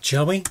find out,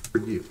 shall we?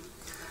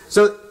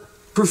 So,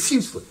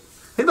 profusely.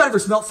 Anybody ever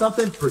smelled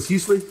something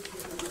profusely?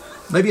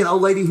 Maybe an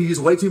old lady who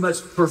used way too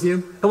much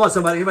perfume? Come on,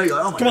 somebody. Anybody go,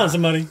 oh my Come God. on,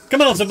 somebody.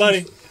 Come on,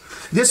 somebody.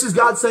 This is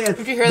God saying...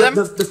 Did you hear them?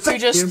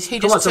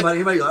 Come on, somebody.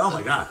 Anybody go, oh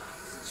my God.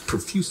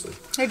 Profusely.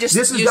 He just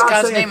this is used God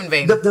God's saying, name in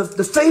vain.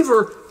 The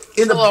favor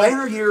in the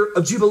banner year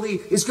of Jubilee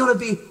is going to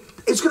be...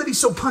 It's going to be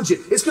so pungent.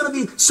 It's going to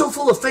be so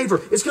full of favor.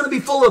 It's going to be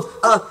full of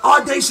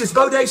audacious,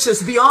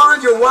 bodacious,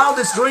 beyond your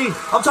wildest dream.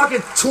 I'm talking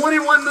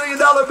 $21 million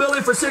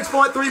building for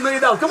 $6.3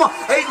 million. Come on,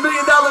 $8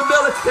 million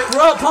building at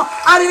Royal Palm.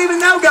 I didn't even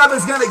know God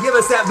was going to give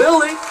us that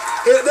building.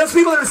 Those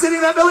people that are sitting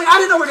in that building, I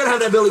didn't know we were going to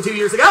have that building 2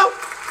 years ago.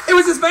 It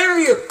was this banner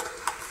year.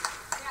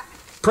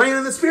 Praying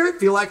in the Spirit,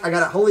 feel like I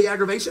got a holy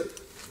aggravation.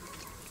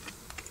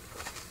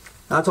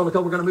 And I told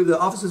Nicole we're going to move the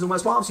offices in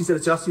West Palm. She said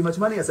it's just too much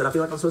money. I said I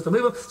feel like I'm supposed to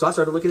move them. So I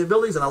started looking at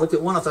buildings, and I looked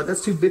at one. I thought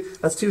that's too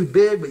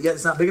big, but yet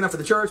it's not big enough for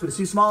the church, but it's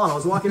too small. And I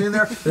was walking in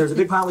there, and there's a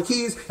big pile of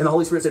keys, and the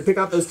Holy Spirit said, pick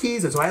up those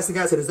keys. And so I asked the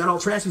guy, I said, is that all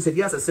trash? He said,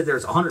 yes. I said,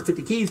 there's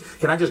 150 keys.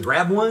 Can I just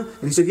grab one?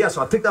 And he said, yes.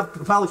 So I picked up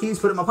a pile of keys,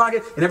 put it in my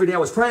pocket, and every day I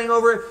was praying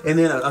over it. And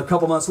then a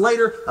couple months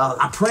later,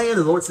 I'm praying, and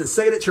the Lord said,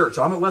 say it at church.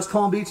 So I'm at West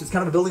Palm Beach. It's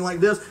kind of a building like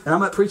this, and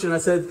I'm up preaching, and I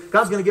said,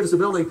 God's going to give us a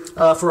building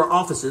for our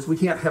offices. We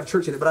can't have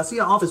church in it, but I see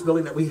an office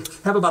building that we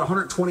have about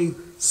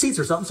 120 seats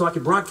or something, so I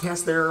can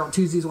broadcast there on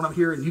Tuesdays when I'm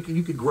here, and you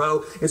could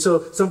grow. And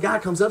so some guy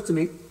comes up to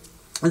me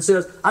and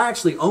says, I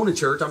actually own a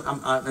church.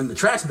 I'm in the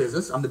trash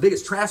business. I'm the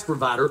biggest trash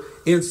provider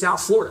in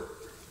South Florida.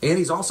 And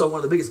he's also one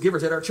of the biggest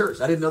givers at our church.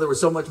 I didn't know there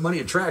was so much money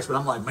in trash, but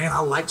I'm like, man,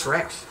 I like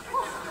trash.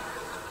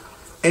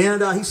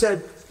 And he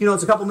said,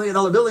 it's a $2 million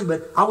building,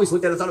 but I always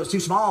looked at it and thought it was too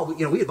small.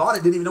 We had bought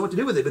it, didn't even know what to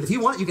do with it. But if you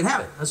want it, you can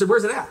have it. I said,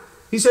 where's it at?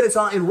 He said it's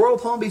in Royal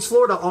Palm Beach,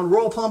 Florida, on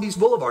Royal Palm Beach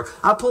Boulevard.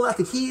 I pulled out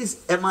the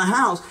keys at my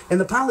house, and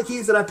the pile of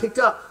keys that I picked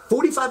up,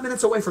 45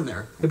 minutes away from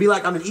there. It'd be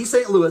like I'm in East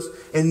St. Louis,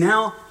 and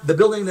now the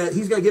building that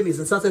he's going to give me is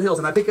in Sunset Hills,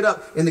 and I pick it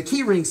up, and the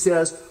key ring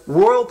says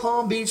Royal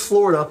Palm Beach,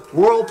 Florida,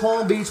 Royal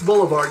Palm Beach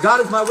Boulevard.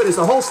 God is my witness.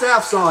 The whole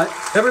staff saw it.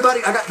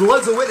 Everybody, I got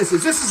loads of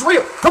witnesses. This is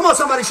real. Come on,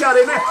 somebody shout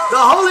amen. The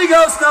Holy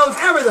Ghost knows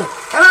everything.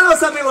 And I know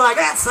some people are like,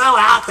 that's so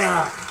out there.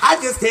 I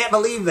just can't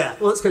believe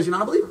that. Well, it's because you're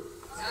not a believer.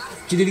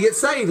 You need to get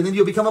saved, and then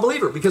you'll become a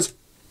believer, because...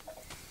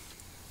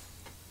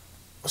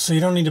 So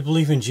you don't need to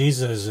believe in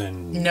Jesus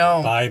and the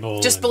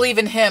Bible. Just believe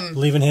in him.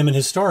 Believe in him and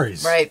his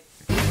stories. Right.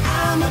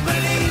 I'm a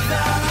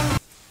believer.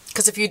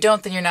 Because if you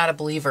don't, then you're not a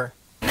believer.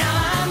 Now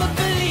I'm a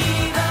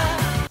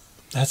believer.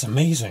 That's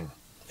amazing.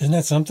 Isn't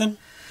that something?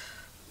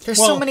 There's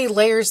so many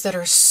layers that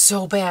are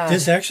so bad.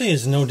 This actually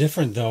is no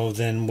different, though,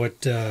 than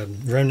what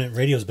Remnant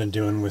Radio's been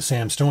doing with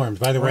Sam Storms.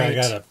 By the way, I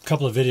got a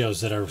couple of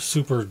videos that are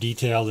super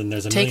detailed, and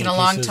there's taking a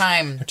long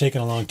time. They're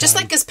taking a long time. Just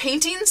like his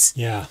paintings?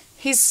 Yeah.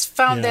 He's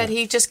found that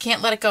he just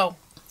can't let it go.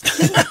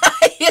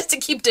 He has to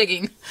keep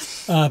digging.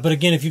 But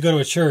again, if you go to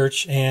a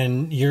church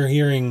and you're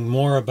hearing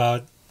more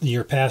about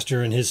your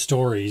pastor and his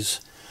stories,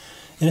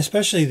 and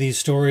especially these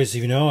stories,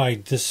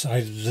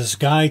 this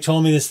guy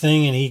told me this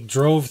thing, and he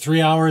drove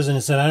 3 hours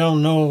and said, I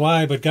don't know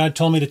why, but God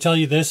told me to tell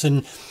you this,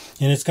 and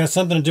it's got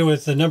something to do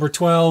with the number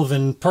 12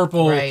 and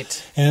purple.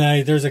 Right.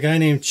 And there's a guy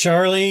named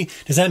Charlie.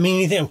 Does that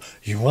mean anything?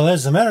 Well,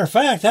 as a matter of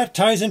fact, that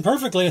ties in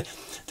perfectly.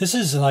 This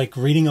is like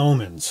reading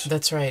omens.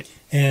 That's right.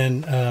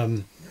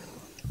 And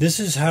this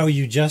is how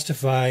you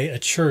justify a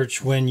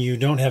church when you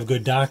don't have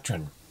good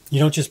doctrine. You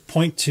don't just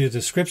point to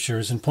the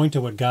scriptures and point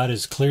to what God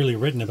has clearly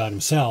written about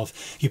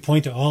himself. You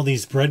point to all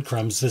these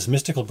breadcrumbs. This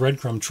mystical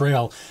breadcrumb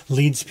trail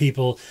leads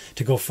people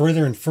to go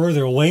further and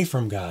further away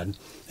from God.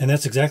 And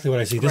that's exactly what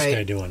I see this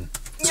guy doing.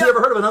 You ever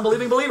heard of an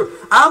unbelieving believer?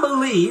 I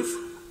believe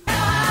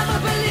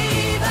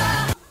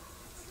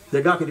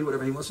that God can do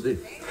whatever he wants to do.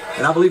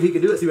 And I believe he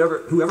can do it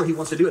through whoever he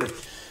wants to do it.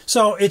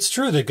 So it's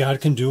true that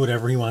God can do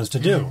whatever he wants to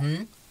do.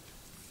 Mm-hmm.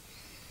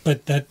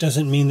 But that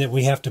doesn't mean that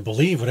we have to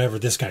believe whatever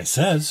this guy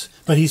says.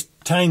 But he's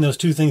tying those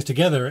two things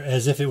together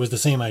as if it was the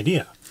same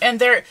idea.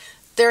 And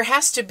there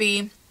has to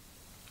be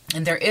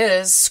And there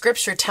is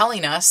scripture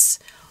telling us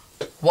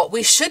what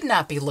we should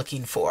not be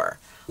looking for,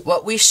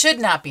 what we should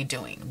not be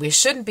doing. We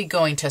shouldn't be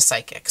going to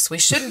psychics. We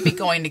shouldn't be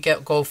going to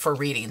go for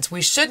readings.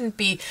 We shouldn't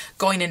be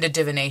going into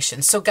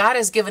divination. So God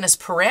has given us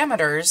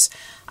parameters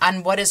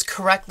on what is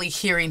correctly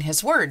hearing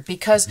his word,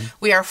 because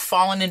we are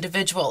fallen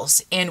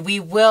individuals and we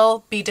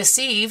will be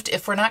deceived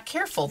if we're not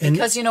careful.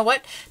 Because you know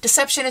what?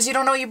 Deception is you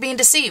don't know you're being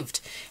deceived.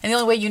 And the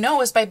only way you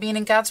know is by being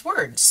in God's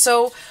word.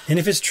 So, and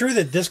if it's true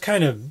that this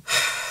kind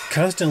of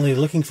constantly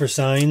looking for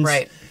signs,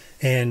 right,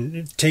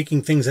 and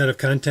taking things out of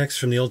context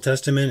from the Old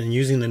Testament and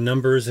using the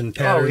numbers and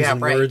patterns and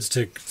words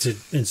to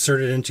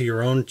insert it into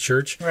your own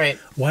church. Right.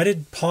 Why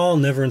did Paul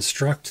never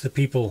instruct the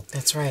people?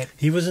 That's right.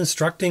 He was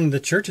instructing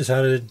the churches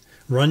how to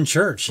run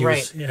church. He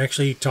was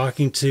actually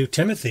talking to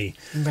Timothy.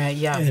 Right,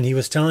 yeah. And he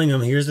was telling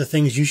him, here's the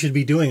things you should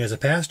be doing as a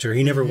pastor.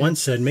 He never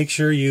once said, make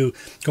sure you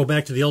go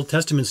back to the Old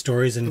Testament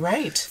stories and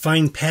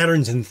find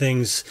patterns and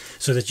things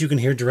so that you can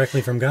hear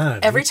directly from God.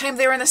 Every time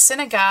they were in the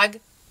synagogue,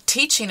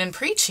 teaching and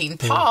preaching,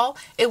 Paul,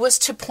 it was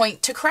to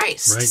point to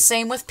Christ. Right.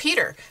 Same with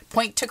Peter,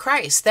 point to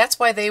Christ. That's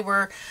why they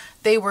were,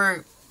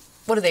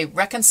 what do they,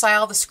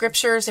 reconcile the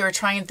scriptures? They were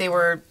trying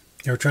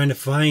to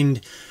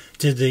find,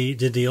 did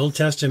the Old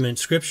Testament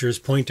scriptures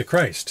point to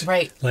Christ?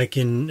 Right. Like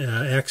in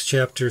Acts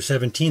chapter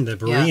 17, the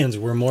Bereans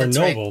were more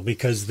noble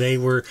because they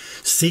were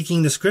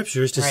seeking the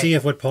scriptures to see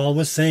if what Paul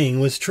was saying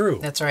was true.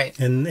 That's right.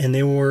 And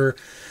they were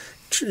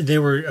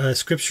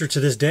scripture to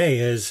this day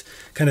has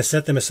kind of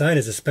set them aside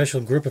as a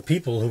special group of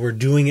people who were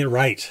doing it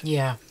right.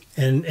 Yeah.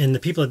 And the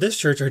people at this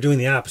church are doing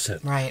the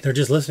opposite. Right. They're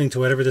just listening to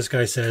whatever this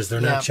guy says.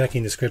 They're not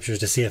checking the scriptures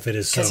to see if it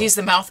is so. Because he's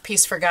the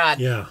mouthpiece for God.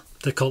 Yeah,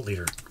 the cult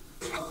leader.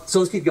 So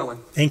let's keep going.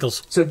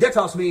 Ankles. So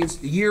Dekos means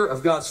the year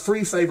of God's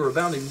free favor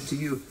abounding to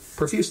you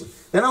profusely.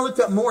 Then I looked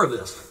up more of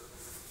this.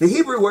 The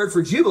Hebrew word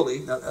for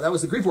Jubilee, now that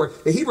was the Greek word,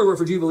 the Hebrew word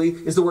for Jubilee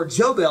is the word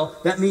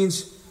Jobel. That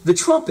means the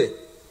trumpet.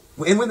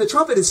 And when the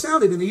trumpet is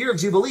sounded in the year of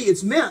Jubilee,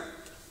 it's meant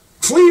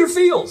flee your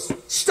fields,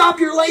 stop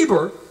your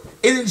labor,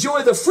 and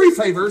enjoy the free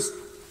favors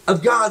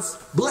of God's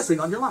blessing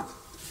on your life.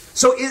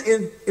 So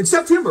in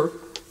September,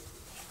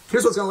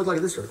 here's what's going to look like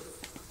at this church.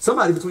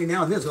 Somebody between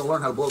now and then is going to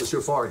learn how to blow the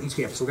shofar at each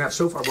campus. We're going to have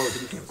shofar blowers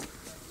at each campus.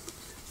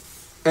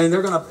 And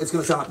it's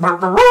going to sound like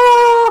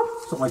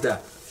something like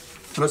that.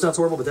 I know it sounds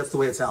horrible, but that's the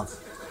way it sounds.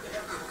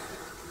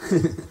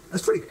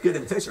 That's pretty good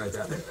imitation right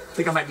there. I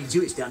think I might be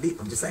Jewish down deep.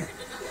 I'm just saying.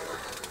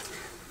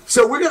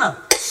 So we're going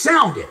to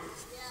sound it.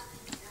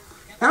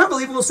 And I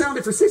believe we'll sound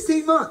it for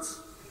 16 months.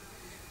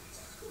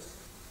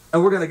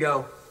 And we're going to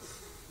go,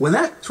 when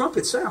that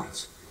trumpet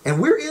sounds, and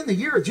we're in the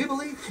year of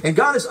Jubilee, and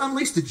God has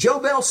unleashed the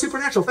Jobel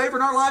supernatural favor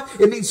in our life,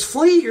 it means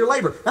flee your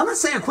labor. Now, I'm not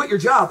saying quit your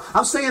job.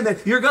 I'm saying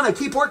that you're going to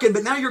keep working,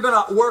 but now you're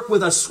going to work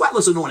with a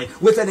sweatless anointing,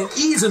 with an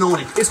ease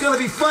anointing. It's going to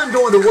be fun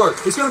going to work.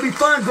 It's going to be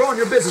fun growing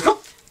your business. Come.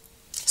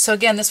 So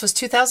again, this was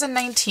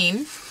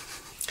 2019,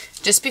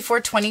 just before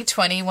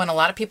 2020, when a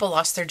lot of people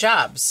lost their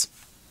jobs.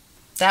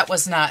 That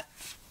was not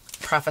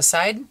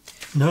prophesied.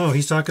 No,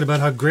 he's talking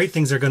about how great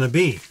things are going to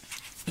be.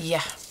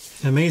 Yeah.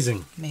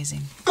 Amazing.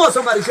 Amazing. Come on,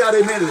 somebody shout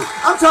amen to this.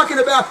 I'm talking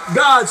about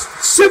God's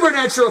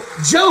supernatural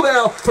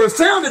Jobel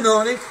profound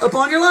anointing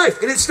upon your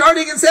life. And it's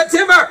starting in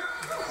September.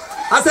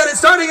 I said it's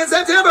starting in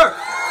September.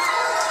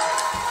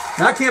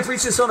 Now, I can't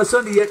preach this on a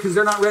Sunday yet because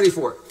they're not ready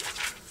for it.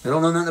 They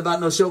don't know nothing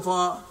about no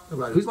shofar.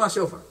 Like, who's my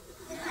shofar?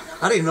 I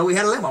didn't even know we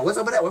had a limo. What's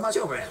up with that? Where's my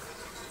shofar at?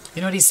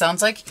 You know what he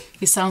sounds like?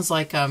 He sounds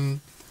like, the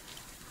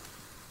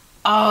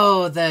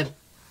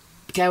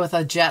guy with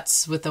the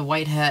jets with the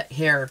white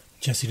hair.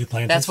 Jesse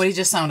Duplantis. That's what he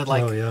just sounded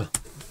like. Oh, yeah.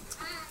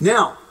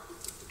 Now,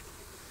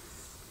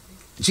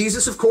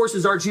 Jesus, of course,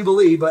 is our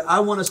Jubilee, but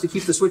I want us to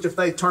keep the switch of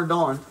faith turned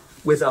on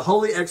with a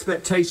holy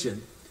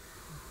expectation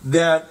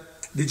that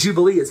the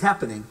Jubilee is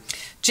happening.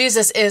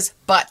 Jesus is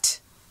but.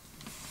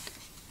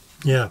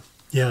 Yeah,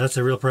 that's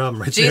a real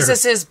problem right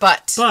Jesus there. is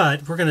but.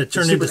 But we're going to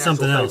turn into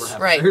something else.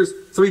 Right. Now, here's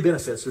three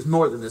benefits. There's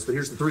more than this, but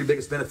here's the three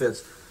biggest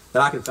benefits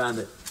that I can find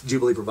that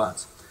Jubilee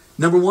provides.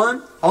 Number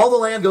one, all the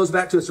land goes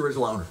back to its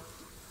original owner.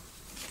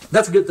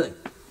 That's a good thing.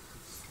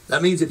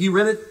 That means if you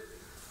rent it,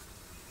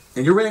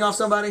 and you're renting off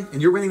somebody,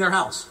 and you're renting their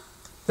house,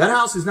 that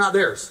house is not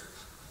theirs.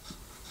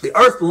 The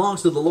earth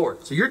belongs to the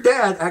Lord. So your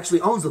dad actually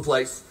owns the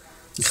place,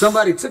 and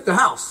somebody took the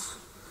house.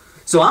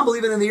 So I'm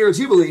believing in the year of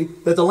Jubilee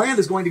that the land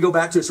is going to go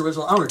back to its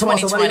original owner. Come on,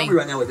 somebody help me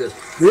right now with this.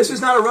 This is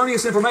not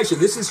erroneous information.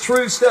 This is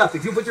true stuff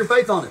if you put your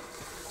faith on it.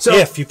 So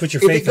if you put your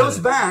faith on it. If it goes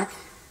back...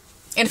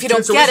 And if you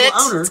don't get it,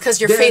 it's because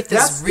your faith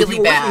is really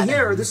bad.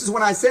 Here, this is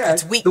when I said,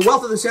 the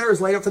wealth of the sinner is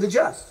laid up for the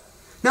just.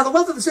 Now, the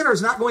wealth of the sinner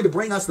is not going to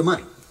bring us the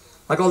money.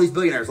 Like all these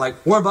billionaires.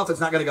 Like Warren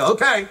Buffett's not going to go,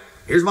 okay,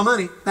 here's my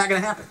money. Not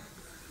going to happen.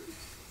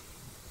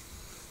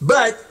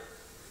 But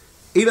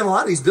even a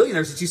lot of these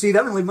billionaires that you see, they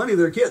don't leave money to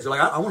their kids. They're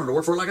like, I wanted to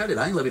work for it like I did.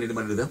 I ain't leaving any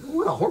money to them.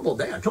 What a horrible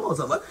dad. Come on,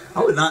 somebody.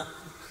 I would not.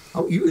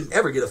 You would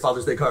never get a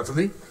Father's Day card from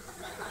me.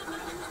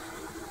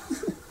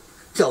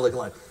 Y'all look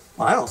like,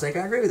 well, I don't think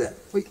I agree with that.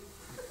 We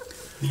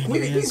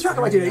talking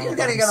about you. Your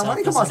daddy ain't got no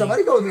money. Come on,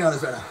 somebody. Go with me on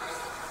this right now.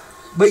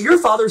 But your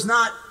father's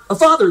not a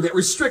father that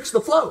restricts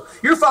the flow.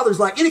 Your father's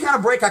like, any kind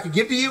of break I could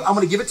give to you, I'm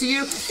going to give it to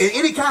you. And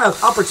any kind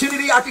of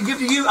opportunity I could give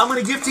to you, I'm going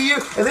to give to you.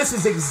 And this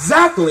is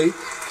exactly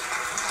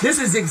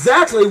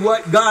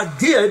what God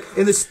did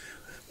in this.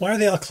 Why are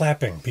they all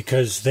clapping?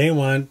 Because they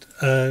want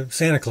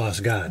Santa Claus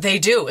God. They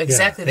do,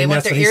 exactly. Yeah, they and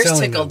want that's their what he's ears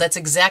selling tickled. them. That's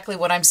exactly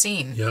what I'm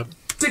seeing. Yep.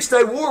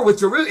 Six-Day War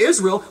with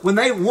Israel, when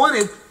they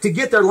wanted to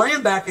get their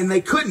land back and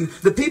they couldn't.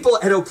 The people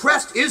had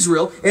oppressed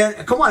Israel. And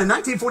come on, in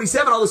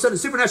 1947, all of a sudden a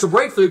supernatural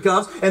breakthrough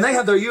comes and they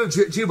have their year of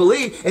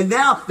Jubilee, and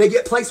now they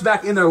get placed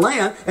back in their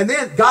land. And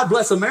then, God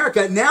bless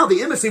America, now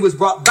the embassy was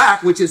brought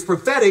back, which is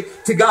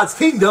prophetic to God's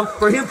kingdom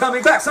for him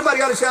coming back.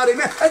 Somebody ought to shout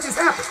amen. That just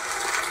happened.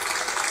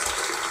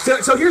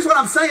 So here's what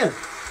I'm saying.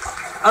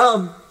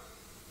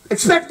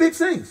 Expect big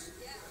things.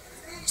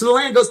 So the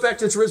land goes back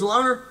to its original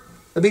owner.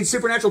 That means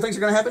supernatural things are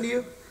going to happen to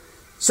you.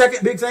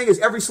 Second big thing is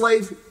every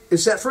slave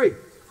is set free.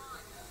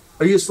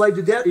 Are you a slave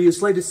to debt? Are you a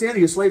slave to sin? Are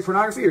you a slave to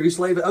pornography? Are you a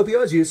slave to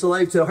opioids? Are you a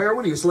slave to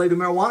heroin? Are you a slave to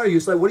marijuana? Are you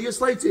a slave? What are you a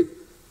slave to?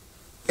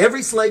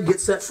 Every slave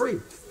gets set free.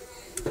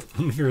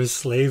 You're a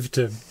slave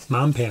to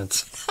mom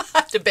pants.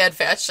 To bad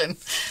fashion.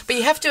 But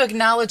you have to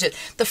acknowledge it.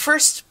 The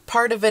first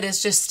part of it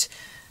is just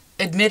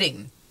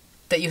admitting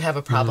that you have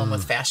a problem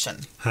with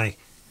fashion. Hi,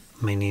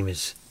 my name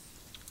is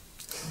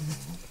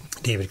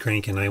David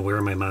Crank, and I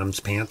wear my mom's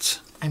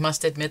pants. I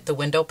must admit the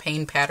window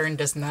pane pattern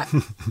does not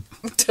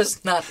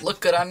look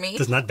good on me.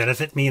 Does not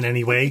benefit me in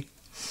any way.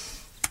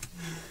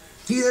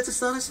 He that the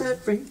Son has set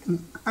free,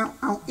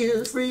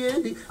 is free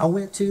indeed. I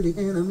went to the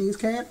enemy's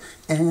camp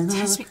and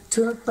I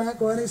took back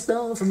what he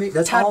stole from me.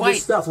 That's Todd all White.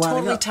 this stuff lining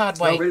Totally up. Todd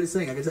Y'all White. ready to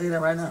sing? I can tell you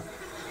that right now.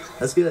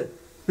 That's good.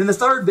 Then the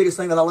third biggest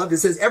thing that I loved, it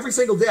says every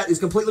single debt is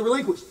completely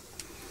relinquished.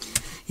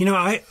 You know,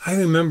 I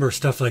remember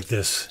stuff like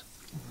this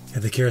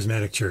at the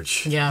Charismatic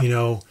Church. Yeah. You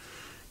know,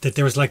 that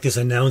there was like this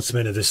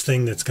announcement of this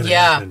thing that's going to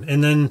Yeah. happen.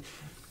 And then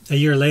a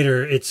year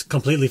later, it's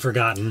completely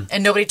forgotten.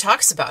 And nobody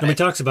talks about Nobody it.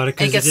 talks about it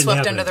because It gets didn't swept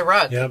happen. under the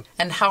rug. Yep.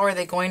 And how are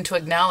they going to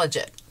acknowledge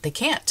it? They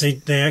can't.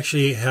 They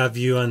actually have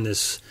you on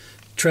this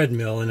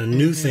treadmill, and a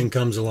new thing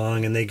comes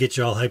along, and they get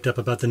you all hyped up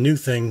about the new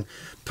thing,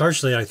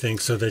 partially, I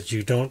think, so that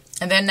you don't.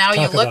 And then now you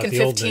talk look, about and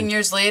the old 15 thing.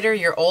 years later,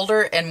 you're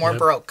older and more Yep.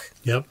 broke.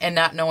 Yep. And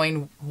not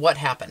knowing what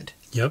happened.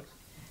 Yep.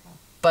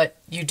 But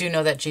you do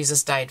know that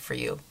Jesus died for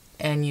you.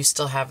 And you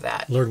still have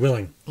that. Lord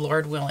willing.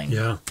 Lord willing.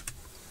 Yeah.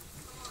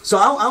 So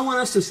I want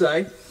us to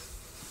say,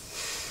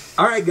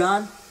 all right,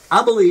 God,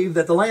 I believe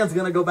that the land's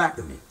going to go back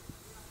to me.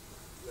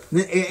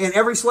 And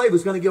every slave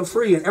was going to go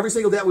free, and every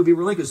single debt would be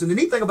relinquished. And the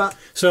neat thing about...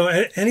 So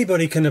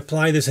anybody can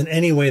apply this in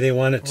any way they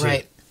want it to.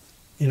 Right.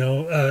 You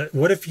know,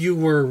 what if you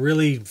were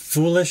really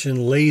foolish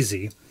and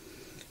lazy,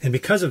 and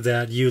because of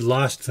that, you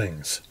lost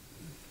things?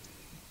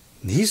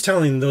 And he's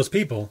telling those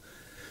people,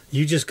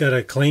 you just got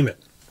to claim it.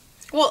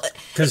 Well,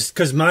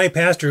 Because my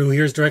pastor, who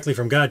hears directly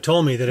from God,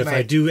 told me that if I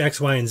Right. do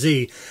X, Y, and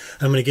Z,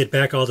 I'm going to get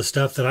back all the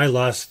stuff that I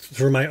lost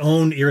through my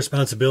own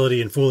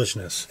irresponsibility and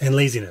foolishness and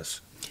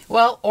laziness.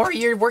 well, or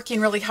you're working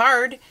really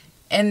hard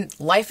and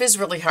life is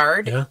really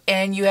hard Yeah.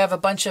 and you have a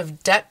bunch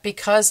of debt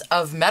because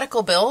of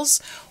medical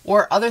bills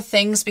or other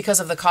things because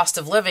of the cost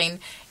of living.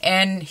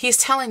 And he's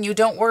telling you,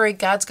 don't worry,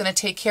 God's going to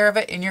take care of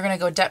it and you're going to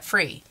go debt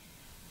free.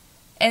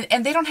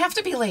 And they don't have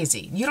to be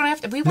lazy. You don't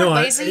have to. We weren't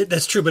lazy.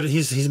 That's true, but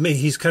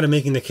he's kind of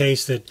making the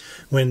case that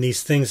when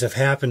these things have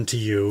happened to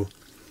you,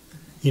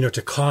 you know,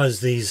 to cause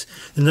these.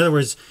 In other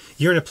words,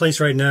 you're in a place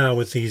right now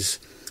with these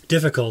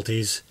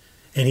difficulties,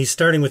 and he's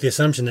starting with the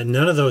assumption that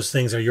none of those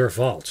things are your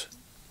fault.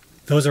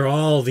 Those are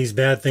all these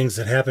bad things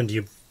that happened to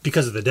you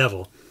because of the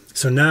devil.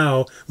 So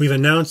now we've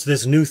announced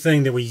this new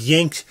thing that we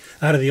yanked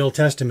out of the Old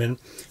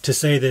Testament to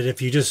say that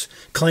if you just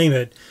claim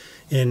it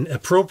and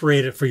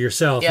appropriate it for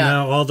yourself, Yeah.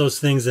 now all those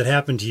things that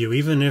happen to you,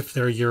 even if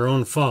they're your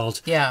own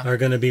fault, Yeah. are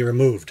going to be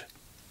removed.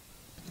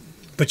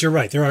 But you're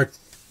right. There are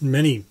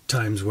many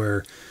times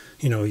where,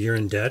 you know, you're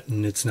in debt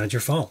and it's not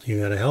your fault. You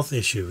had a health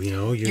issue, you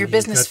know. Your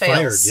business got fired.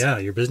 fails. Yeah,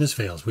 your business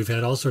fails. We've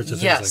had all sorts of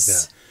things Yes. like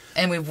that.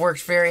 And we've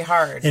worked very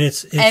hard. And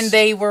it's and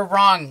they were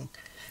wrong.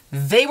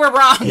 They were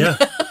wrong. Yeah,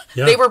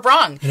 yeah. They were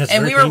wrong. And it's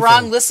And very we were painful.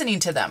 wrong listening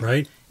to them.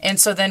 Right. And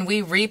so then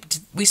we reaped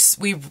we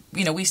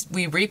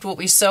reaped what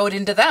we sowed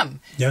into them.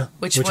 Yeah,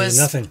 Which which was is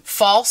nothing.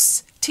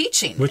 false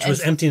teaching. Which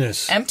was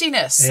emptiness.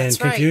 Emptiness. And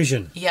That's right.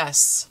 confusion.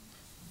 Yes.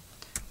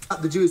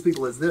 The Jewish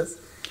people is this,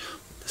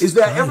 is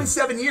that every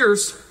 7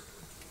 years,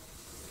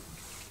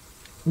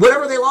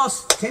 whatever they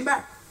lost came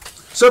back.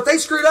 So if they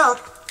screwed up,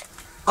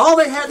 all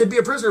they had to be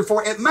a prisoner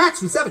for at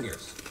max was 7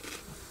 years.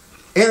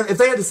 And if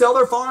they had to sell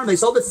their farm, they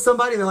sold it to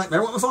somebody, and they're like,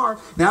 never want my farm.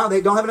 Now they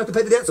don't have enough to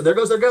pay the debt, so there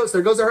goes their goats,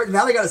 there goes their herd.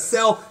 Now they got to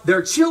sell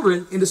their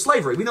children into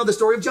slavery. We know the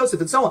story of Joseph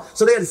and so on.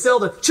 So they had to sell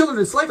the children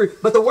into slavery.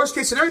 But the worst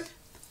case scenario,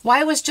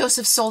 Why was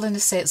Joseph sold into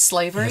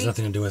slavery? It has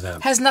nothing to do with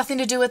that. Has nothing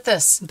to do with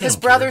this. His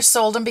don't brothers care.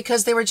 sold him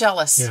because they were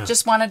jealous. Yeah.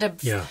 Just wanted to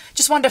Yeah.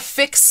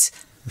 fix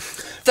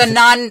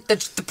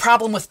the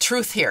problem with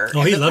truth here. Oh,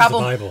 And he the loves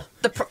problem,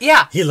 the Bible.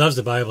 Yeah. He loves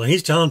the Bible, and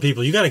he's telling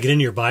people, you got to get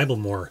into your Bible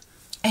more.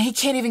 And he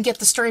can't even get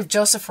the story of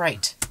Joseph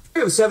right.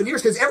 it was 7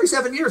 years, because every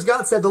 7 years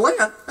God said the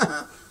land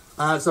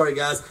Sorry,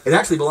 guys. It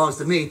actually belongs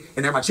to me,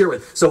 and they're my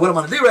children. So what I'm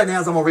going to do right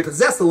now is I'm going to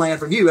repossess the land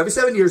from you. Every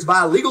 7 years,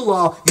 by legal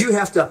law, you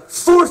have to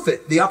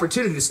forfeit the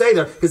opportunity to stay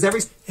there because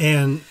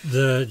And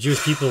the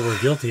Jewish people were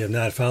guilty of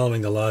not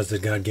following the laws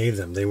that God gave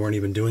them. They weren't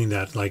even doing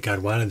that like God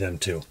wanted them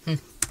to.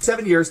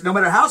 7 years, no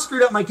matter how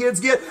screwed up my kids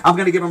get, I'm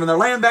going to give them their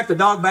land back, their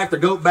dog back, their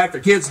goat back,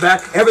 their kids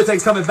back.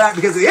 Everything's coming back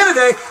because at the end of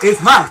the day,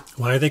 it's mine.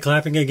 Why are they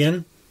clapping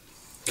again?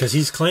 Because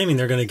he's claiming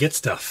they're going to get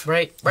stuff.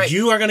 Right.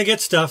 You are going to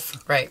get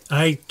stuff. Right.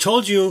 I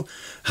told you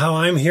how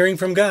I'm hearing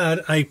from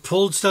God. I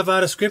pulled stuff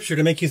out of Scripture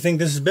to make you think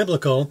this is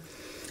biblical.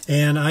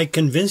 And I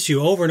convinced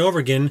you over and over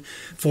again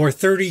for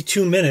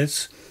 32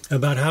 minutes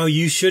about how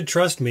you should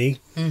trust me.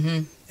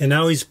 Mm-hmm. And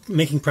now he's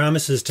making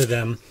promises to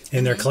them,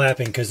 and they're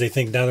clapping because they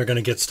think now they're going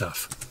to get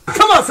stuff.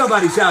 Come on,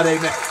 somebody shout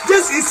amen.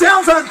 It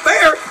sounds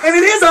unfair, and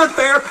it is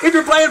unfair if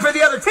you're playing for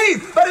the other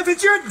team. But if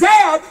it's your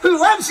dad who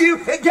loves you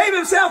and gave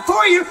himself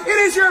for you, it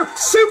is your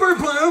super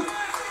blue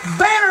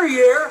banner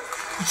year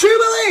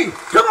jubilee.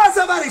 Come on,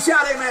 somebody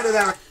shout amen to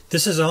that.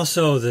 This is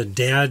also the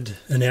dad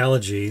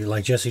analogy,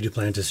 like Jesse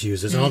Duplantis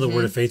uses, all the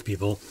Word of Faith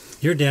people.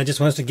 Your dad just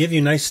wants to give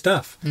you nice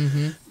stuff.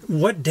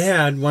 What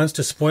dad wants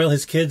to spoil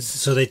his kids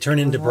so they turn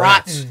into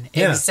brats? Rotten,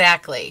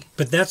 exactly.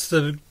 But that's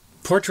the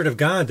portrait of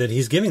God that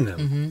he's giving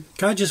them.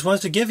 God just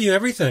wants to give you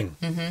everything.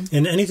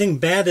 And anything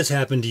bad that's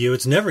happened to you,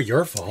 it's never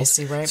your fault. I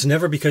see, right. It's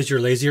never because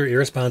you're lazy or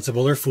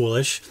irresponsible or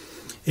foolish.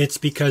 It's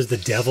because the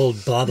devil,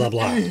 blah, blah,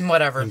 blah.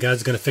 Whatever. And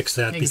God's going to fix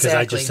that because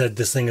I just said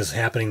this thing is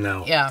happening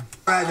now. Yeah.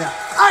 Right now.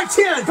 All right,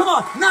 10, come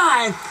on.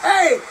 9,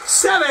 8,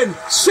 7,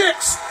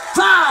 6,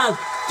 5,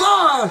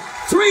 4,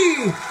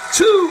 3,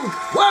 2,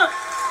 1.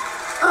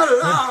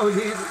 Oh,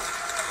 Jesus.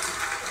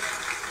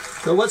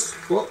 So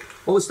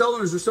what was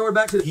stolen is restored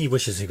back to the He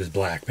wishes he was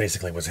black,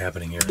 basically what's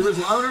happening here.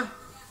 original owner.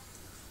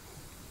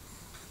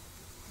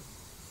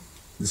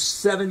 The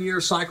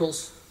 7-year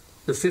cycles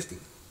to 50.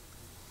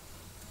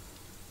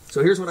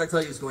 So here's what I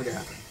tell you is going to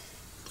happen.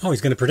 Oh, he's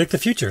going to predict the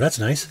future. That's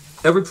nice.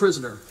 Every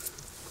prisoner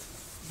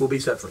will be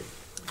set free.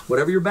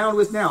 Whatever you're bound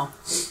with now,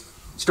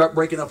 start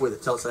breaking up with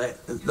it. Tell us, hey,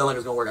 don't think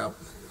it's going to work out.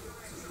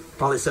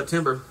 Probably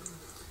September,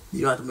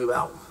 you have to move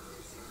out.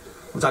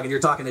 You're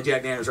talking to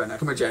Jack Daniels right now.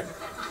 Come here, Jack.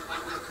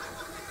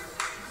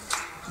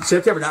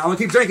 September. Now, I'm going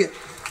to keep drinking.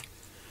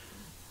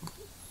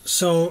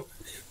 So,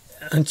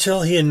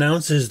 until he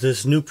announces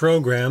this new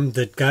program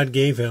that God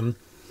gave him,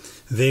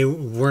 they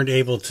weren't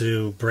able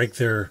to break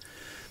their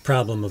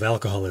problem of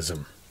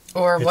alcoholism.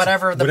 Or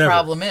whatever the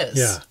problem is.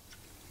 Yeah.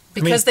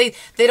 Because they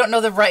don't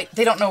know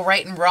they don't know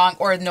right and wrong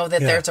or know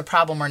that there's a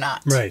problem or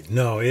not. Right.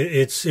 No,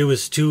 it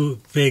was too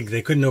big.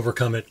 They couldn't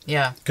overcome it.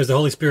 Yeah. Because the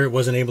Holy Spirit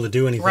wasn't able to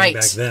do anything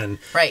back then.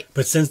 Right.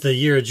 But since the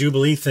year of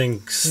Jubilee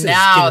thing is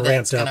now getting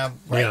ramped that's up.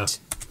 Right. Yeah.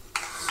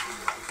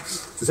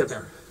 To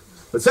September.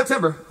 But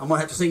September, I'm going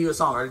to have to sing you a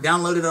song. I already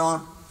downloaded it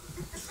on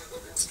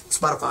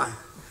Spotify.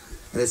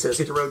 And it says,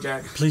 hit the road,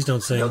 Jack. Please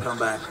don't sing. Don't come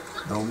back.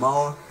 No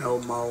more, no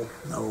more,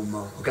 no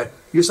more. Okay.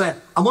 You're saying,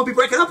 I'm going to be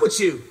breaking up with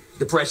you,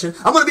 depression.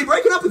 I'm going to be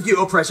breaking up with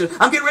you, oppression.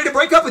 I'm getting ready to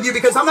break up with you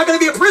because I'm not going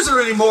to be a prisoner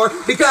anymore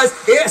because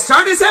it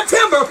started in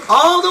September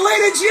all the way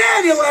to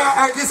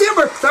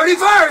December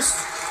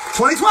 31st,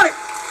 2020.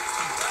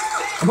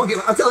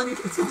 I'm telling you,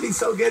 it's going to be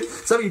so good.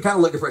 Some of you kind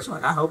of look depressed.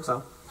 Like, I hope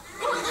so.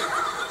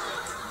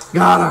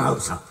 God, I hope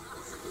so.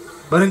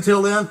 But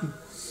until then,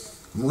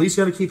 I'm at least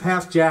going to keep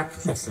half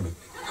Jack next to me.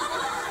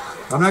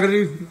 I'm not going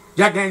to do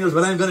Jack Daniels,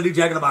 but I'm going to do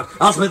Jack in the Box.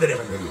 I'll split the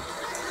difference with you.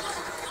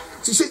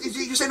 So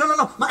you say, no.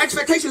 My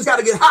expectations got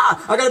to get high.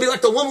 I got to be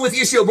like the woman with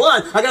the issue of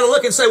blood. I got to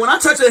look and say, when I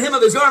touch the hem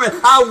of his garment,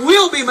 I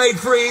will be made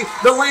free.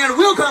 The land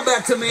will come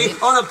back to me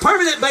on a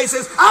permanent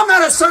basis. I'm not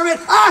a servant.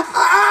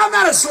 I'm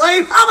not a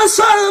slave. I'm a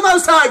son of the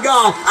Most High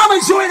God. I'm a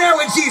joint heir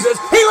with Jesus.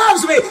 He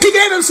loves me. He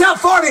gave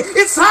himself for me.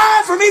 It's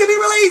time for me to be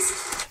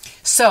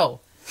released.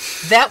 So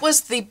that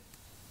was the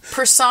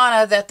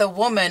persona that the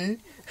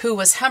woman who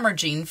was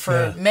hemorrhaging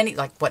for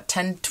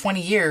 10,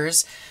 20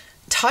 years,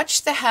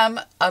 touched the hem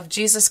of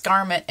Jesus'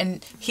 garment,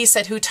 and he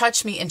said, who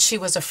touched me? And she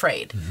was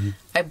afraid. Mm-hmm.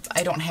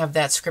 I don't have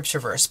that scripture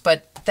verse,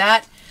 but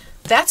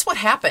that's what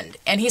happened.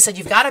 And he said,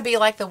 you've got to be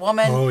like the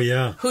woman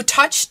who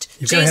touched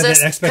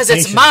Jesus, because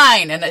it's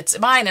mine, and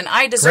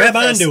I deserve grab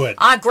onto it.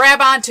 I grab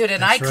onto it,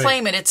 and That's I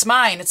claim it. It's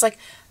mine. It's like,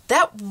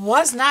 that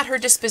was not her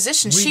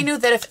disposition. She knew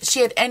that if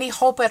she had any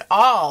hope at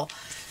all,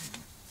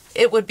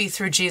 it would be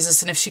through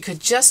Jesus. And if she could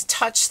just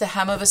touch the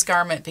hem of his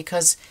garment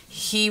because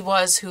he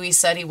was who he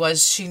said he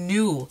was, she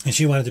knew. And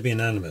she wanted to be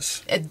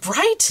anonymous.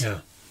 Right?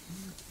 Yeah.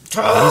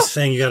 He's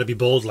saying you got to be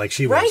bold like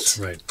she was.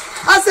 Right.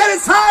 I said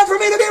it's time for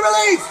me to be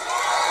released.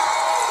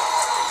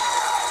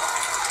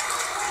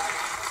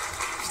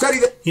 Study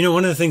that. You know,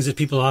 one of the things that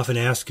people often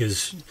ask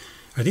is,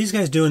 are these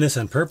guys doing this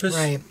on purpose?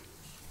 Right.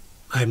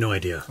 I have no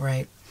idea.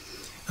 Right.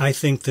 I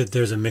think that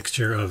there's a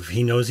mixture of,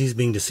 he knows he's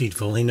being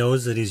deceitful. He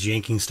knows that he's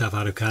yanking stuff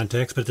out of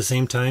context, but at the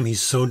same time,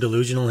 he's so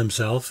delusional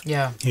himself.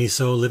 Yeah. And he's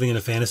so living in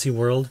a fantasy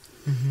world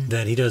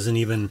that he doesn't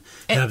even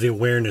have the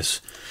awareness.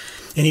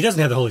 And he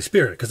doesn't have the Holy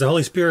Spirit, because the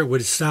Holy Spirit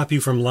would stop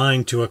you from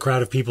lying to a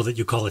crowd of people that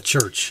you call a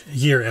church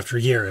year after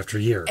year after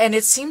year. And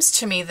it seems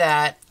to me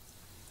that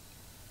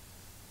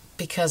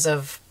because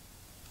of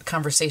a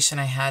conversation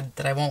I had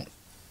that I won't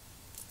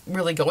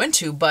really go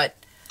into, but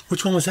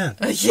Which one was that?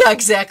 yeah,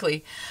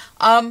 exactly.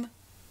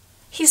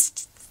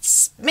 He's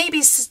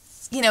maybe,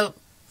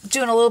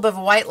 doing a little bit of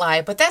a white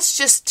lie, but that's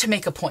just to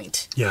make a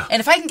point. Yeah. And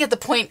if I can get the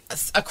point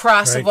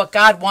across Right. of what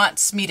God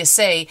wants me to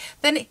say,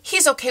 then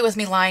he's okay with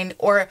me lying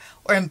or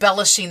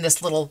embellishing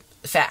this little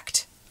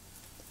fact.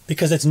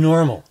 Because it's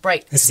normal.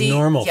 Right. It's See?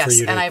 normal Yes, for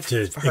you and to, I've to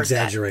heard that.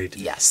 exaggerate.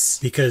 Yes.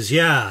 Because,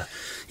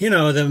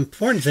 the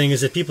important thing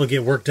is that people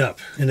get worked up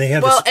and they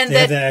have, Well, this, and they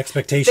have that that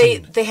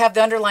expectation. They have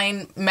the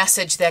underlying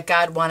message that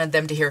God wanted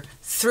them to hear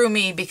through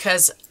me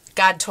because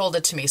God told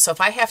it to me. So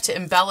if I have to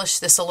embellish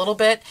this a little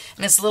bit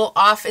and it's a little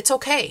off, it's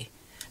okay.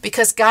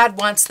 Because God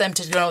wants them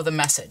to know the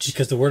message.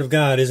 Because the Word of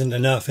God isn't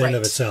enough in and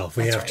of Right. itself.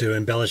 We That's have right. to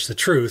embellish the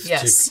truth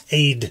Yes. to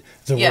aid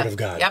the Yeah. Word of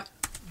God. Yep.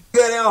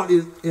 That out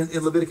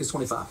in Leviticus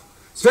 25,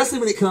 especially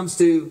when it comes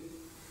to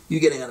you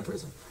getting out of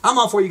prison. I'm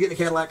all for you getting a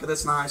Cadillac,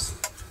 that's nice.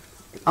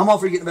 I'm all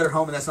for you getting a better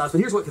home, and that's nice. But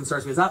here's what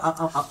concerns me: is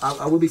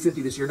I will be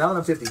 50 this year. Now that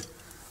I'm 50,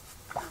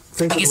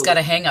 He's got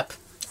a hang up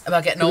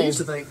about getting I used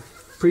to old. think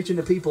preaching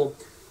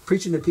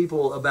to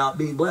people about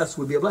being blessed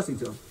would be a blessing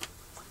to them.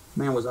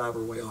 Man, was I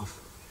ever way off.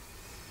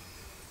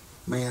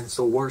 Man, it's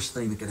the worst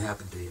thing that can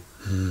happen to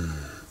you.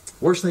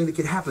 Worst thing that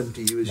could happen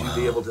to you is you'd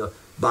be able to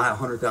buy a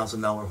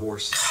 $100,000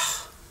 horse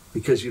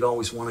because you'd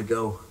always want to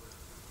go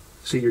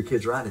see your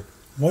kids ride it.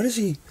 What is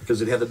he?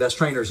 Because it'd have the best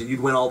trainers and you'd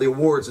win all the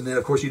awards, and then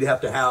of course you'd have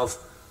to have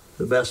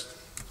the best.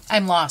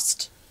 I'm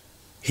lost.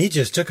 He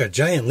just took a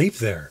giant leap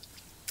there.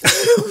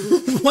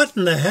 What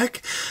in the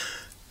heck?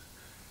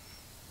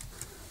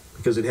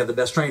 Because it'd have the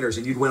best trainers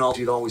and you'd win all.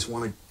 You'd always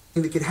want to.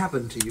 It could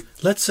happen to you.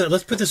 Let's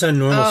put this on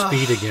normal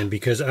speed again,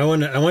 because I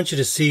want you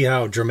to see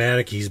how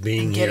dramatic he's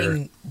being here,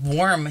 Getting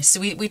warm.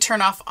 So we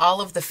turn off all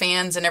of the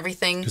fans and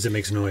everything because it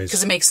makes noise.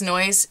 because it makes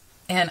noise.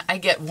 And I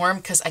get warm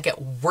because I get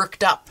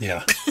worked up.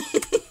 Yeah.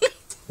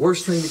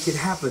 Worst thing that could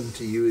happen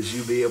to you is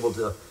you be able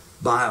to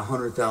buy a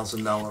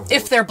 $100,000 horse.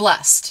 If they're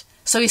blessed.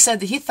 So he said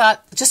that he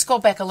thought, just go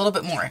back a little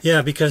bit more.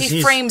 Yeah, because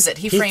he frames it.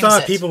 He frames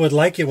thought it. people would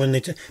like it when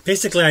they.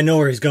 Basically, I know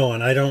where he's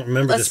going. I don't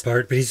remember this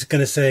part, but he's going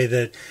to say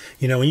that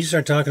when you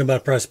start talking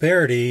about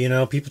prosperity,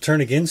 people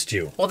turn against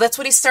you. Well, that's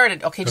what he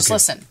started. Okay, just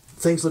listen.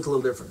 Things look a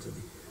little different to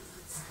me.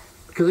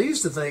 Because I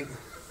used to think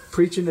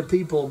preaching to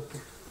people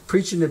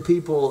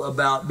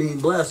about being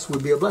blessed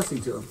would be a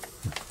blessing to them.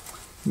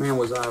 Man,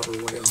 was I ever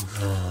way off.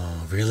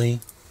 Oh, really?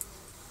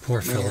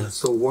 Poor Man, fella.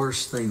 it's the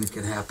worst thing that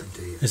could happen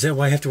to you. Is that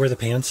why I have to wear the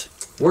pants?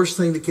 Worst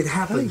thing that could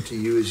happen to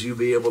you is you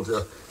be able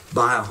to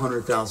buy a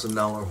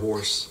 $100,000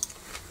 horse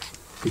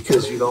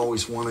because you'd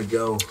always want to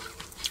go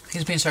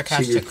He's being see your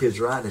sarcastic. kids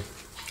ride it.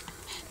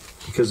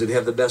 Because it'd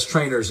have the best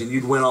trainers and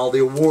you'd win all the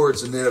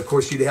awards, and then of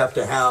course you'd have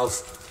to have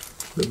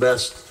the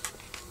best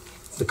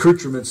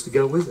accoutrements to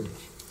go with it.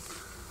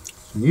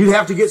 And you'd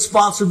have to get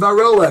sponsored by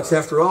Rolex.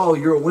 After all,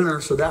 you're a winner,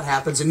 so that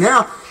happens. And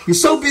now you're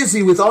so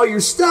busy with all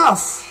your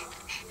stuff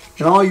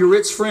and all your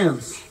rich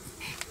friends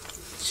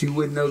that you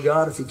wouldn't know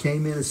God if He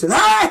came in and said,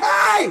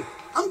 "Hey,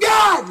 I'm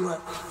God." You're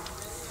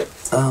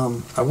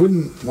like, I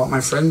wouldn't want my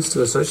friends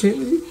to associate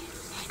with you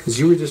because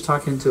you were just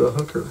talking to a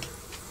hooker.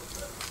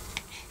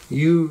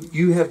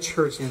 You have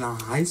church in a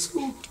high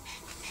school?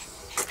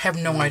 have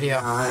no idea.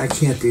 I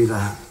can't do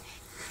that.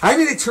 I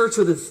need a church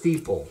with a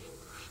steeple,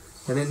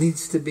 and it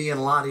needs to be in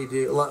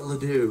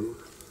Ladue.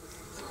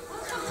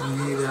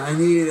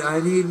 I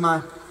need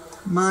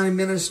my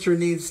minister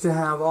needs to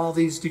have all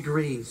these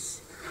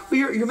degrees. Well,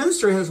 your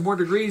minister has more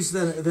degrees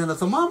than a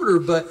thermometer,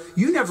 but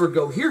you never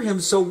go hear him.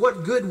 So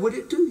what good would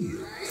it do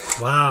you?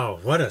 Wow,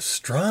 what a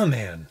straw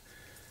man.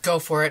 Go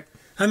for it.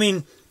 I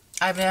mean,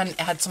 I haven't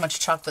had so much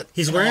chocolate.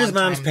 he's in a wearing his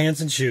long mom's time.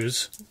 pants and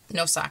shoes,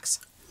 No socks.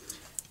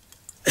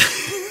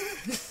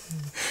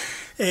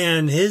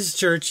 and his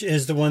church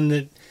is the one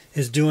that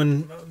is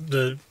doing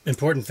the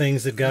important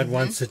things that God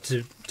wants it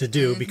to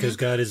do, because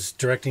God is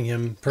directing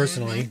him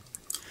personally.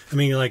 I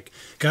mean, like,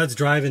 God's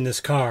driving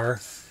this car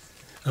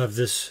of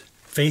this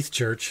faith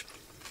church,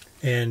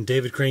 and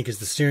David Crank is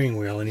the steering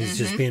wheel, and he's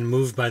just being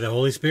moved by the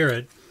Holy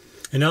Spirit.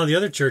 And all the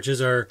other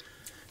churches are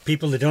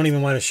people that don't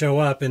even want to show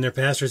up, and their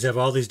pastors have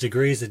all these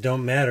degrees that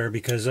don't matter,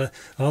 because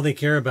all they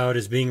care about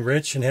is being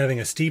rich and having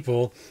a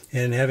steeple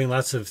and having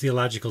lots of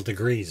theological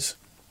degrees.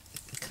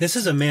 This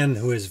is a man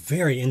who is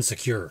very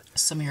insecure.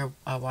 Some of your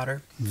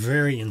water.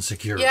 Very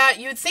insecure. Yeah,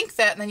 you'd think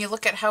that, and then you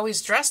look at how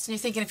he's dressed, and you're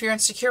thinking, if you're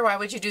insecure, why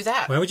would you do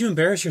that? Why would you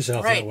embarrass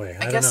yourself Right. that way?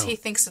 I don't guess know. he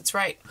thinks it's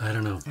right. I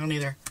don't know. I don't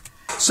either.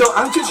 So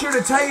I'm just here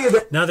to tell you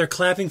that Now they're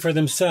clapping for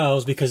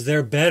themselves because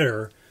they're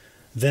better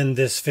than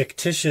this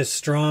fictitious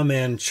straw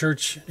man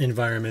church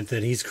environment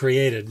that he's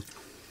created.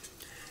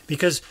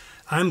 Because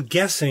I'm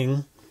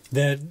guessing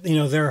that,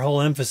 their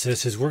whole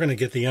emphasis is we're going to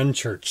get the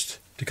unchurched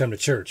to come to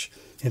church.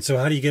 And so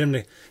how do you get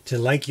them to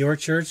like your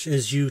church?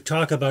 Is you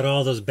talk about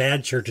all those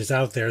bad churches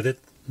out there that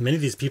many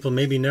of these people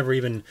maybe never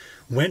even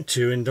went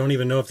to and don't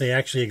even know if they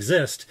actually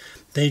exist.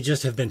 They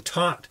just have been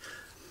taught,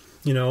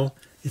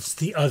 it's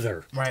the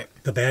other. Right.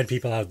 The bad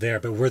people out there,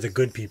 but we're the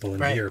good people in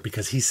Right. here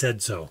because he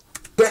said so.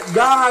 that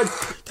God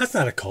That's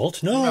not a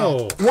cult.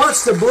 No.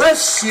 wants to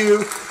bless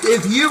you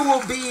if you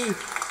will be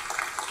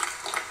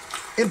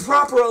in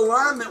proper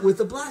alignment with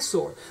the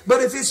blessor.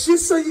 But if it's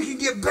just so you can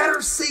get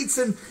better seats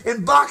and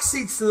box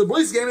seats to the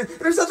Blues game, and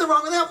there's nothing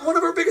wrong with that. One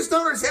of our biggest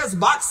donors has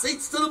box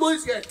seats to the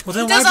Blues game. Well,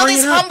 then He does why all bring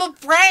these it up? humble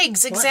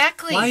brags,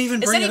 exactly. Why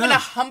even Is bring that it even up?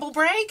 a humble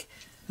brag?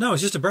 No,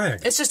 it's just a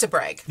brag. It's just a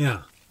brag.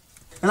 Yeah.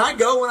 And I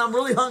go when I'm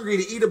really hungry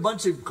to eat a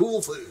bunch of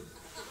cool food.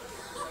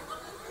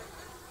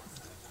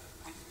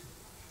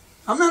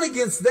 I'm not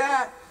against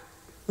that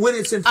when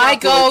it's in proper. I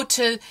go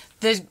to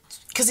the,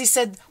 because he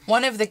said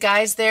one of the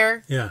guys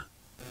there, Yeah.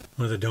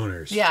 One of the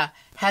donors. yeah,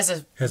 has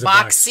a Has a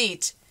box box.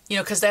 seat. You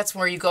know, because that's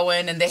where you go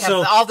in and they have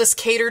So- all this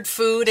catered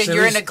food and so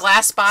you're in he's- a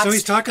glass box. so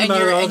he's talking and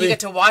about you're, all and you the- get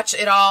to watch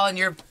it all and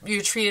you're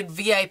treated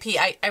VIP.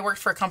 I worked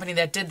for a company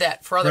that did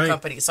that for other Right.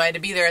 companies, so I had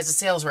to be there as a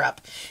sales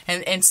rep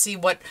and see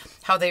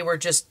how they were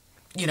just,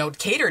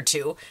 catered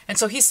to. And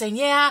so he's saying,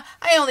 yeah,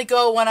 I only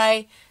go when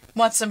I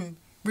want some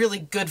really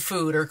good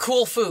food or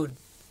cool food.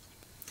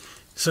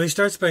 So he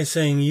starts by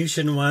saying you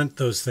shouldn't want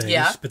those things.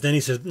 Yeah. But then he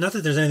says, not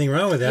that there's anything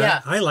wrong with that.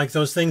 Yeah. I like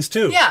those things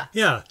too. Yeah.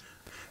 Yeah.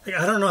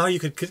 I don't know how you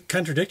could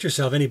contradict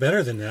yourself any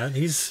better than that.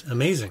 He's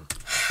amazing.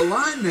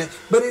 alignment,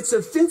 but it's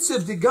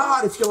offensive to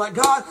God if you're like,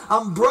 God,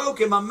 I'm broke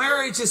and my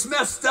marriage is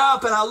messed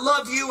up and I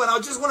love you and I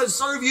just want to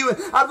serve you and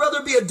I'd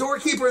rather be a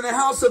doorkeeper in the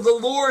house of the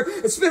Lord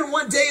and spend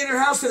one day in your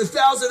house and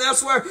 1,000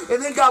 elsewhere, and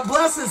then God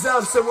blesses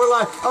us and we're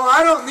like, oh,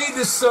 I don't need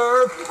to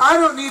serve. I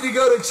don't need to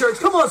go to church.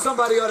 Come on,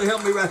 somebody ought to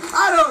help me.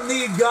 I don't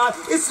need God.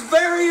 It's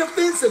very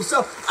offensive.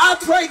 So I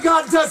pray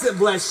God doesn't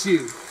bless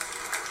you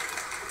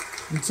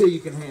until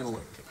you can handle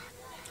it.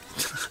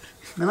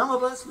 Man, I'm a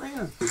blessed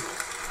man.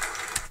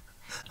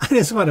 I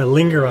just want to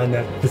linger on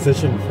that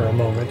position for a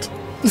moment.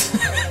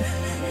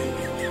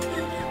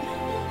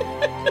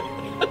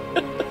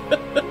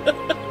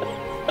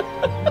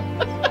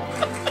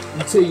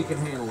 Until you can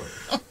handle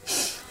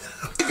it.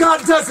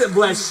 God doesn't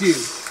bless you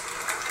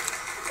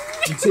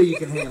until you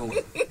can handle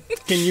it.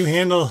 Can you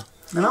handle...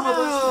 And I'm a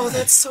blessed Oh, man.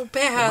 that's so My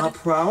bad.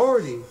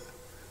 priority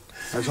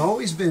has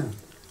always been,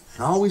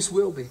 and always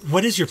will be.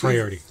 What is your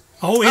priority?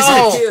 Oh, is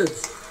Oh. it?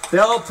 Kids, they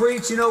all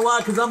preach. You know why?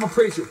 Because I'm a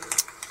preacher.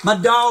 My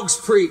dogs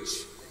preach.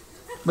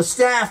 My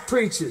staff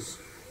preaches.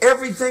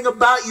 Everything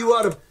about you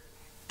ought to.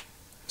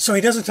 So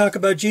he doesn't talk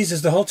about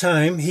Jesus the whole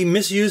time. He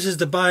misuses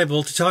the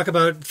Bible to talk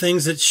about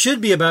things that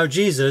should be about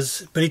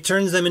Jesus, but he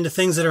turns them into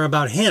things that are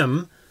about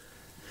him.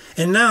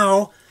 And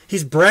now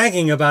he's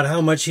bragging about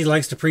how much he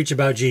likes to preach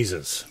about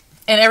Jesus.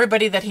 And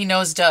everybody that he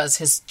knows does.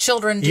 His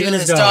children do, Even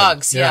his dog.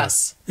 dogs, Yeah.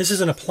 yes. This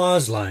is an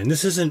applause line.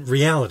 This isn't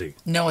reality.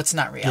 No, it's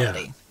not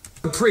reality.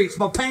 Preach.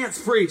 My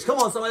pants preach. Come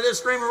on, somebody, they're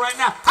screaming right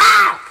now.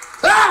 Ah!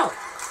 Ah!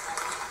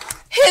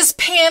 His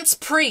pants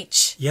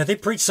preach. Yeah, they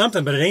preach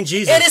something, but it ain't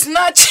Jesus. It is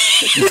not,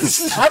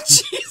 it's not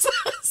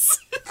Jesus.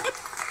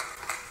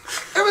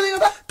 Everything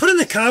about. Put in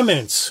the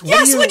comments.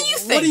 Yes, what do you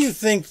think? What do you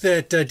think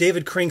that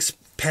David Crink's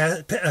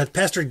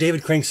Pastor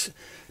David Crink's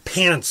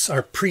pants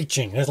are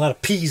preaching? There's a lot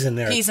of P's in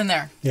there. He's in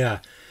there. Yeah.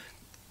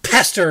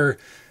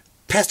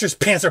 Pastor's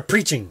pants are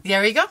preaching.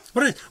 There you go.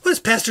 What is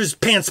Pastor's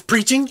pants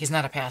preaching? He's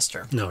not a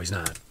pastor. No, he's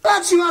not.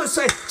 But you ought to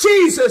say,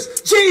 Jesus,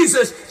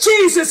 Jesus,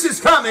 Jesus is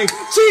coming.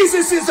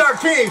 Jesus is our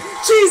King.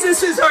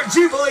 Jesus is our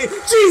Jubilee.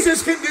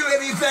 Jesus can do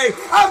anything.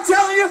 I'm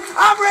telling you,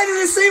 I'm ready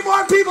to see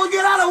more people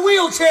get out of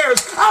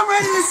wheelchairs. I'm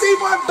ready to see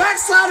more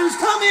backsliders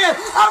come in.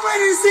 I'm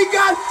ready to see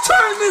God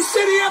turn this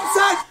city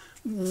upside.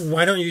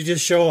 Why don't you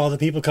just show all the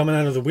people coming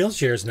out of the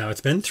wheelchairs now?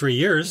 It's been 3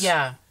 years.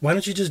 Yeah. Why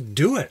don't you just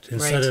do it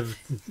instead Right. of...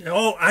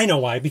 Oh, I know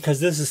why.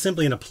 Because this is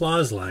simply an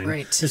applause line.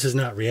 Right. This is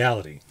not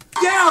reality.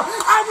 Yeah,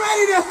 I'm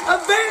ready to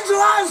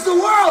evangelize the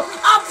world.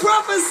 I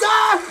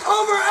prophesy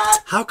over us.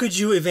 How could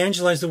you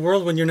evangelize the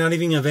world when you're not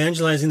even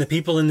evangelizing the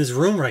people in this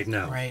room right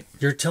now? Right.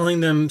 You're telling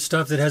them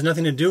stuff that has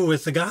nothing to do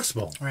with the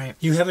gospel. Right.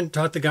 You haven't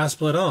taught the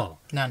gospel at all.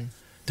 None.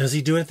 Does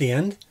he do it at the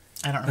end?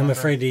 I don't I'm remember.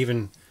 afraid to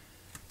even...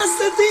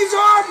 That these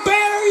are our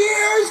banner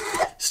years.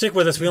 Stick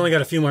with us. We only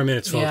got a few more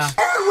minutes, folks. Yeah.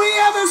 And we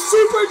have a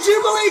super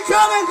jubilee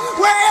coming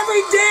where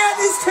every debt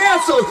is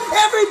canceled.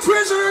 Every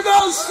prisoner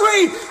goes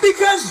free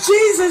because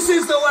Jesus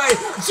is the way.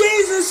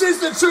 Jesus is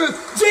the truth.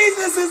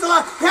 Jesus is the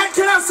life.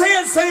 Can I say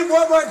it? Say it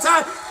one more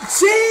time.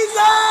 Jesus!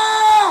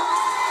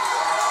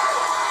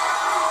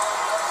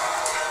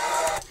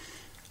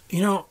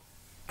 You know,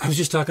 I was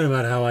just talking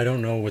about how I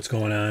don't know what's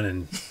going on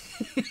and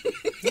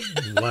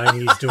why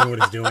he's doing what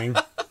he's doing.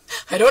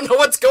 I don't know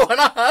what's going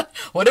on.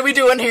 What are we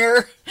doing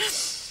here?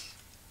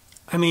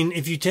 I mean,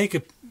 if you take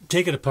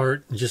it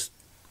apart and just,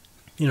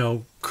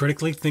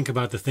 critically think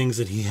about the things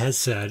that he has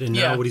said and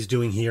Yeah. now what he's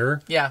doing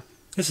here, Yeah.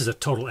 this is a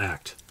total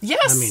act.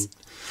 Yes.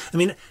 I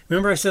mean,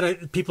 remember I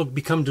said people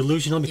become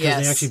delusional because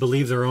Yes. they actually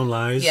believe their own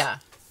lies? Yeah.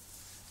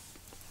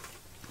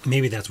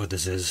 Maybe that's what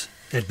this is,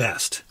 at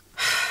best.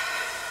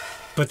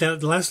 But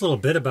that last little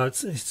bit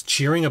about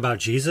cheering about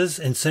Jesus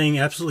and saying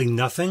absolutely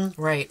nothing.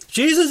 Right.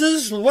 Jesus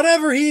is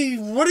whatever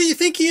what do you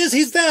think he is?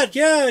 He's that.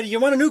 Yeah, you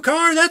want a new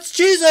car? That's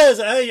Jesus.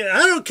 I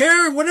don't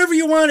care. Whatever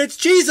you want, it's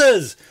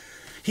Jesus.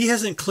 he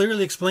hasn't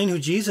clearly explained who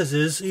Jesus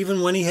is,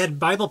 even when he had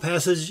Bible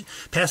passages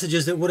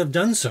that would have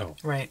done so.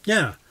 Right.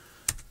 Yeah.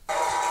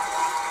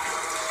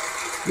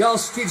 Y'all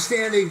keep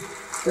standing.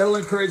 That'll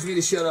encourage me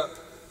to shut up.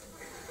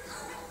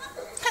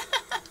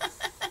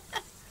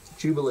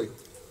 Jubilee.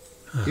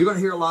 You're going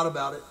to hear a lot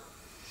about it.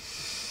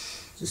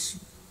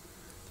 Just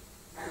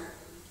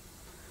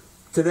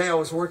today I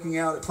was working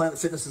out at Planet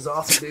Fitness as I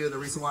often do, and the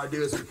reason why I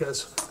do is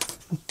because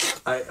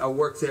I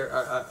work there.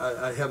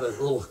 I have a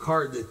little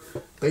card that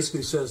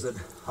basically says that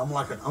I'm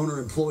like an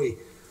owner-employee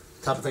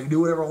type of thing.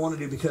 Do whatever I want to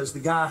do because the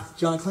guy,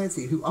 John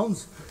Clancy, who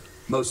owns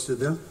most of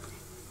them,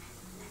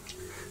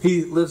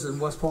 he lives in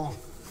West Palm.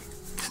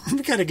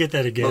 We got to get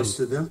that again. Most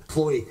of them.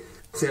 Employee.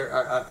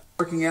 There,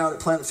 working out at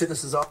Planet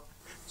Fitness is off.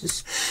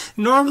 Just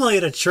normally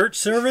at a church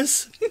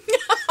service,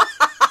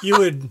 you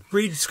would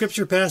read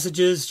scripture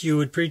passages, you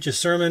would preach a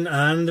sermon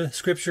on the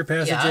scripture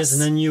passages, and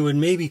then you would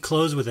maybe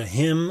close with a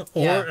hymn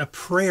or a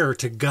prayer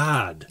to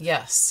God.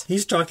 Yes.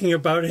 He's talking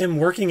about him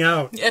working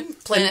out. And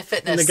Planet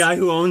Fitness. And the guy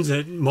who owns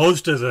it,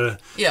 most of the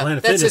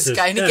Planet Fitness. That's his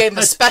guy. And he gave him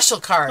a special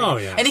card. Oh,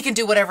 yeah. And he can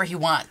do whatever he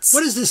wants.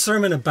 What is this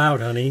sermon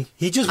about, honey?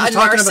 He just was a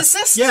talking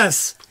narcissist? about...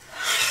 Yes.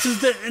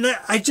 And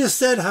I just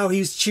said how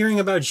he's cheering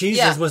about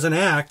Jesus was an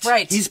act.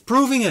 Right. He's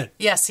proving it.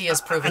 Yes, he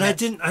is proving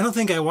it. And I don't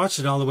think I watched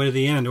it all the way to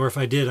the end, or if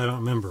I did, I don't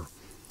remember.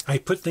 I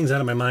put things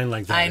out of my mind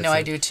like that. I know,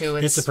 I do too.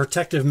 It's a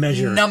protective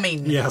measure.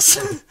 Numbing. Yes.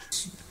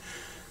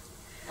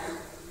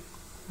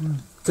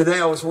 Today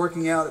I was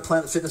working out at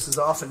Planet Fitness as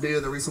I often do,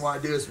 and the reason why I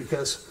do is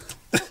because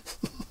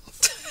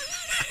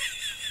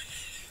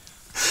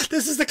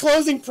this is the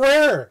closing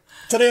prayer.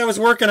 Today I was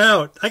working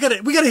out. We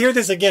got to hear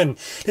this again.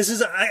 This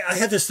is I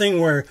had this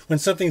thing where when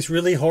something's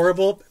really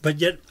horrible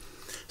but yet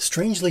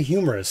strangely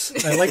humorous,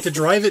 I like to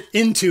drive it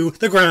into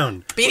the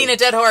ground. Beating a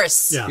dead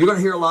horse. Yeah. You're going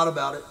to hear a lot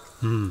about it.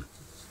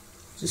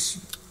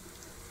 Just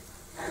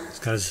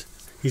because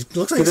he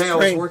looks like today I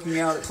was working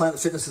out at Planet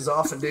Fitness as I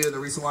often do, and the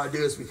reason why I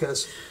do is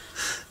because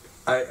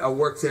I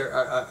work there.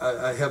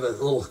 I have a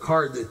little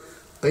card that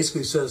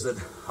basically says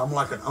that I'm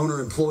like an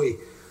owner-employee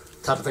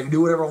type of thing. Do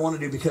whatever I want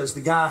to do because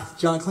the guy,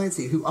 John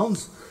Clancy, who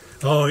owns...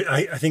 Oh,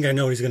 I think I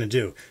know what he's going to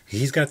do.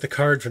 He's got the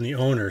card from the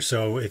owner,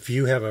 so if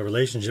you have a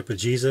relationship with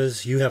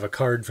Jesus, you have a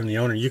card from the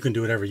owner. You can do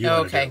whatever you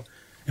want to do.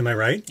 Am I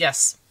right?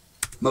 Yes.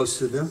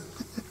 Most of them.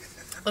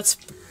 Let's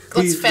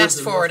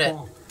fast forward it.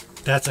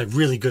 That's a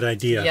really good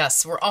idea.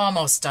 Yes, we're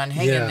almost done.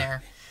 Hang in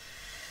there.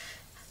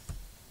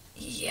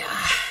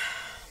 Yeah.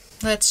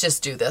 Let's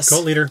just do this.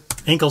 Cult leader,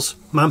 ankles,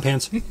 mom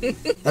pants.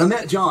 I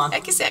met John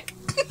a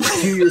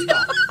few years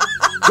back.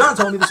 John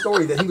told me the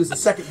story that he was the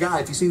second guy,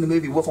 if you've seen the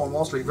movie Wolf on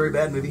Wall Street, very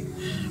bad movie,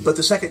 but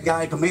the second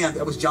guy in command,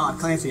 that was John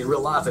Clancy in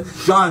real life. And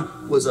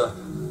John was a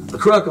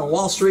crook on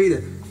Wall Street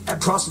and had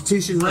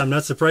prostitution. I'm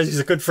not surprised he's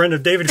a good friend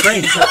of David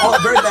Crane. All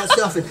very bad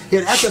stuff. And he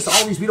had access to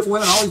all these beautiful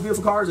women, all these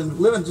beautiful cars, and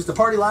living just a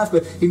party life,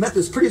 but he met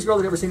this prettiest girl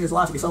he'd ever seen in his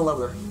life, and he fell in love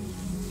with her.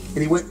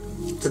 And he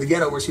went to the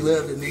ghetto where she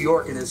lived in New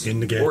York, and his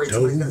worried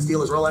somebody's going to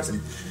steal his Rolex and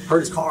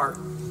hurt his car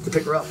to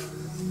pick her up.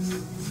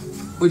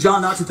 When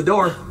John knocked at the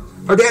door,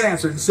 her dad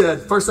answered and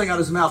said, first thing out of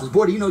his mouth is,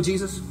 boy, do you know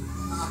Jesus?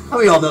 How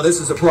many of y'all know this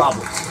is a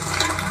problem?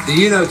 Do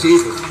you know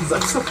Jesus? He's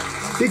like,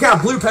 he kind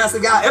of blew past the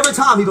guy. Every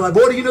time he'd be like,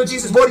 boy, do you know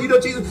Jesus? Boy, do you know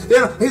Jesus?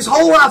 Then his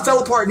whole life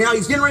fell apart. Now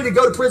he's getting ready to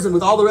go to prison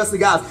with all the rest of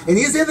the guys. And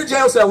he's in the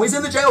jail cell. When he's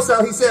in the jail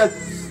cell, he said,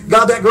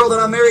 God, that girl that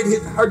I married,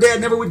 her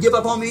dad never would give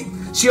up on me.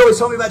 She always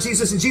told me about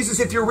Jesus. And Jesus,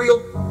 if you're real,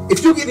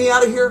 if you get me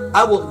out of here,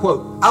 I will,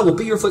 quote, I will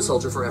be your foot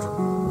soldier forever.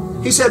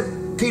 He said,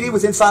 PD,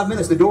 within 5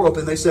 minutes, the door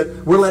opened. They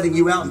said, we're letting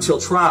you out until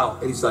trial.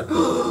 And he's like,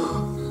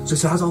 so he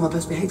said, I was on my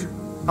best behavior.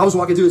 I was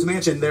walking through his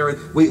mansion there, and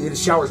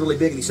his shower's really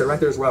big, and he said, right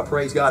there is where I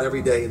praise God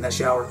every day in that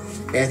shower.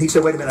 And he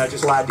said, wait a minute, I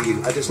just lied to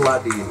you. I just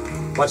lied to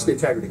you. Watch the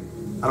integrity.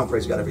 I don't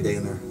praise God every day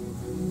in there.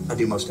 I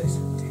do most days.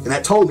 And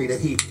that told me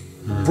that he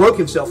broke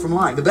himself from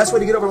lying. The best way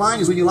to get over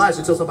lying is when you lie is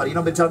to tell somebody, you know,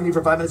 I've been talking to you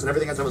for 5 minutes and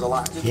everything I said was a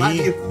lie. Just lie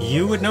to you.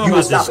 You would know about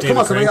this, David. Come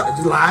on, somebody else.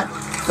 Just lie.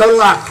 Tell a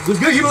lie. It was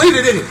good. You believed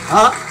it, didn't you?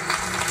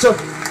 So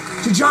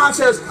John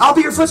says, I'll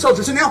be your foot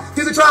soldier. So now,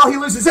 through the trial, he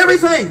loses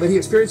everything, but he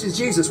experiences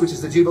Jesus, which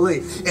is the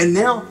Jubilee. And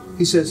now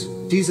he says,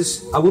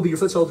 Jesus, I will be your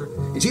foot soldier.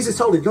 And Jesus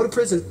told him, go to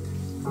prison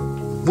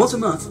once a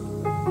month,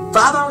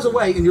 5 hours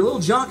away in your little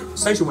junk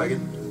station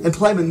wagon, and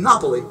play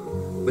Monopoly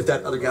with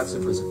that other guy that's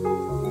in prison.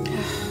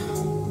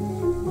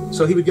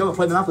 So he would go and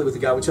play Monopoly with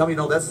the guy, which I mean, you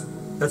know, that's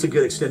a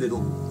good extended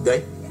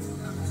day.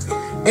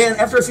 And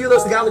after a few of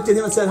those, the guy looked at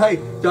him and said, hey,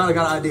 John, I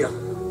got an idea.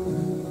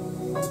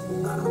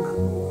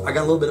 I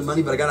got a little bit of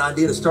money, but I got an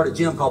idea to start a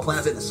gym called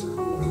Planet Fitness.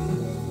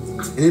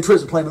 And in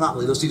prison, play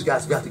Monopoly. Those two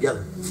guys got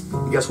together.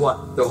 And guess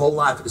what? Their whole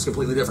life is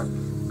completely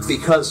different.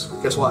 Because,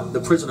 guess what?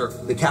 The prisoner,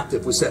 the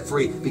captive, was set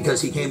free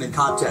because he came in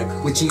contact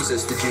with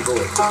Jesus, the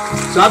Jubilee.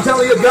 So I'm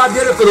telling you, if God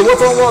did it for the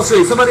Wolf on Wall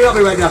Street, somebody help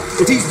me right now.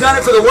 If he's done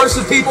it for the worst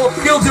of people,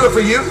 he'll do it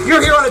for you.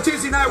 You're here on a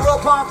Tuesday night, Royal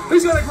Palm.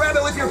 Who's going to grab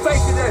it with your faith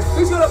today?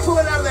 Who's going to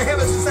pull it out of the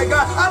heavens and say,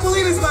 God, I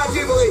believe it's my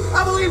Jubilee.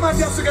 I believe my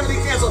debts are going to be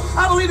canceled.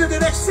 I believe that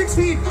the next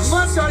 16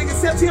 months starting in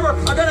September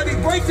are going to be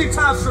breakthrough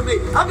times for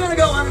me. I'm going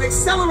to go on an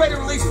accelerated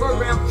release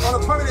program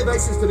on a permanent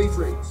basis to be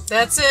free.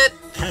 That's it.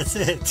 That's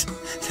it.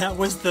 That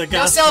was the gospel.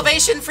 No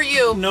salvation for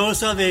you. No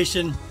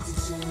salvation.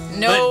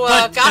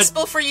 No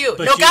gospel for you.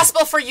 but No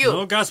gospel for you.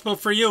 No gospel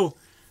for you.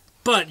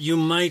 But you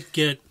might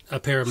get a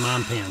pair of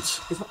mom pants.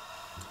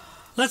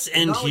 Let's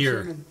end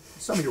here. In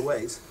some of your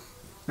ways.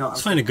 No,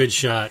 Let's find a good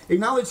shot.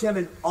 acknowledge him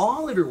in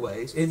all of your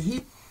ways, and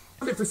he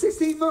did it for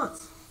 16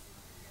 months.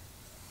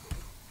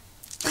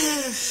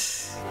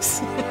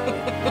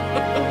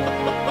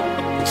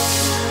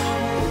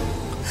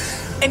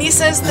 And he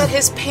says that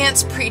his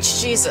pants preach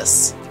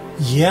Jesus.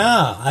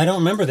 Yeah, I don't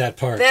remember that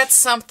part. That's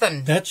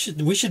something.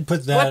 We should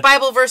put that. What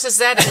Bible verse is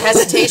that?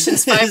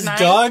 Hesitations 5:9. His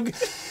dog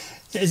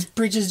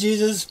preaches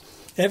Jesus.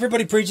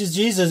 Everybody preaches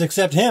Jesus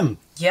except him.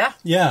 Yeah.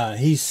 Yeah,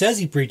 he says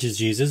he preaches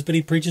Jesus, but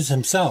he preaches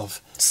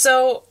himself.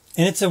 So.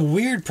 And it's a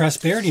weird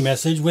prosperity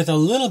message with a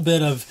little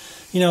bit of,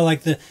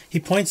 like he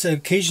points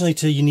occasionally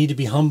to you need to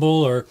be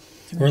humble or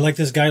like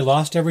this guy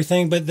lost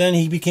everything, but then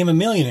he became a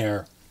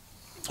millionaire.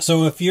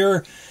 So if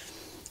you're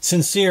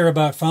sincere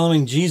about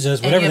following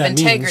Jesus, whatever that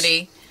integrity,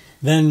 means,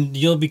 then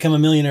you'll become a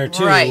millionaire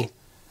too, right?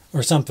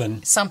 Or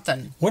something.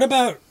 Something. What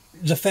about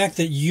the fact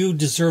that you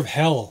deserve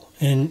hell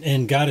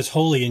and God is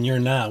holy and you're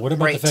not? What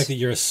about the fact that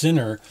you're a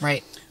sinner,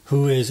 right,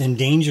 who is in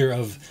danger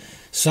of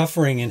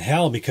suffering in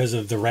hell because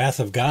of the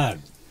wrath of God?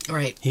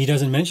 Right. He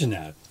doesn't mention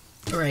that.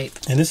 Right.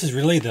 And this is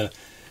really the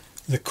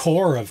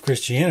core of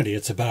Christianity.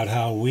 It's about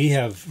how we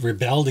have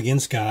rebelled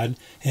against God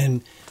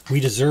and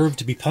we deserve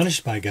to be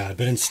punished by God.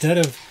 But instead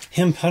of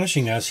him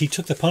punishing us, he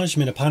took the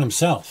punishment upon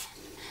himself.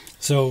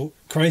 So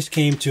Christ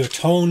came to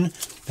atone.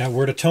 That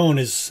word atone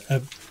is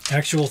an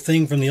actual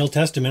thing from the Old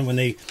Testament when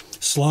they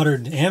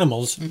slaughtered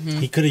animals. Mm-hmm.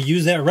 He could have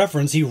used that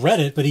reference. He read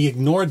it, but he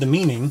ignored the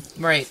meaning.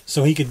 Right.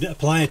 So he could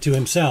apply it to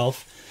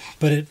himself.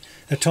 But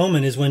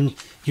atonement is when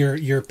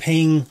you're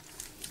paying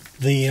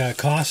the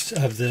cost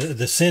of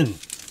the sin.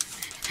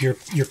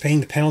 You're paying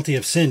the penalty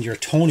of sin. You're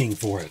atoning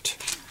for it.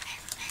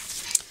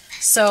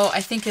 So I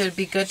think it would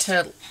be good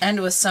to end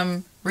with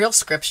some real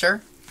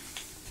scripture.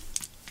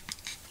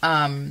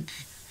 John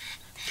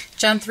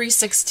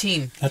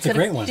 3:16. That's a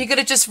great one. You could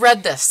have just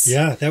read this.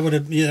 Yeah, that would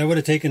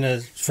have taken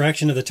a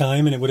fraction of the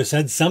time, and it would have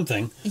said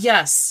something.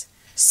 Yes.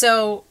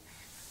 So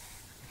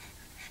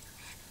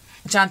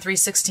John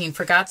 3:16.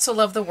 For God so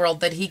loved the world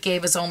that he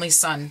gave his only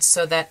Son,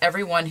 so that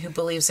everyone who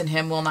believes in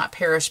him will not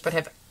perish but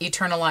have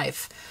eternal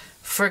life.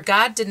 For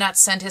God did not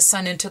send his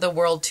Son into the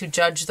world to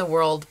judge the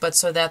world, but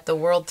so that the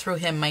world through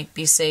him might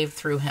be saved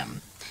through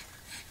him.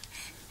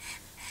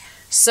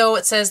 So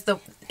it says,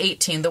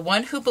 18, the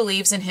one who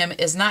believes in him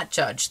is not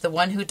judged. The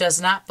one who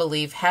does not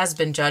believe has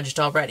been judged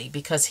already,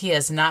 because he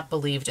has not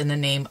believed in the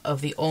name of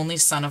the only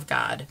Son of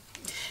God.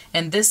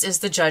 And this is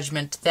the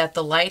judgment, that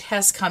the light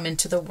has come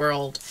into the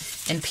world,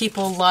 and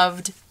people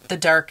loved the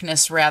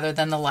darkness rather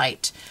than the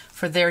light,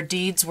 for their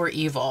deeds were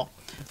evil.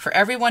 For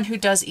everyone who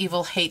does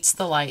evil hates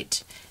the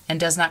light, and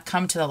does not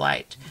come to the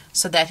light,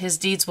 so that his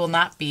deeds will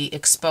not be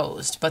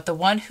exposed. But the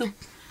one who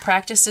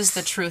practices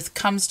the truth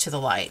comes to the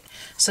light,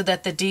 so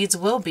that the deeds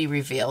will be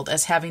revealed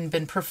as having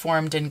been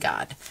performed in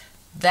God.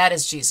 That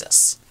is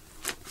Jesus.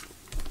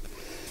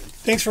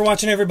 Thanks for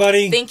watching,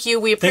 everybody. Thank you.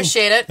 We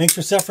appreciate it. Thanks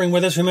for suffering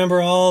with us.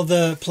 Remember all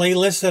the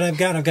playlists that I've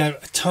got? I've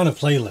got a ton of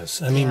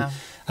playlists. I mean,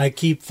 I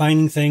keep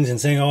finding things and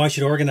saying, I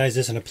should organize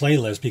this in a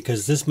playlist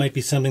because this might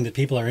be something that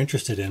people are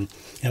interested in.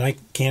 And we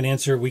can't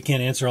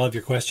answer all of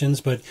your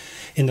questions, but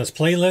in those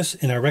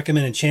playlists, in our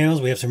recommended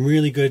channels, we have some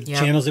really good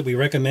channels that we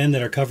recommend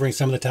that are covering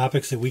some of the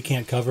topics that we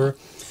can't cover.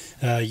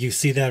 You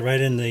see that right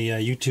in the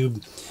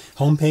YouTube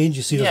homepage.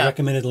 You see those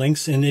recommended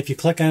links. And if you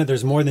click on it,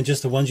 there's more than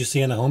just the ones you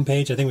see on the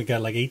homepage. I think we've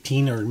got like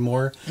 18 or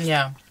more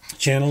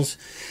channels.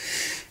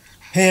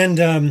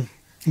 And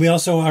we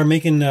also are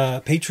making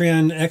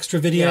Patreon extra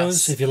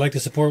videos if you'd like to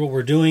support what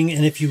we're doing.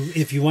 And if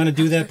you want to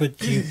do that,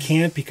 but you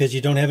can't because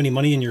you don't have any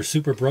money and you're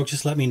super broke,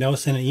 just let me know.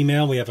 Send an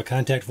email. We have a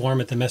contact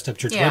form at the Messed Up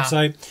Church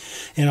website.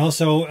 And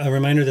also a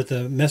reminder that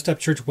the Messed Up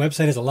Church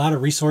website has a lot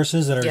of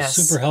resources that are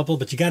super helpful,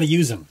 but you got to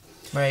use them.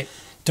 Right.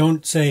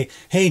 Don't say,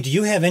 hey, do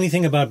you have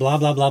anything about blah,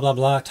 blah, blah, blah,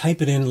 blah?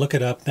 Type it in, look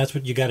it up. That's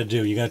what you got to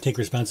do. You got to take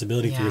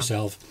responsibility for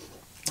yourself.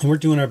 And we're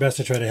doing our best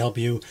to try to help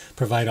you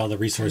provide all the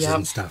resources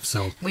and stuff.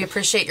 So we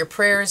appreciate your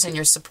prayers and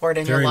your support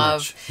and your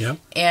love. Yep.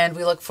 And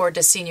we look forward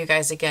to seeing you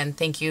guys again.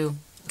 Thank you.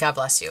 God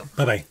bless you.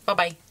 Bye-bye.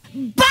 Bye-bye.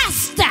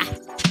 Basta!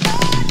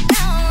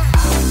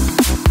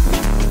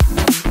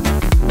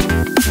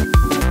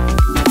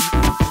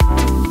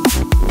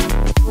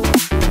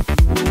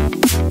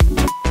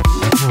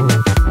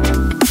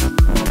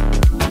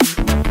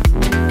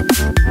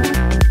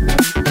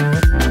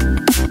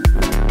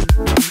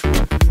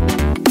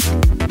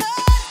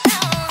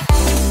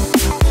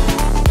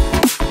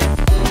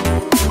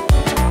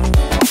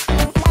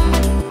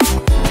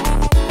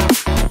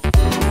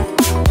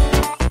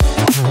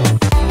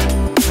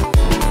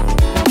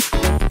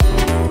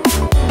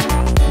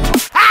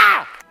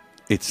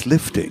 It's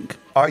lifting.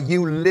 Are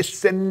you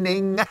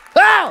listening?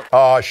 Oh!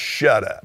 Oh, shut up.